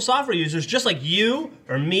actual software users, just like you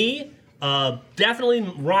or me. Definitely,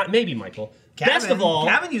 maybe Michael. Best of all,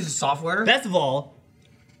 Gavin uses software. best of all,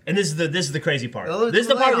 and this is the crazy part. Oh, This is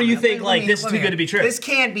the wait part on where you it. think Let like me- this is let too me- good to be true. This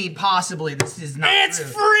can't be possibly. This is not. It's true.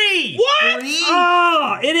 free. What? Free?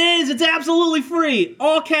 Oh, it is. It's absolutely free.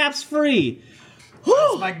 All caps free.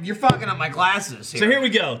 You're fucking up my glasses here. So here we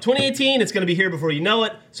go. 2018, it's going to be here before you know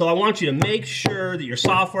it. So I want you to make sure that your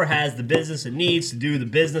software has the business it needs to do the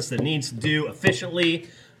business that it needs to do efficiently.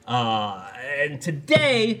 And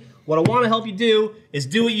today, what I want to help you do is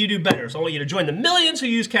do what you do better. So I want you to join the millions who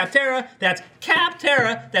use Capterra. That's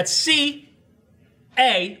Capterra. That's C-A.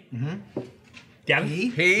 Gavin?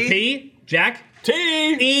 P. Jack?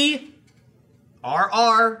 T.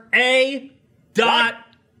 R. A. Dot.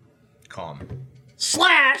 Calm.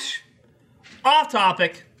 Slash off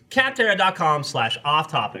topic. Capterra.com/off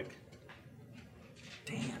topic.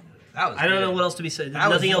 That was I don't good. know what else to be said. That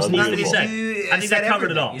was Nothing else needs to be beautiful. said. You I think said that covered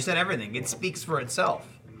it everything. all. You said everything. It speaks for itself.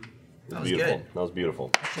 That was Beautiful. good. That was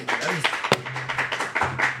beautiful.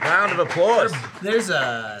 Round of applause. There's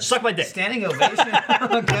a Suck my dick. standing ovation.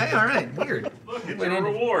 Okay, all right, weird. Look, it's a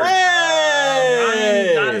reward.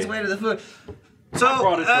 Hey! Got his way to the food. So,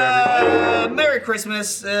 brought it for everybody. Merry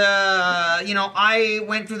Christmas. I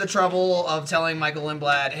went through the trouble of telling Michael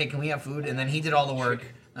Lindblad, hey, can we have food? And then he did all the work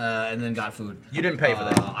and then got food. You didn't pay for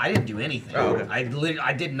that. I didn't do anything. Oh, okay.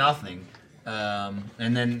 I did nothing.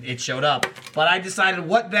 And then it showed up. But I decided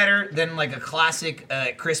what better than like a classic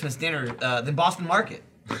Christmas dinner than Boston Market.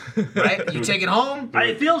 Right? You take it home.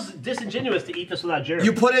 It feels disingenuous to eat this without Jeremy.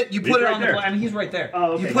 You put it right on the there. plate. I mean, he's right there.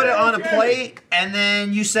 Oh, okay. You put it on a plate, and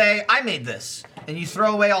then you say, "I made this," and you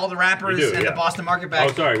throw away all the wrappers We do, and yeah. the Boston Market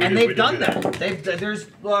bag. Oh, sorry, we and did- we they've did done do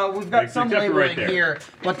that. We've got Except some for right labeling there. here,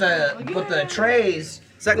 but the trays.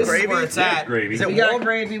 Is that this gravy? Is where it's Yeah, at. gravy. Is it We got warm?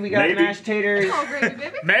 gravy. We got Maybe. mashed taters. Oh, gravy,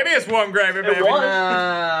 baby. Maybe it's warm gravy, baby.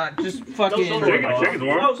 Just fucking Chicken's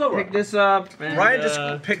warm. Oh, so pick this up. And, Ryan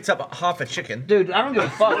just picked up half a chicken. dude, I don't give a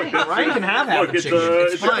fuck. Ryan can have half Look, a it's chicken.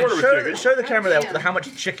 it's It's a fine. quarter of a chicken. Show the camera there how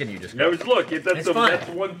much chicken you just got. No, look, that's It's fine. that's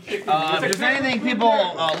one chicken. If there's anything people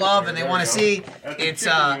love and they want to see, it's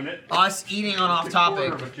us eating on off topic.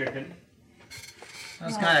 Quarter of a chicken. I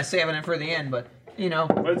was kind of saving it for the end, but You know.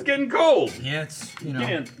 But it's getting cold. Yeah, it's, you know.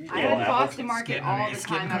 I had Boston Market all the it's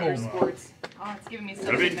time getting after cold. sports. Oh, it's giving me so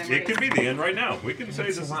I many mean, memories. it could be the end right now. We can say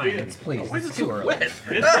this is the end. Please, Why is it it's so too early. wet?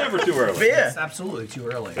 It's never too early. It's absolutely too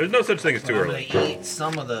early. There's no such thing as too I'm early. gonna eat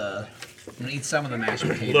some of the. I'm gonna eat some of the mashed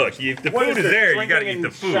potatoes. Look, if the What food is this, there, you gotta drinking eat the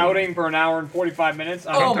and food. Shouting for an hour and 45 minutes.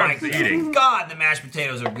 I Oh mean, my eating. God, the mashed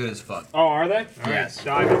potatoes are good as fuck. Oh, are they? All Yes.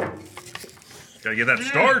 right, dive in. Gotta get that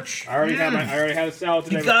starch. I already had a salad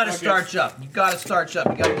today. You gotta starch up. You gotta starch up.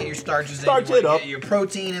 You gotta get your starches in. Starch You wanna it up. Get your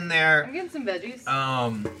protein in there. I'm getting some veggies.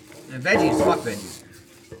 And veggies. Fuck veggies.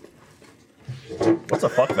 What's a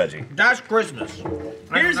fuck veggie? That's Christmas.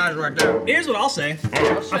 Here's- Right there. Here's what I'll say. show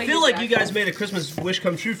I feel you like you exactly. guys made a Christmas wish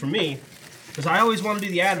come true for me, because I always want to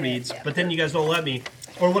do the ad reads, but then you guys don't let me.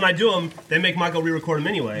 Or when I do them, they make Michael re-record them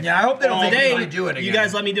anyway. Yeah, I hope they don't make Today, me do it again. you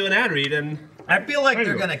guys let me do an ad read, and I feel like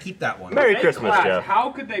they're gonna keep that one. Merry They Christmas, clapped. Jeff. How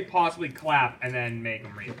could they possibly clap and then make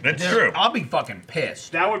them read? That's true. I'll be fucking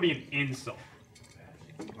pissed. That would be an insult.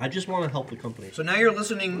 I just want to help the company. So now you're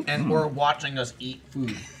listening and we're watching us eat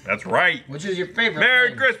food. That's right. Which is your favorite Merry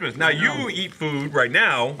thing? Christmas. Now you eat food right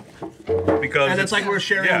now because And it's like we're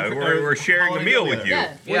sharing. yeah, we're sharing a meal with you.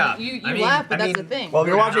 Yeah. Yeah, You I mean- laugh, but I that's mean- the thing. Well, if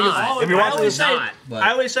you're watching this, not. if you're I watching always this, say, not, but-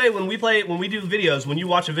 I always say when we do videos, when you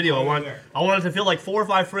watch a video, I want it to feel like 4 or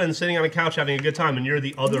 5 friends sitting on a couch having a good time, and you're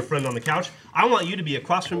the other friend on the couch. I want you to be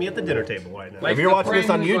across from me at the dinner table right now. if you're watching this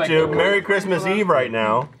on friend who's YouTube, like- Merry Christmas Eve right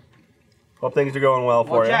now. Hope things are going well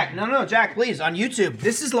for Well, you. Jack, no, Jack, please, on YouTube.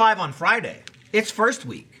 This is live on Friday. It's first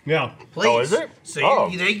week. Yeah. Please. Oh, is it? So Oh.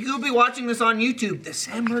 you'll be watching this on YouTube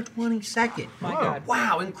December 22nd. My God.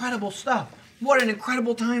 Wow, incredible stuff. What an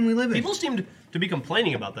incredible time we live in. People seemed to be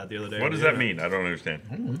complaining about that the other day. What does that mean? I don't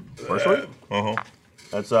understand. First week? Uh-huh.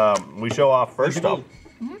 That's we show off first People-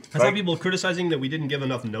 stuff. Has had people criticizing that we didn't give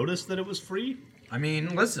enough notice that it was free? I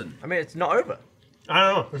mean, listen. I mean, it's not over. I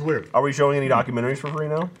don't know. It's weird. Are we showing any documentaries for free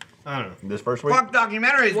now? I don't know. This first week? Fuck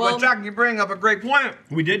documentaries, Well- but Jack, you bring up a great point.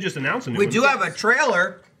 We did just announce a new We one. do have a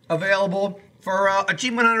trailer available for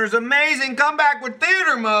Achievement Hunter's amazing comeback with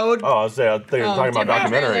theater mode. Oh, I was saying, I think you're talking about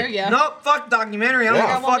documentary. Yeah. Nope, fuck documentary. I don't Yeah.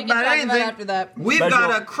 give a Well, fuck we can about talk about anything. after that. We've Special.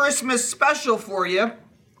 got a Christmas special for you.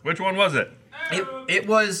 Which one was it? It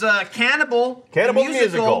was Cannibal. Cannibal the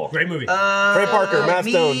musical. Great movie. Trey Parker, Matt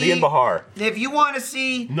Stone, me- Dean Bahar. If you want to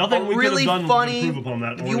see Nothing a we could have really done would funny, improve upon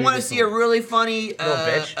that if or you any want to good see film. a really funny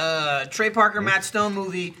bitch. Trey Parker, Matt Stone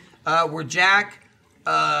movie where Jack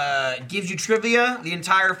gives you trivia the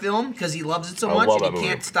entire film because he loves it so I much love and that he movie.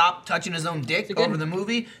 can't stop touching his own dick a good- over the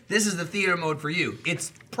movie. This is the theater mode for you.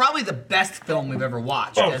 It's probably the best film we've ever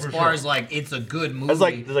watched Oh, as for far sure. as like it's a good movie.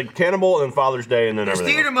 It's like Cannibal and Father's Day and then There's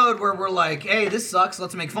everything. theater mode where we're like, hey, this sucks,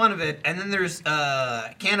 let's make fun of it. And then there's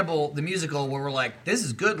Cannibal, the musical, where we're like, this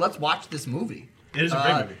is good, let's watch this movie. It is a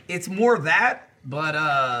great movie. It's more that, but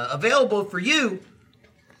available for you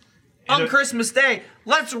on Christmas Day.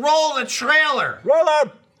 Let's roll the trailer. Roll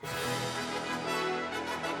up!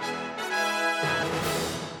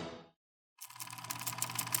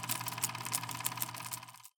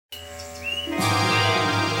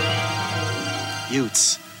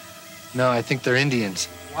 Utes. No, I think they're Indians.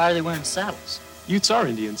 Why are they wearing saddles? Utes are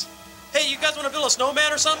Indians. Hey, you guys want to build a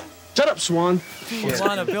snowman or something? Shut up, Swan.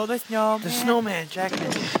 Want to build a snowman? The snowman, Jack.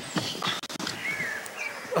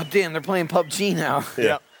 Oh, damn, they're playing PUBG now.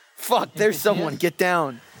 Yeah. Fuck, there's someone. Get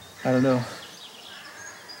down. I don't know.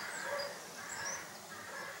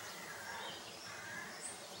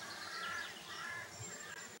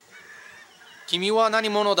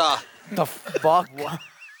 The fuck?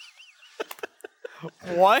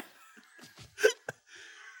 What?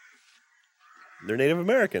 They're Native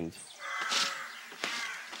Americans.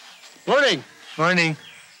 Morning. Morning.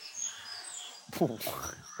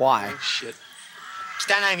 Why? Shit.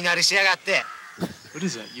 汚い身なりしやがって。 What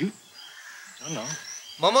is that, Ute? I don't know.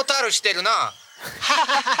 桃太郎してるな。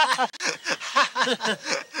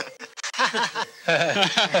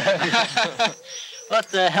What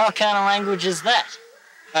the hell kind of language is that?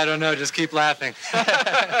 I don't know. Just keep laughing.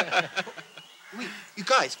 Wait, you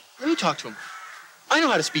guys, let me talk to him. I know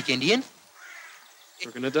how to speak Indian.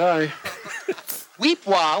 We're gonna die. Weep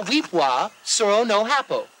wah, soro no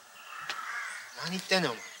hapo. 何言ってん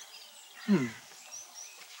の?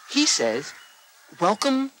 He says,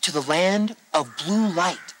 welcome to the land of blue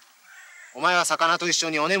light. お前は魚と一緒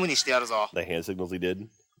にお眠りしてやるぞ. The hand signals he did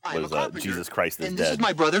I'm was a carpenter, Jesus Christ is and this is dead.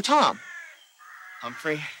 my brother Tom.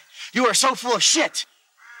 Humphrey, you are so full of shit.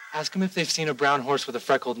 Ask them if they've seen a brown horse with a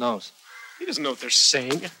freckled nose. He doesn't know what they're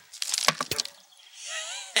saying.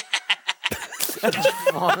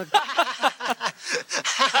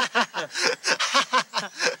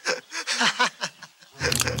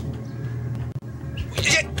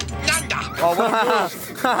 Oh,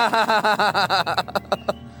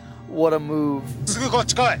 what a move. What a move. すぐこっ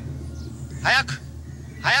ち来い。早く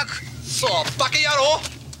早く。そうバカ野郎。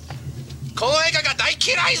この映画が大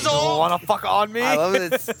嫌いぞ。 Wanna fuck on me? I love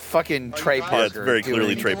that it's fucking Trey Parker. Yeah, it's very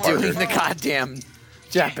clearly Trey Parker. Doing the goddamn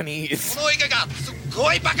Japanese. この映画がすっ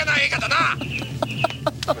ごいバカな映画だな。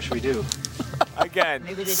 What should we do? Again,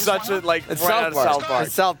 such a like It's right out of South Park. South Park.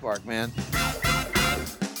 It's South Park, man.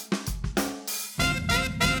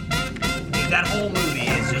 That whole movie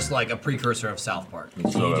is just like a precursor of South Park.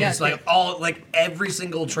 So Just like every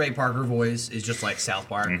single Trey Parker voice is just like South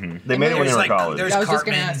Park. They made it when they were in college. There's I was just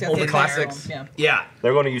Cartman, gonna ask, all the yeah, classics. yeah. Yeah.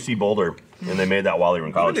 They're going to UC Boulder, and they made that while they were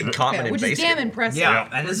in college. Which is damn impressive. Yeah,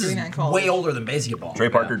 and this is way older than basketball. Trey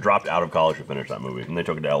Parker dropped out of college to finish that movie, and they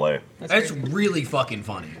took it to LA. That's really fucking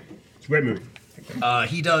funny. It's a great movie.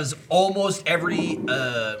 He does almost every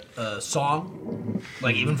song,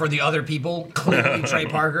 like even for the other people. Clearly, Trey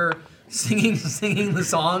Parker singing the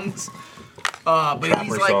songs. But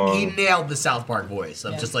he's like he nailed the South Park voice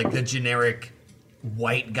of just like the generic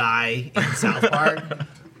white guy in South Park.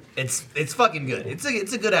 It's fucking good. It's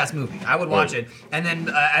a good ass movie. I would watch it. And then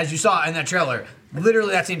as you saw in that trailer,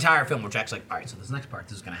 literally that's the entire film. Where Jack's like, all right, so this next part,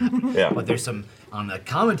 this is gonna happen. Yeah. But there's some on the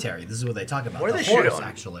commentary. This is what they talk about. What the did they shoot horse, on?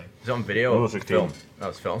 actually. Is it on video? It was 16. Film. That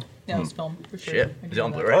was film. Yeah, it was filmed for sure. Shit. Is it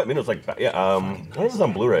on Blu-ray? I mean, it was like, yeah, I don't know if it's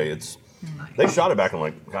on Blu-ray. It's they shot it back in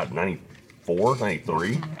like, God, 94,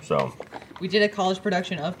 93. So. We did a college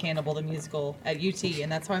production of Cannibal the musical at UT,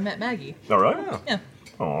 and that's how I met Maggie. All right. Yeah.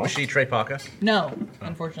 Aww. Was she Trey Parker? No,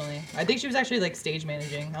 unfortunately. I think she was actually like stage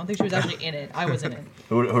managing. I don't think she was actually in it. I was in it.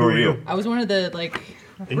 Who are you? I was one of the like.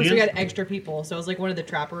 Of course, we Indians? had extra people, so I was like one of the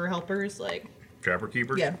trapper helpers. Like. Trapper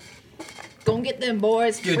keepers? Yeah. Go and get them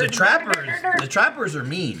boys. Dude, the trappers are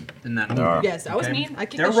mean in that movie. Yes, I was mean. I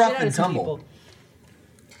kicked They're the shit rough out and of some tumble. people.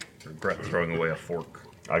 Regret throwing away a fork.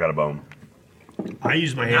 I got a bone. I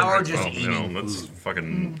use my hand. Now we're just eating. Let's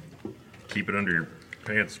fucking keep it under your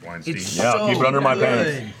pants, Weinstein. Yeah, keep it under my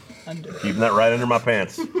pants. Keeping that right under my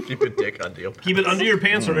pants. Keep your dick under your pants. Keep it under your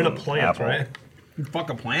pants or in a plant, Apple. right? You fuck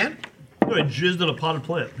a plant? No, I jizzed in a potted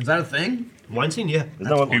plant. Is that a thing? Weinstein, yeah. Is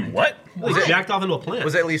that what? Well, he jacked off into a plant.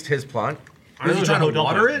 Was it at least his plant? Was he trying to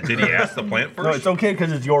water it? Did he ask the plant first? No, it's okay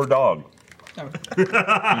because it's your dog.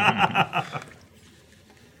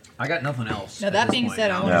 I got nothing else. Now at that this being point.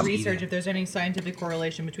 said, I I'll want just to eat research it. if there's any scientific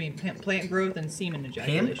correlation between plant growth and semen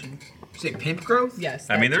ejaculation. You say pimp growth? Yes.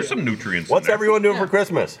 I mean, that there's too. some nutrients. What's in there. everyone doing for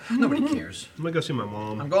Christmas? Nobody cares. I'm gonna go see my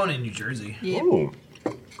mom. I'm going to New Jersey. Yeah. Ooh.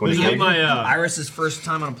 This is my Iris's first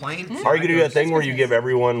time on a plane. Are you gonna do that thing where you give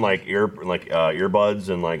everyone like earbuds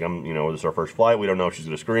and like this is our first flight. We don't know if she's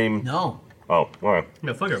gonna scream. No. Oh, all right.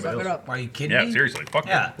 Yeah, fuck everybody Suck it else. up. Are you kidding Yeah, me? seriously, fuck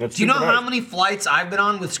Yeah. That's Do you know super how nice. many flights I've been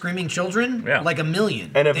on with screaming children? Yeah. Like a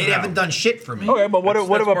million. And if- they haven't done shit for me. Okay, but what if That's a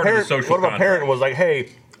part of the parent? social What if a contract. parent was like, "Hey,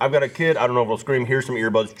 I've got a kid. I don't know if he'll scream. Here's some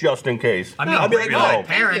earbuds just in case." I mean, I'd be like, I'm "No." a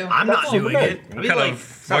parent. you. I'm That's not super doing nice. it. What kind of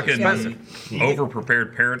fucking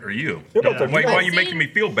over-prepared parent are you? Yeah, but Why are you I've making seen- me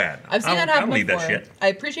feel bad? I've seen I that don't happen need before. that shit. I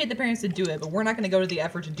appreciate the parents to do it, but we're not going to go to the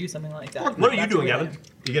effort to do something like that. What are you That's doing, really Gavin?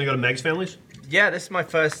 You gonna go to Meg's family's? Yeah, this is my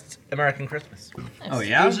first American Christmas. Oh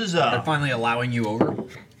yeah. This is They're finally allowing you over.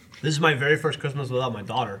 this is my very first Christmas without my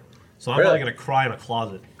daughter. So I'm Really? probably gonna cry in a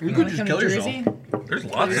closet. You Wanna come to Jersey? There's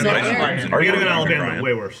lots of So nice where? rooms in Are you gonna go to Florida, Alabama? Brian.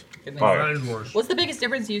 Way worse. All That right. is worse. What's the biggest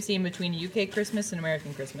difference you've seen between UK Christmas and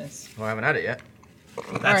American Christmas? Well, I haven't had it yet.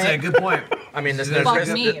 That's Alright. a good point. I mean, there's no, Fuck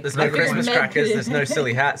Christmas, me. there's I no figured Christmas Meg crackers, could- there's no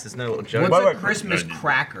silly hats, there's no little jokes. What's Wait, a Christmas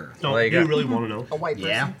cracker? No, There you you go. really want to know? A white person?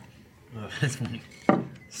 Yeah. That's funny.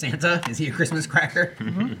 Santa? Is he a Christmas cracker?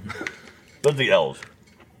 Those are the L's.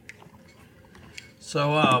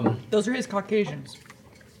 So, Those are his Caucasians.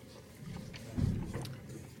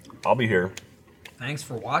 I'll be here. thanks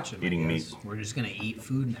for watching. I Eating guess. meat. We're just gonna eat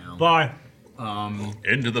food now. Bye.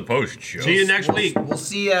 Into the post show. See you next week We'll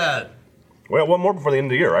see ya. Well, one more before the end of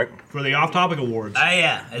the year, right? for the off-topic awards.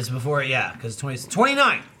 Yeah, it's before, yeah, because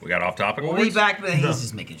 29. We got off topic. We'll be back, but he's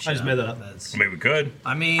just making shit I just made that up. That's- I mean, we could.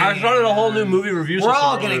 I mean, I started a whole new movie review we're system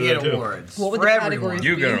all gonna earlier get today, too. awards. What would for the everyone. categories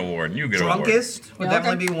You get an award. You get an award. Drunkest would Yeah, okay.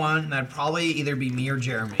 definitely be one. That'd probably either be me or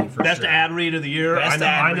Jeremy. For Best sure. ad read of the year. Best ad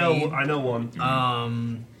I know read.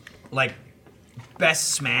 one. Like best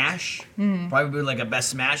smash. Probably like a best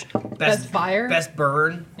smash. Best fire? Best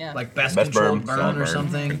burn. Yeah. Like best, Best controlled burn. burn, or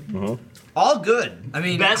Solid burn. something. All good. I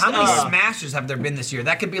mean, Best, how many smashes have there been this year?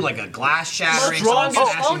 That could be like a glass shattering. Strongest-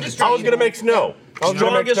 someone smashing the just I was gonna make snow. I was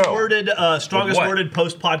gonna make Strongest snow. strongest What? worded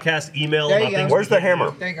post-podcast email There you about go. things. Where's the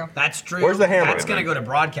hammer? There you go. That's true. Where's the hammer? That's gonna go to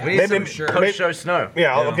broadcast. We need Maybe- for sure. Post-show snow.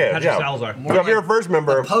 Yeah, okay, Patrick yeah. Salazar. So if you're a first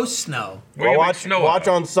member, Post snow. What do you well, make watch snow watch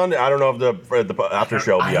out on Sunday. I don't know if the after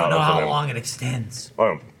show will I be don't out know on how Sunday. long it extends.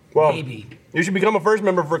 Oh, Well, Maybe. you should become a first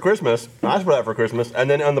member for Christmas. Ask for that for Christmas, and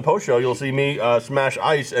then on the post show, you'll see me smash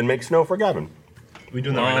ice and make snow for Gavin. We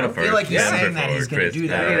doing that right now? I feel like he's saying that he's going to do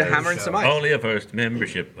that. I need a hammer and some ice. Only a first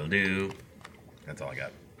membership will do. That's all I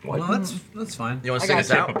got. Well, that's fine. You want to sing us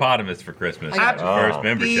out? Hippopotamus for Christmas. Happy First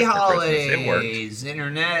membership for Christmas. It worked. holidays,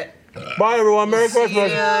 internet. Bye, everyone. Merry See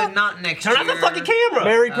Christmas. ya, not next Turn year. off the fucking camera.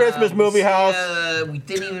 Merry Christmas, movie house. We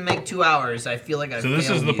didn't even make 2 hours. I feel like I So this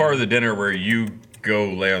is the part of the dinner where you go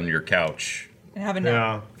lay on your couch. And have a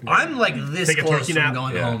nap. I'm like this Take a close turkey from nap.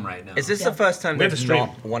 going home right now. Is this the first time We have they've to stream.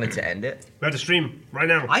 not wanted to end it? We have to stream right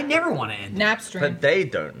now. I never want to end it. Nap stream. But they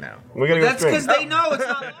don't now. We're gonna go That's stream. because they know it's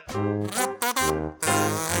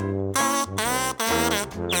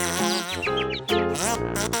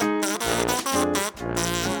not.